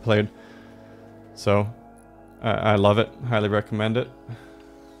I've ever played. So, I love it. Highly recommend it.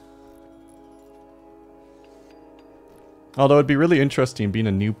 Although it'd be really interesting being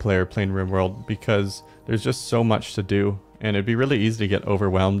a new player playing Rimworld because there's just so much to do. And it'd be really easy to get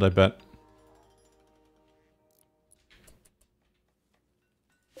overwhelmed, I bet.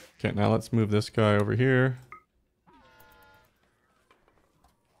 Okay, now let's move this guy over here.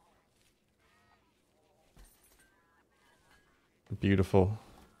 Beautiful.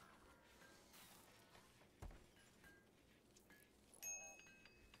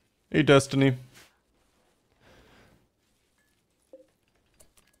 Hey, Destiny.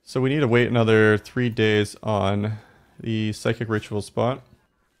 So we need to wait another 3 days on the psychic ritual spot.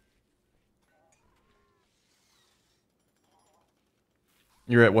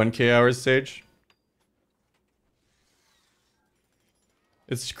 You're at 1K hours, Sage?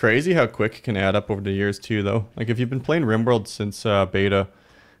 It's crazy how quick it can add up over the years too, though. Like, if you've been playing Rimworld since beta,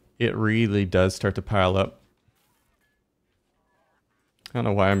 it really does start to pile up. I don't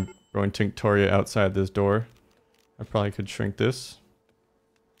know why I'm throwing Tinctoria outside this door. I probably could shrink this.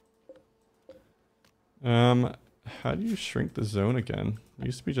 How do you shrink the zone again? It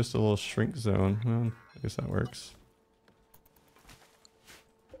used to be just a little shrink zone. Well, I guess that works.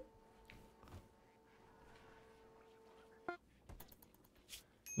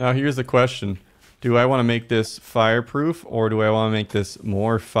 Now here's the question. Do I want to make this fireproof or do I want to make this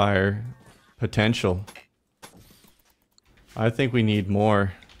more fire potential? I think we need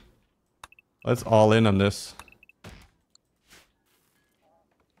more. Let's all in on this.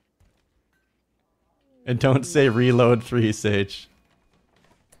 And don't say reload 3, Sage.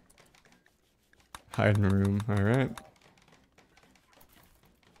 Hiding room, alright.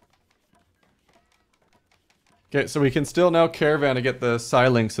 Okay, so we can still now caravan to get the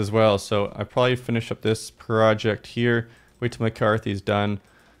Silinks as well. So I probably finish up this project here. Wait till McCarthy's done.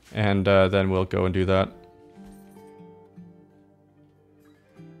 And then we'll go and do that.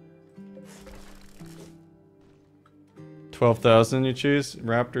 $12,000 you choose.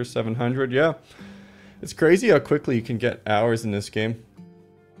 Raptor 700, yeah. It's crazy how quickly you can get hours in this game.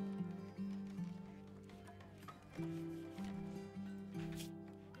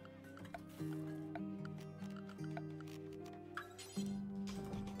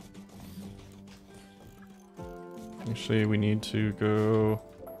 Actually, we need to go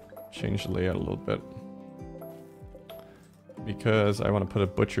change the layout a little bit. Because I want to put a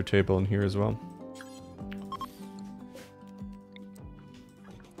butcher table in here as well.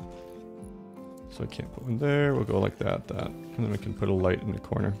 So I can't put one there. We'll go like that. And then we can put a light in the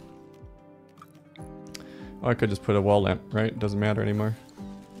corner. Oh, I could just put a wall lamp, right? It doesn't matter anymore.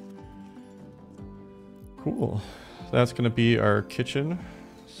 Cool. That's going to be our kitchen.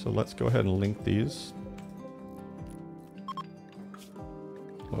 So let's go ahead and link these.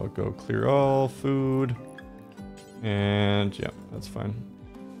 I'll go clear all food. And yeah, that's fine.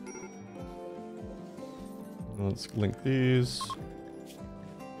 Let's link these.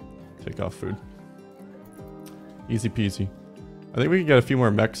 Take off food. Easy peasy. I think we can get a few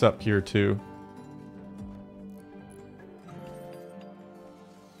more mechs up here too.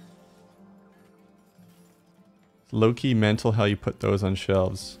 It's low-key mental how you put those on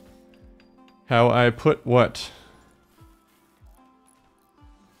shelves. How I put what?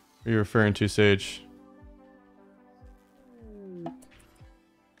 What are you referring to, Sage?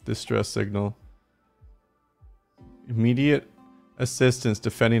 Distress signal. Immediate assistance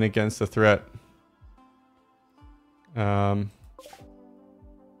defending against the threat.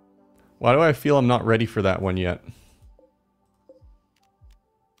 Why do I feel I'm not ready for that one yet?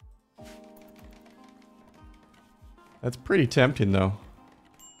 That's pretty tempting though.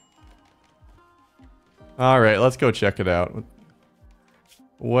 Alright, let's go check it out.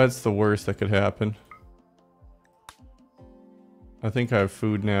 What's the worst that could happen? I think I have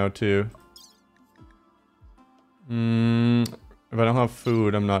food now too. If I don't have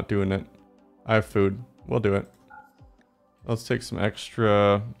food, I'm not doing it. I have food. We'll do it. Let's take some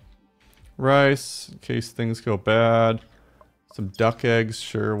extra rice in case things go bad. Some duck eggs,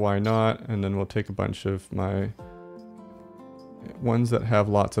 sure, why not? And then we'll take a bunch of my ones that have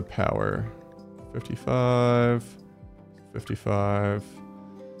lots of power. 55, 55.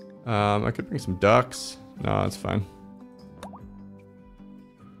 I could bring some ducks. No, that's fine.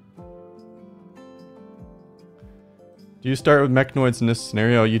 Do you start with mechanoids in this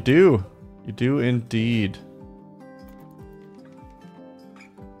scenario? You do. You do indeed.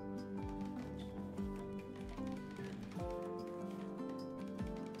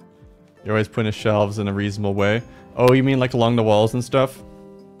 You're always putting the shelves in a reasonable way. Oh, you mean like along the walls and stuff?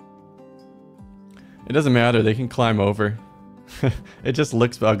 It doesn't matter. They can climb over. It just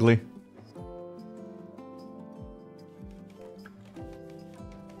looks ugly.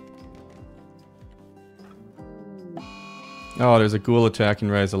 Oh, there's a ghoul attacking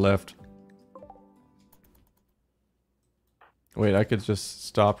right as I left. Wait, I could just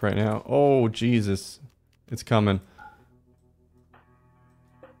stop right now. Oh, Jesus. It's coming.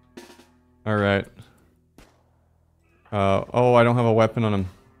 Alright. Oh, I don't have a weapon on him.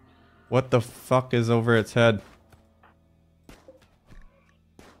 What the fuck is over its head?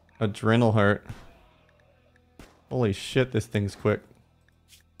 Adrenal heart. Holy shit, this thing's quick.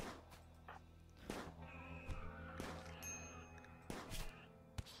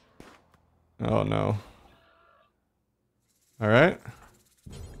 Oh no. Alright.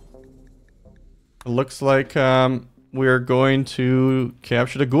 It looks like we're going to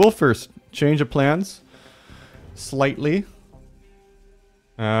capture the ghoul first. Change of plans. Slightly.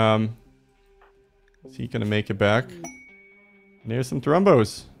 Is he gonna make it back? And there's some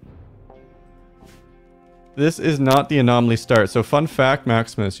thrombos. This is not the anomaly start. So fun fact,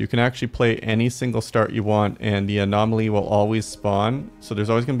 Maximus, you can actually play any single start you want and the anomaly will always spawn. So there's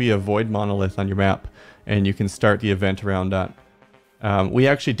always going to be a void monolith on your map and you can start the event around that. We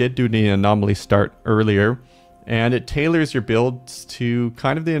actually did do the anomaly start earlier and it tailors your builds to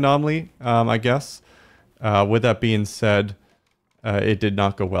kind of the anomaly, I guess. With that being said, it did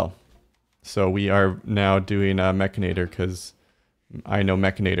not go well. So we are now doing a Mechanator because I know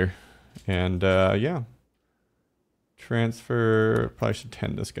Mechanator. And yeah. Transfer, probably should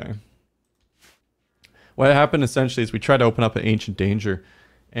tend this guy. What happened essentially is we tried to open up an Ancient Danger,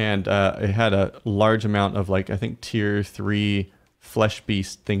 and it had a large amount of, like, I think tier 3 flesh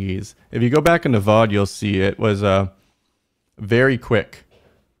beast thingies. If you go back into VOD, you'll see it was very quick.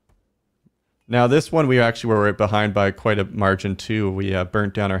 Now this one we actually were right behind by quite a margin too. We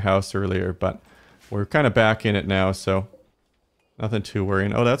burnt down our house earlier, but we're kind of back in it now, so nothing too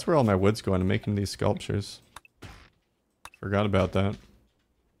worrying. Oh, that's where all my wood's going. I'm making these sculptures. Forgot about that.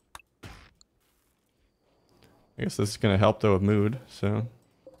 I guess this is going to help though with mood, so.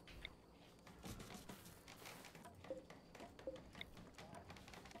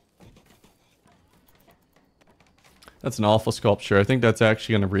 That's an awful sculpture. I think that's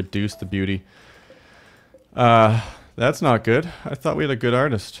actually going to reduce the beauty. That's not good. I thought we had a good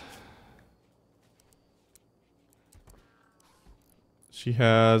artist. She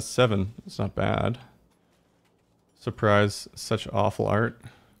has 7. It's not bad. Surprise, such awful art.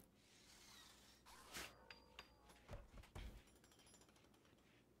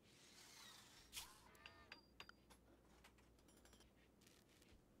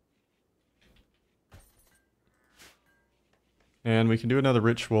 And we can do another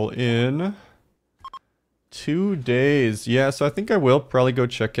ritual in 2 days. Yeah, so I think I will probably go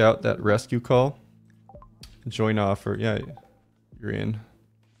check out that rescue call. Join offer. Yeah, you're in.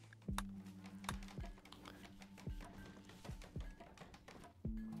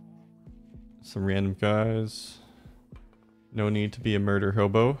 Some random guys. No need to be a murder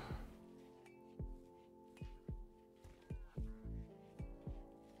hobo.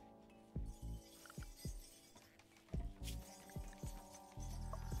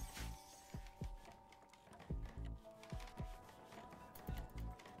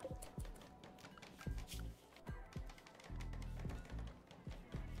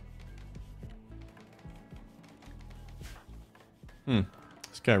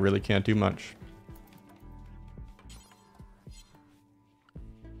 This guy really can't do much.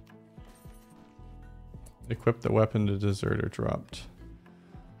 Equip the weapon the deserter dropped.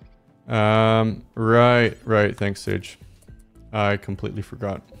 Right. Thanks, Sage. I completely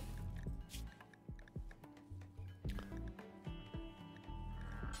forgot.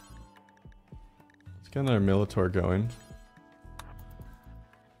 Let's get another Militor going.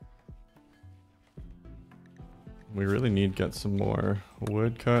 We really need to get some more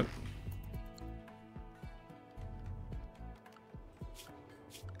wood cut.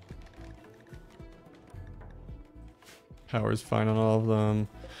 Power's fine on all of them.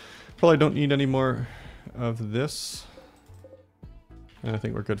 Probably don't need any more of this. And I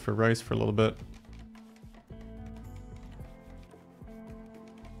think we're good for rice for a little bit.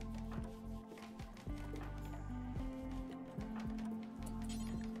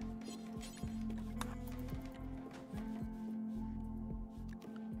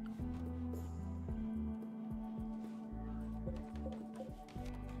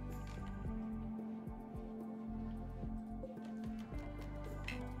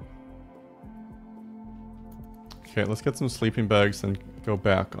 Okay, let's get some sleeping bags and go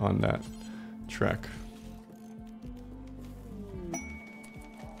back on that trek.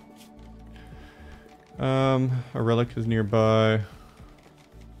 A relic is nearby.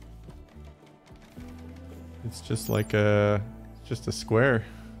 It's just like just a square.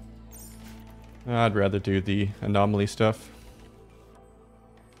 I'd rather do the anomaly stuff.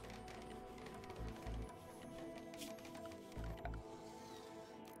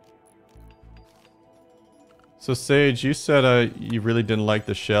 So Sage, you said you really didn't like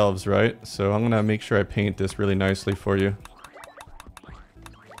the shelves, right? So I'm gonna make sure I paint this really nicely for you.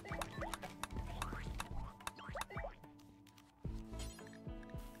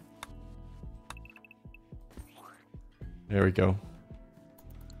 There we go.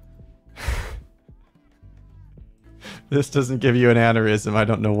 This doesn't give you an aneurysm, I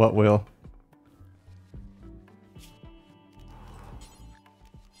don't know what will.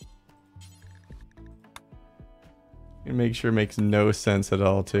 And make sure it makes no sense at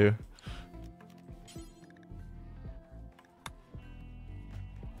all, too.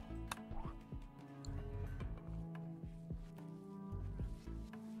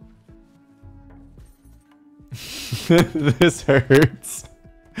 This hurts.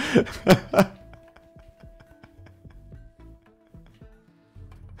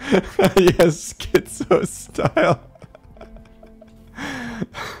 Yes, schizo style.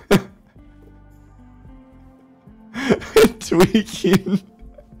 Tweaking.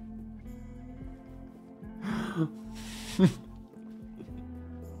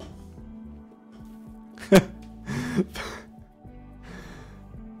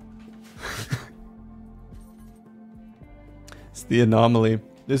 the anomaly.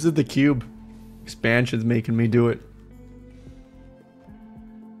 This is the cube. Expansion's making me do it.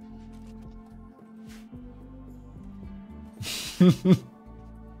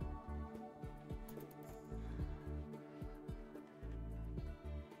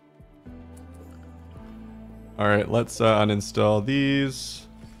 Alright, let's uninstall these.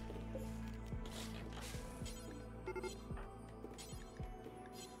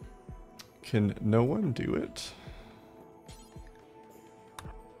 Can no one do it?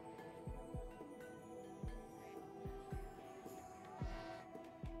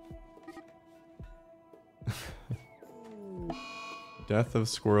 Death of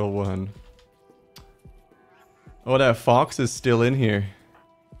Squirrel 1. Oh, that fox is still in here.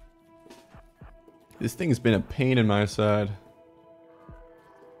 This thing's been a pain in my side.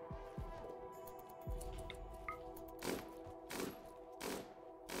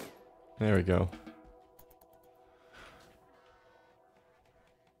 There we go.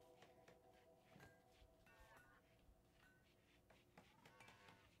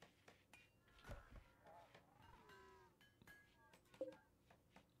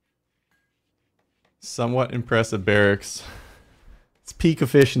 Somewhat impressive barracks. It's peak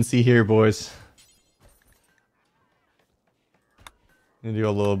efficiency here, boys. Gonna do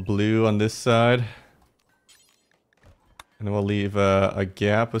a little blue on this side. And then we'll leave a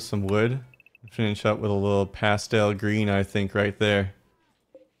gap with some wood. Finish up with a little pastel green, I think, right there.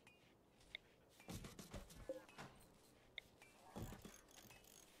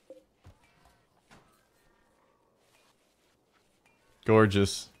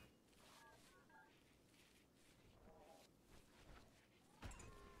 Gorgeous.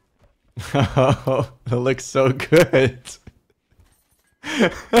 Oh, it looks so good.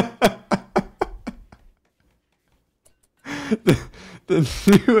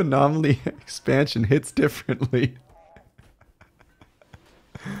 the new Anomaly expansion hits differently.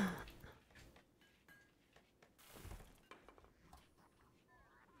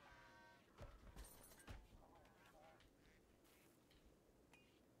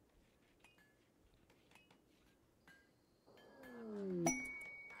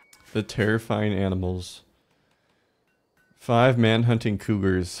 The terrifying animals. 5 man-hunting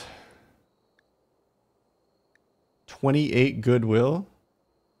cougars. 28 goodwill.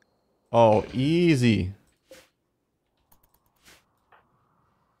 Oh, easy.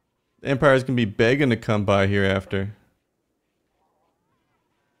 The Empire's gonna be begging to come by here after.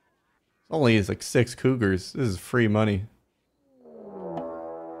 Only is like 6 cougars. This is free money.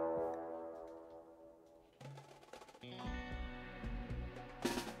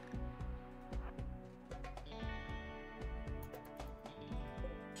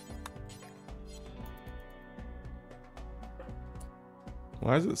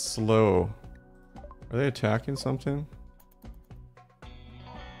 Why is it slow? Are they attacking something?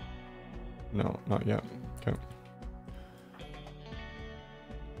 No, not yet. Okay.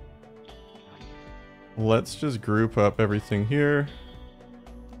 Let's just group up everything here.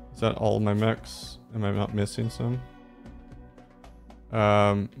 Is that all my mechs? Am I not missing some?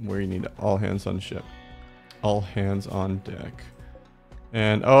 Where you need all hands on ship. All hands on deck.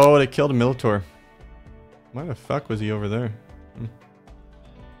 And, oh, they killed a Minotaur. Why the fuck was he over there?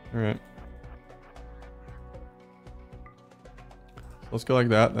 Alright. Let's go like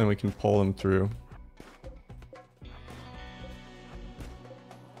that, then we can pull him through.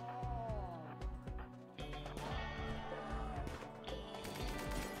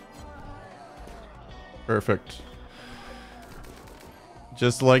 Perfect.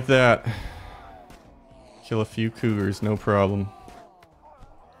 Just like that. Kill a few cougars, no problem.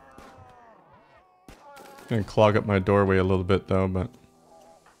 Gonna clog up my doorway a little bit though, but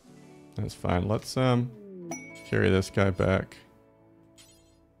that's fine. Let's carry this guy back.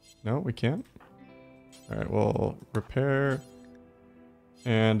 No, we can't. Alright, we'll repair.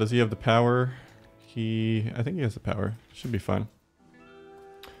 And does he have the power? I think he has the power. Should be fine.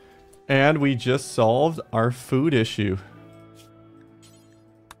 And we just solved our food issue.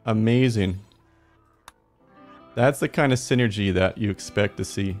 Amazing. That's the kind of synergy that you expect to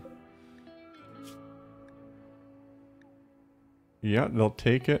see. Yeah, they'll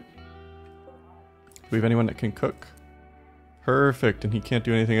take it. Do we have anyone that can cook? Perfect, and he can't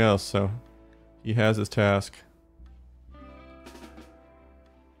do anything else, so he has his task. I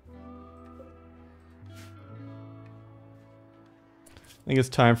think it's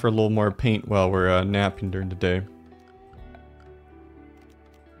time for a little more paint while we're napping during the day.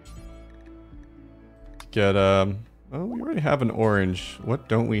 Get, oh, we already have an orange. What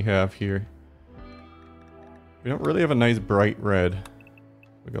don't we have here? We don't really have a nice bright red.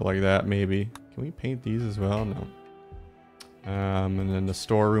 We go like that, maybe. Can we paint these as well? No. And then the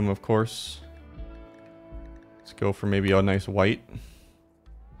storeroom, of course. Let's go for maybe a nice white.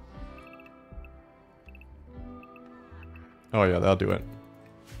 Oh yeah, that'll do it.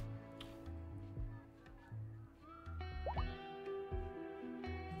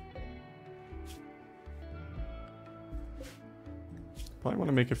 Probably want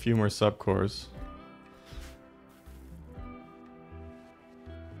to make a few more subcores.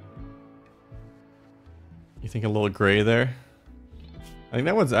 You think a little gray there? I think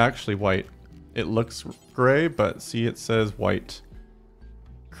that one's actually white. It looks gray, but see it says white.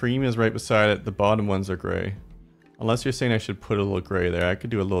 Cream is right beside it. The bottom ones are gray. Unless you're saying I should put a little gray there. I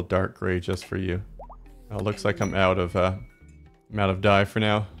could do a little dark gray just for you. It looks like I'm out of dye for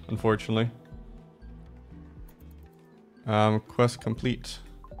now, unfortunately. Quest complete.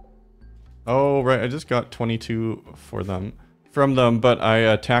 Oh, right. I just got 22 from them, but I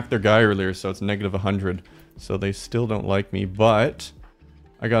attacked their guy earlier, so it's negative 100. So they still don't like me, but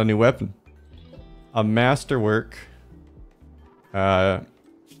I got a new weapon. A masterwork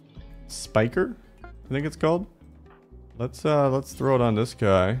spiker, I think it's called. Let's throw it on this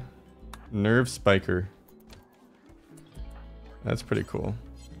guy. Nerve spiker. That's pretty cool.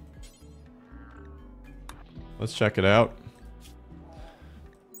 Let's check it out.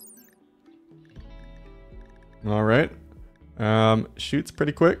 All right. Shoots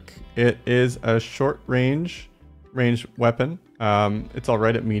pretty quick. It is a short range weapon. It's all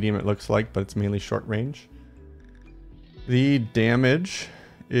right at medium, it looks like, but it's mainly short range. The damage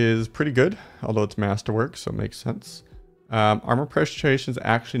is pretty good, although it's masterwork, so it makes sense. Armor penetration is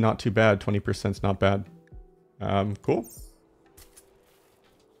actually not too bad. 20% is not bad. Cool.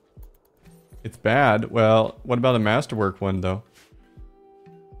 It's bad. Well, what about a masterwork one, though?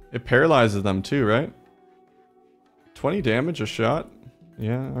 It paralyzes them too, right? 20 damage a shot?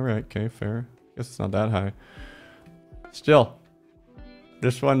 Yeah, alright, okay, fair. Guess it's not that high. Still,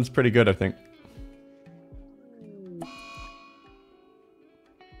 this one's pretty good, I think.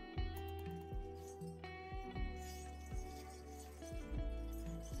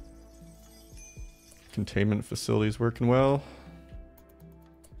 Containment facilities working well.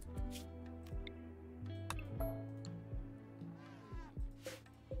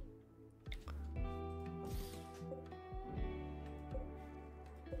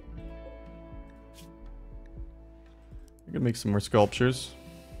 I can make some more sculptures.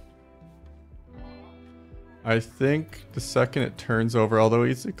 I think the second it turns over, although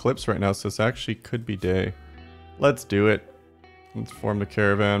it's eclipsed right now, so this actually could be day. Let's do it. Let's form the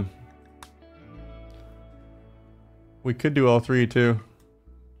caravan. We could do all three too.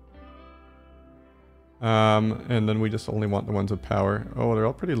 And then we just only want the ones with power. Oh, they're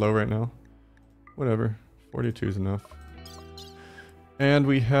all pretty low right now. Whatever. 42 is enough. And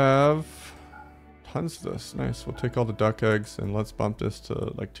we have tons of this. Nice. We'll take all the duck eggs and let's bump this to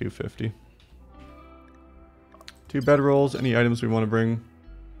like 250. 2 bedrolls. Any items we want to bring?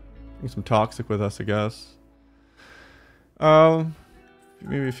 Bring some toxic with us, I guess.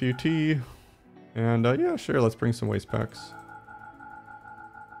 Maybe a few tea. And yeah, sure. Let's bring some waste packs.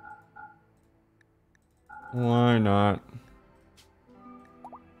 Why not?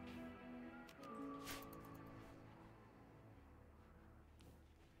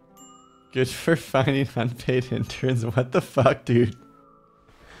 Good for finding unpaid interns. What the fuck, dude?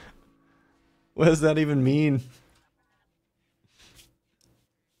 What does that even mean?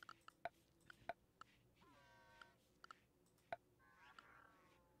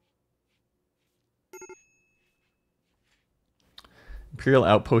 Imperial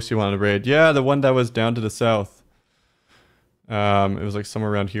Outpost you wanted to raid. Yeah, the one that was down to the south. It was like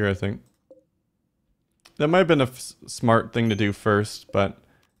somewhere around here, I think. That might have been a smart thing to do first, but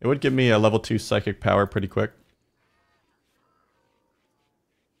it would give me a level 2 psychic power pretty quick.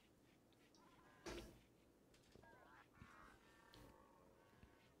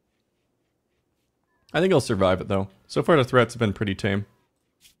 I think I'll survive it though. So far the threats have been pretty tame.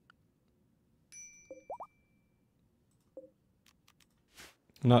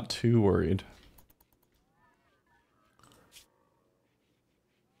 Not too worried.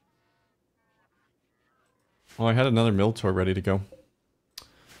 Well, I had another Miltor ready to go.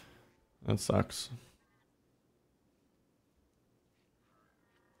 That sucks.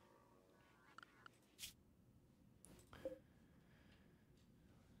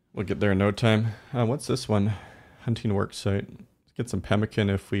 We'll get there in no time. What's this one? Hunting work site. Let's get some pemmican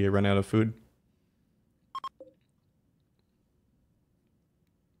if we run out of food.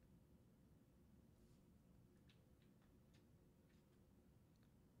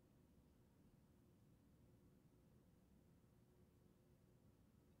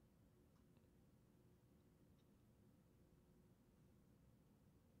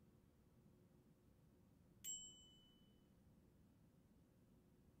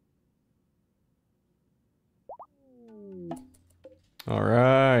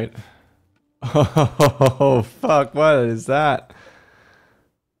 Alright. Oh, fuck, what is that?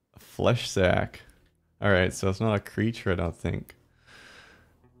 A flesh sack. Alright, so it's not a creature, I don't think.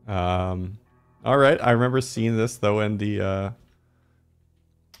 Alright, I remember seeing this, though, in the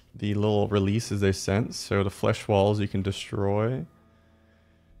little releases they sent. So the flesh walls you can destroy.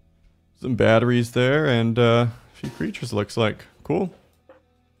 Some batteries there, and a few creatures, looks like. Cool.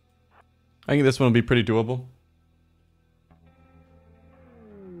 I think this one will be pretty doable.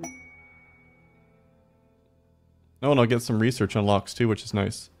 Oh, and I'll get some research unlocks too, which is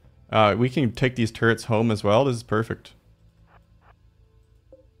nice. We can take these turrets home as well. This is perfect.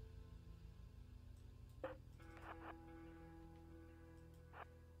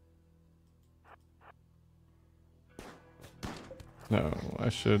 No, I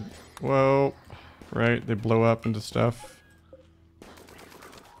should... Whoa. Right, they blow up into stuff.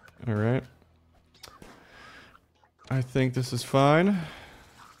 Alright. I think this is fine.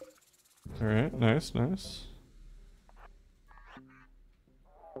 Alright, nice, nice.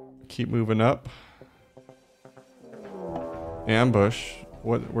 Keep moving up. Ambush.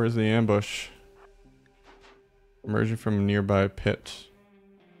 Where's the ambush? Emerging from a nearby pit.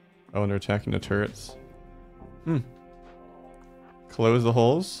 Oh, and they're attacking the turrets. Hmm. Close the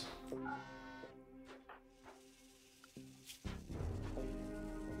holes.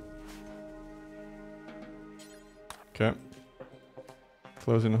 Okay.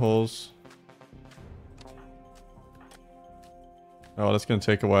 Closing the holes. Oh, that's gonna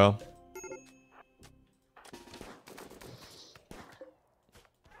take a while.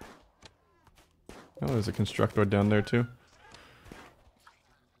 Oh, there's a constructor down there too.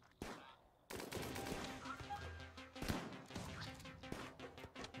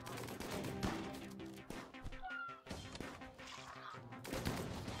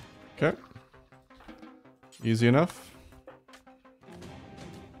 Okay. Easy enough.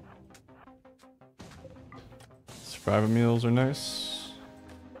 Survivor meals are nice.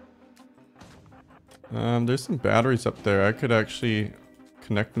 There's some batteries up there. I could actually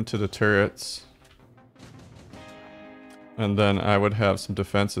connect them to the turrets. And then I would have some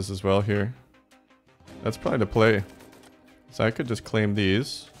defenses as well here. That's probably the play. So I could just claim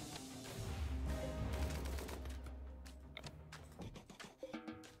these.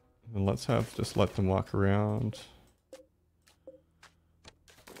 And let's just let them walk around.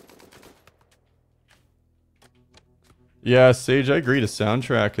 Yeah, Sage, I agree. The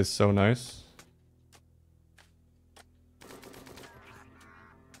soundtrack is so nice.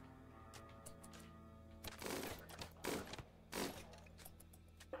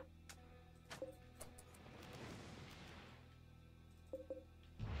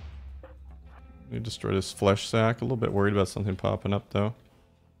 Let me destroy this flesh sack. A little bit worried about something popping up though.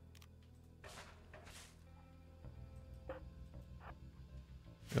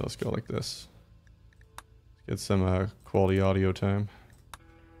 Yeah, let's go like this. Let's get some quality audio time.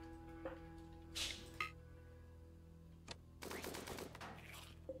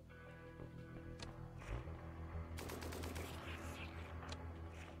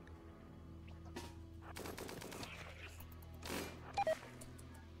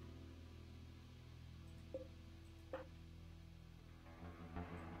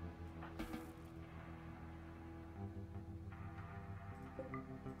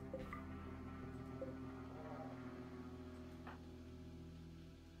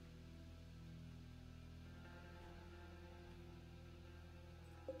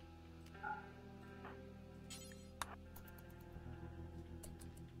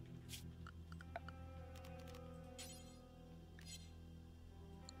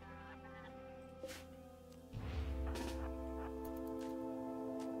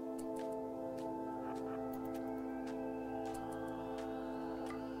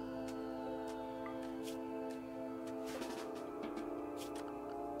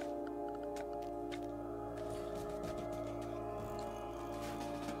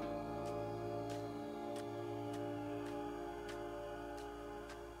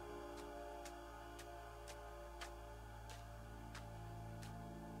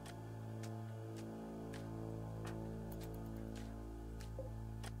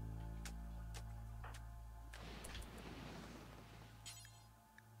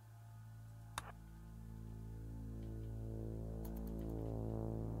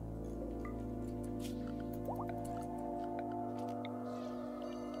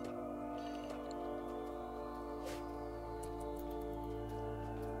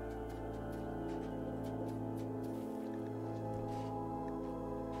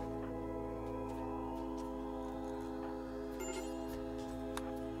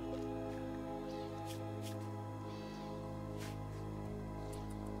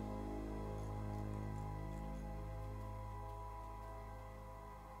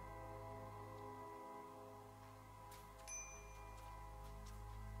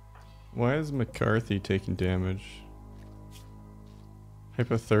 Why is McCarthy taking damage?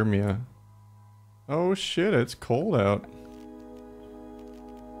 Hypothermia. Oh shit, it's cold out.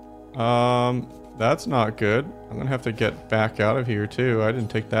 That's not good. I'm gonna have to get back out of here too. I didn't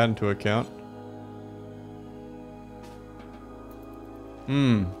take that into account.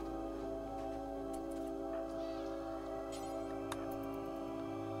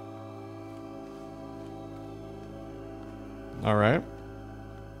 Alright.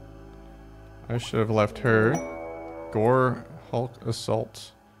 I should have left her. Gore, Hulk,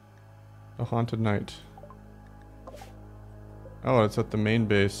 Assault. A Haunted Night. Oh, it's at the main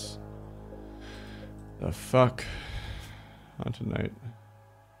base. The fuck? Haunted Night.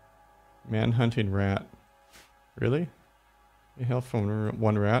 Man-hunting rat. Really? A health from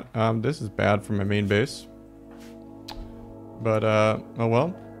one rat? This is bad for my main base. But, oh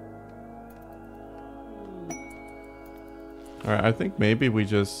well. Alright, I think maybe we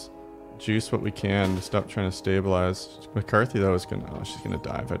just juice what we can to stop trying to stabilize. McCarthy though is gonna, oh, she's gonna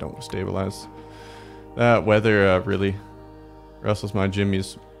die if I don't stabilize. That weather really wrestles my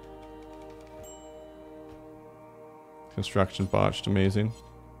jimmies. Construction botched, amazing.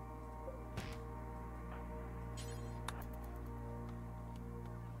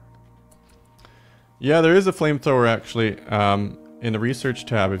 Yeah, there is a flamethrower actually in the research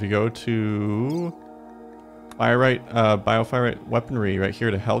tab. If you go to Biofirite weaponry right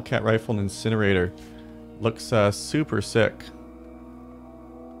here, the Hellcat rifle and incinerator. Looks super sick.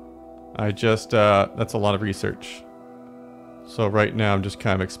 I just, that's a lot of research. So right now I'm just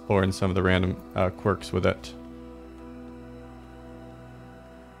kind of exploring some of the random quirks with it.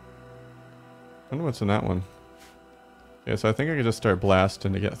 I wonder what's in that one. Okay, so I think I could just start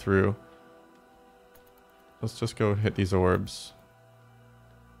blasting to get through. Let's just go hit these orbs.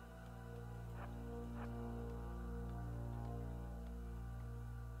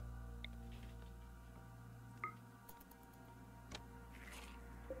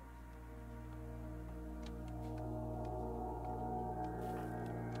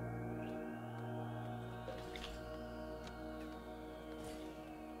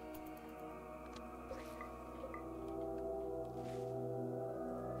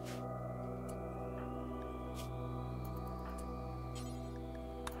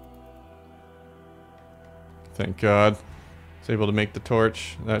 Thank God. It's able to make the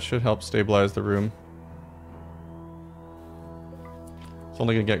torch. That should help stabilize the room. It's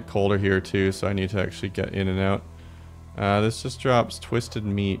only gonna get colder here too, so I need to actually get in and out. This just drops twisted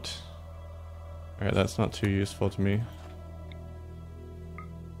meat. Alright, that's not too useful to me.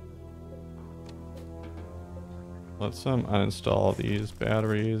 Let's uninstall these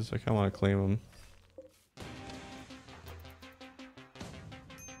batteries. I kinda wanna claim them.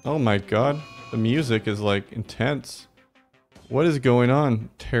 Oh my God. The music is like intense. What is going on?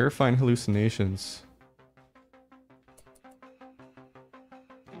 Terrifying hallucinations.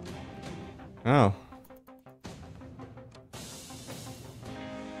 Oh.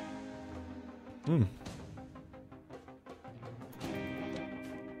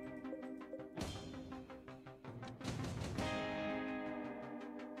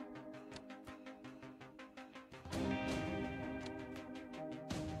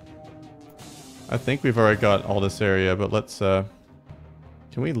 I think we've already got all this area, but let's, can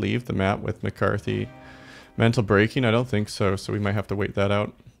we leave the map with McCarthy mental breaking? I don't think so, so we might have to wait that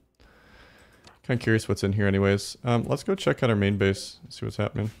out. Kind of curious what's in here anyways. Let's go check out our main base, see what's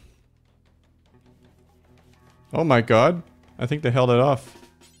happening. Oh my God, I think they held it off.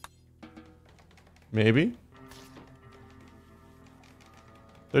 Maybe?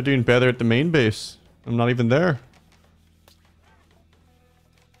 They're doing better at the main base. I'm not even there.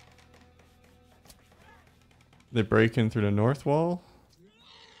 They break in through the north wall.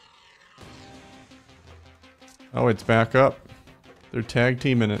 Oh, it's back up. They're tag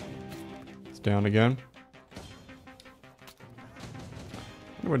teaming it. It's down again. I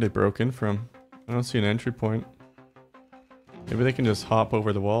wonder where they broke in from. I don't see an entry point. Maybe they can just hop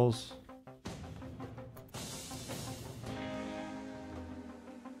over the walls.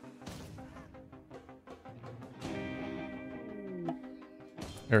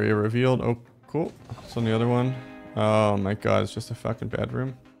 Area revealed. Oh, cool. It's on the other one. Oh my God, it's just a fucking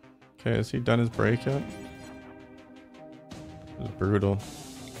bedroom. Okay, has he done his break yet? This is brutal.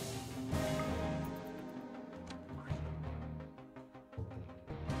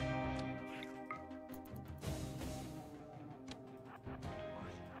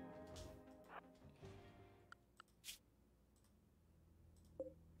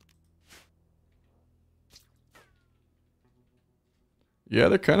 Yeah,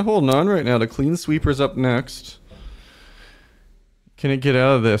 they're kind of holding on right now. The clean sweeper's up next. Can it get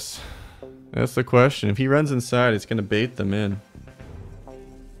out of this? That's the question. If he runs inside, it's gonna bait them in.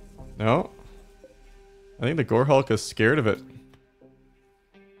 No? I think the Gore Hulk is scared of it.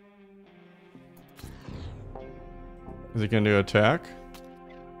 Is he gonna do attack?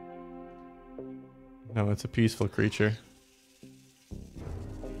 No, it's a peaceful creature.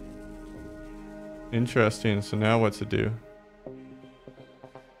 Interesting. So now what's it do?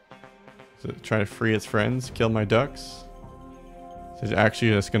 Is it trying to free its friends? Kill my ducks? So it's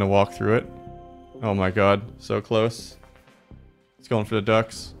actually just gonna walk through it. Oh my god, so close. It's going for the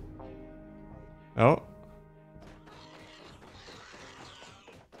ducks. Oh.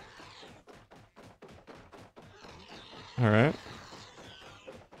 Alright.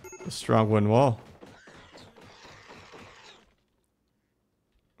 A strong wooden wall.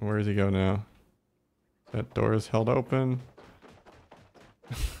 Where does he go now? That door is held open.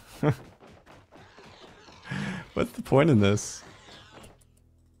 What's the point in this?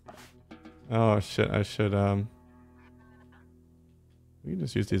 Oh shit, I should we can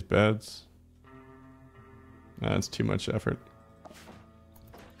just use these beds. Nah, it's too much effort.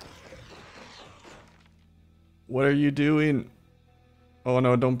 What are you doing? Oh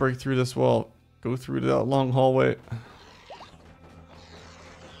no, don't break through this wall. Go through that long hallway.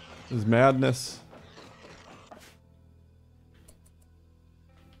 This is madness.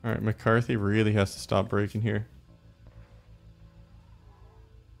 Alright, McCarthy really has to stop breaking here.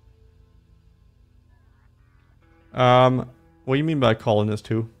 What do you mean by colonist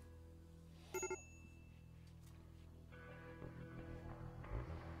who?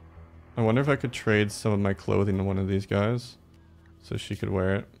 I wonder if I could trade some of my clothing to one of these guys so she could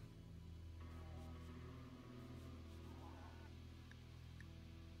wear it.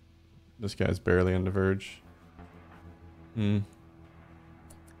 This guy's barely on the verge.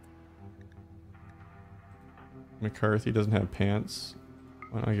 McCarthy doesn't have pants.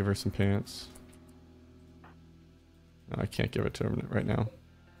 Why don't I give her some pants? No, I can't give it to him right now.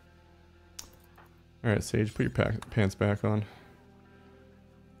 Alright, Sage, put your pants back on.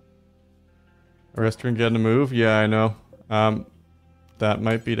 Arrest her and get in the move? Yeah, I know. That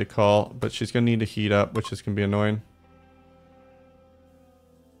might be the call, but she's gonna need to heat up, which is gonna be annoying.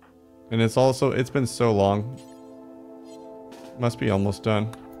 And it's also, it's been so long. Must be almost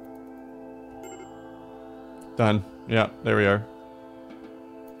done. Done. Yeah, there we are.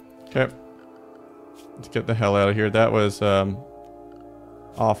 Okay. Let's get the hell out of here. That was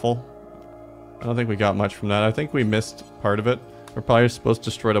awful. I don't think we got much from that. I think we missed part of it. We're probably supposed to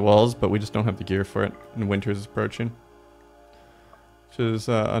destroy the walls, but we just don't have the gear for it. And winter is approaching. Which is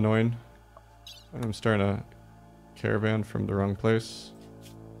annoying. I'm starting a caravan from the wrong place.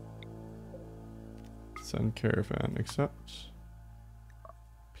 Send caravan. Accept.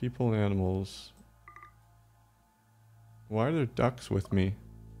 People and animals. Why are there ducks with me?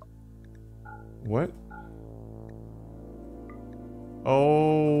 What?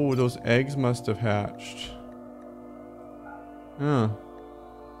 Oh, those eggs must have hatched. Huh.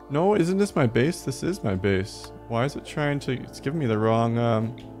 No, isn't this my base? This is my base. Why is it trying to... It's giving me the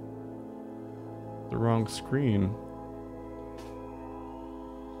wrong screen.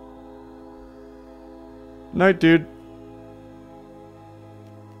 Night, dude.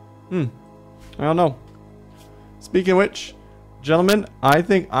 I don't know. Speaking of which, gentlemen, I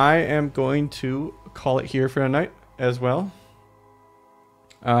think I am going to call it here for tonight as well.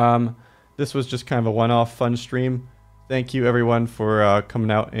 This was just kind of a one-off fun stream. Thank you everyone for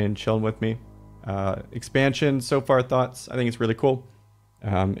coming out and chilling with me. Expansion, so far thoughts, I think it's really cool.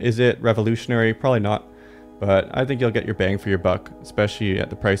 Is it revolutionary? Probably not. But I think you'll get your bang for your buck, especially at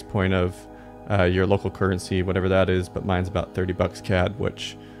the price point of your local currency, whatever that is. But mine's about 30 bucks CAD,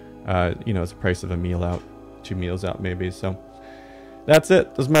 which, you know, is the price of a meal out. 2 meals out maybe. So that's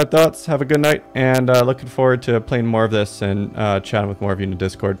it. Those are my thoughts. Have a good night, and looking forward to playing more of this and chatting with more of you in the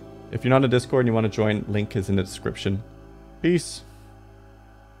Discord. If you're not in the Discord and you want to join, link is in the description. Peace.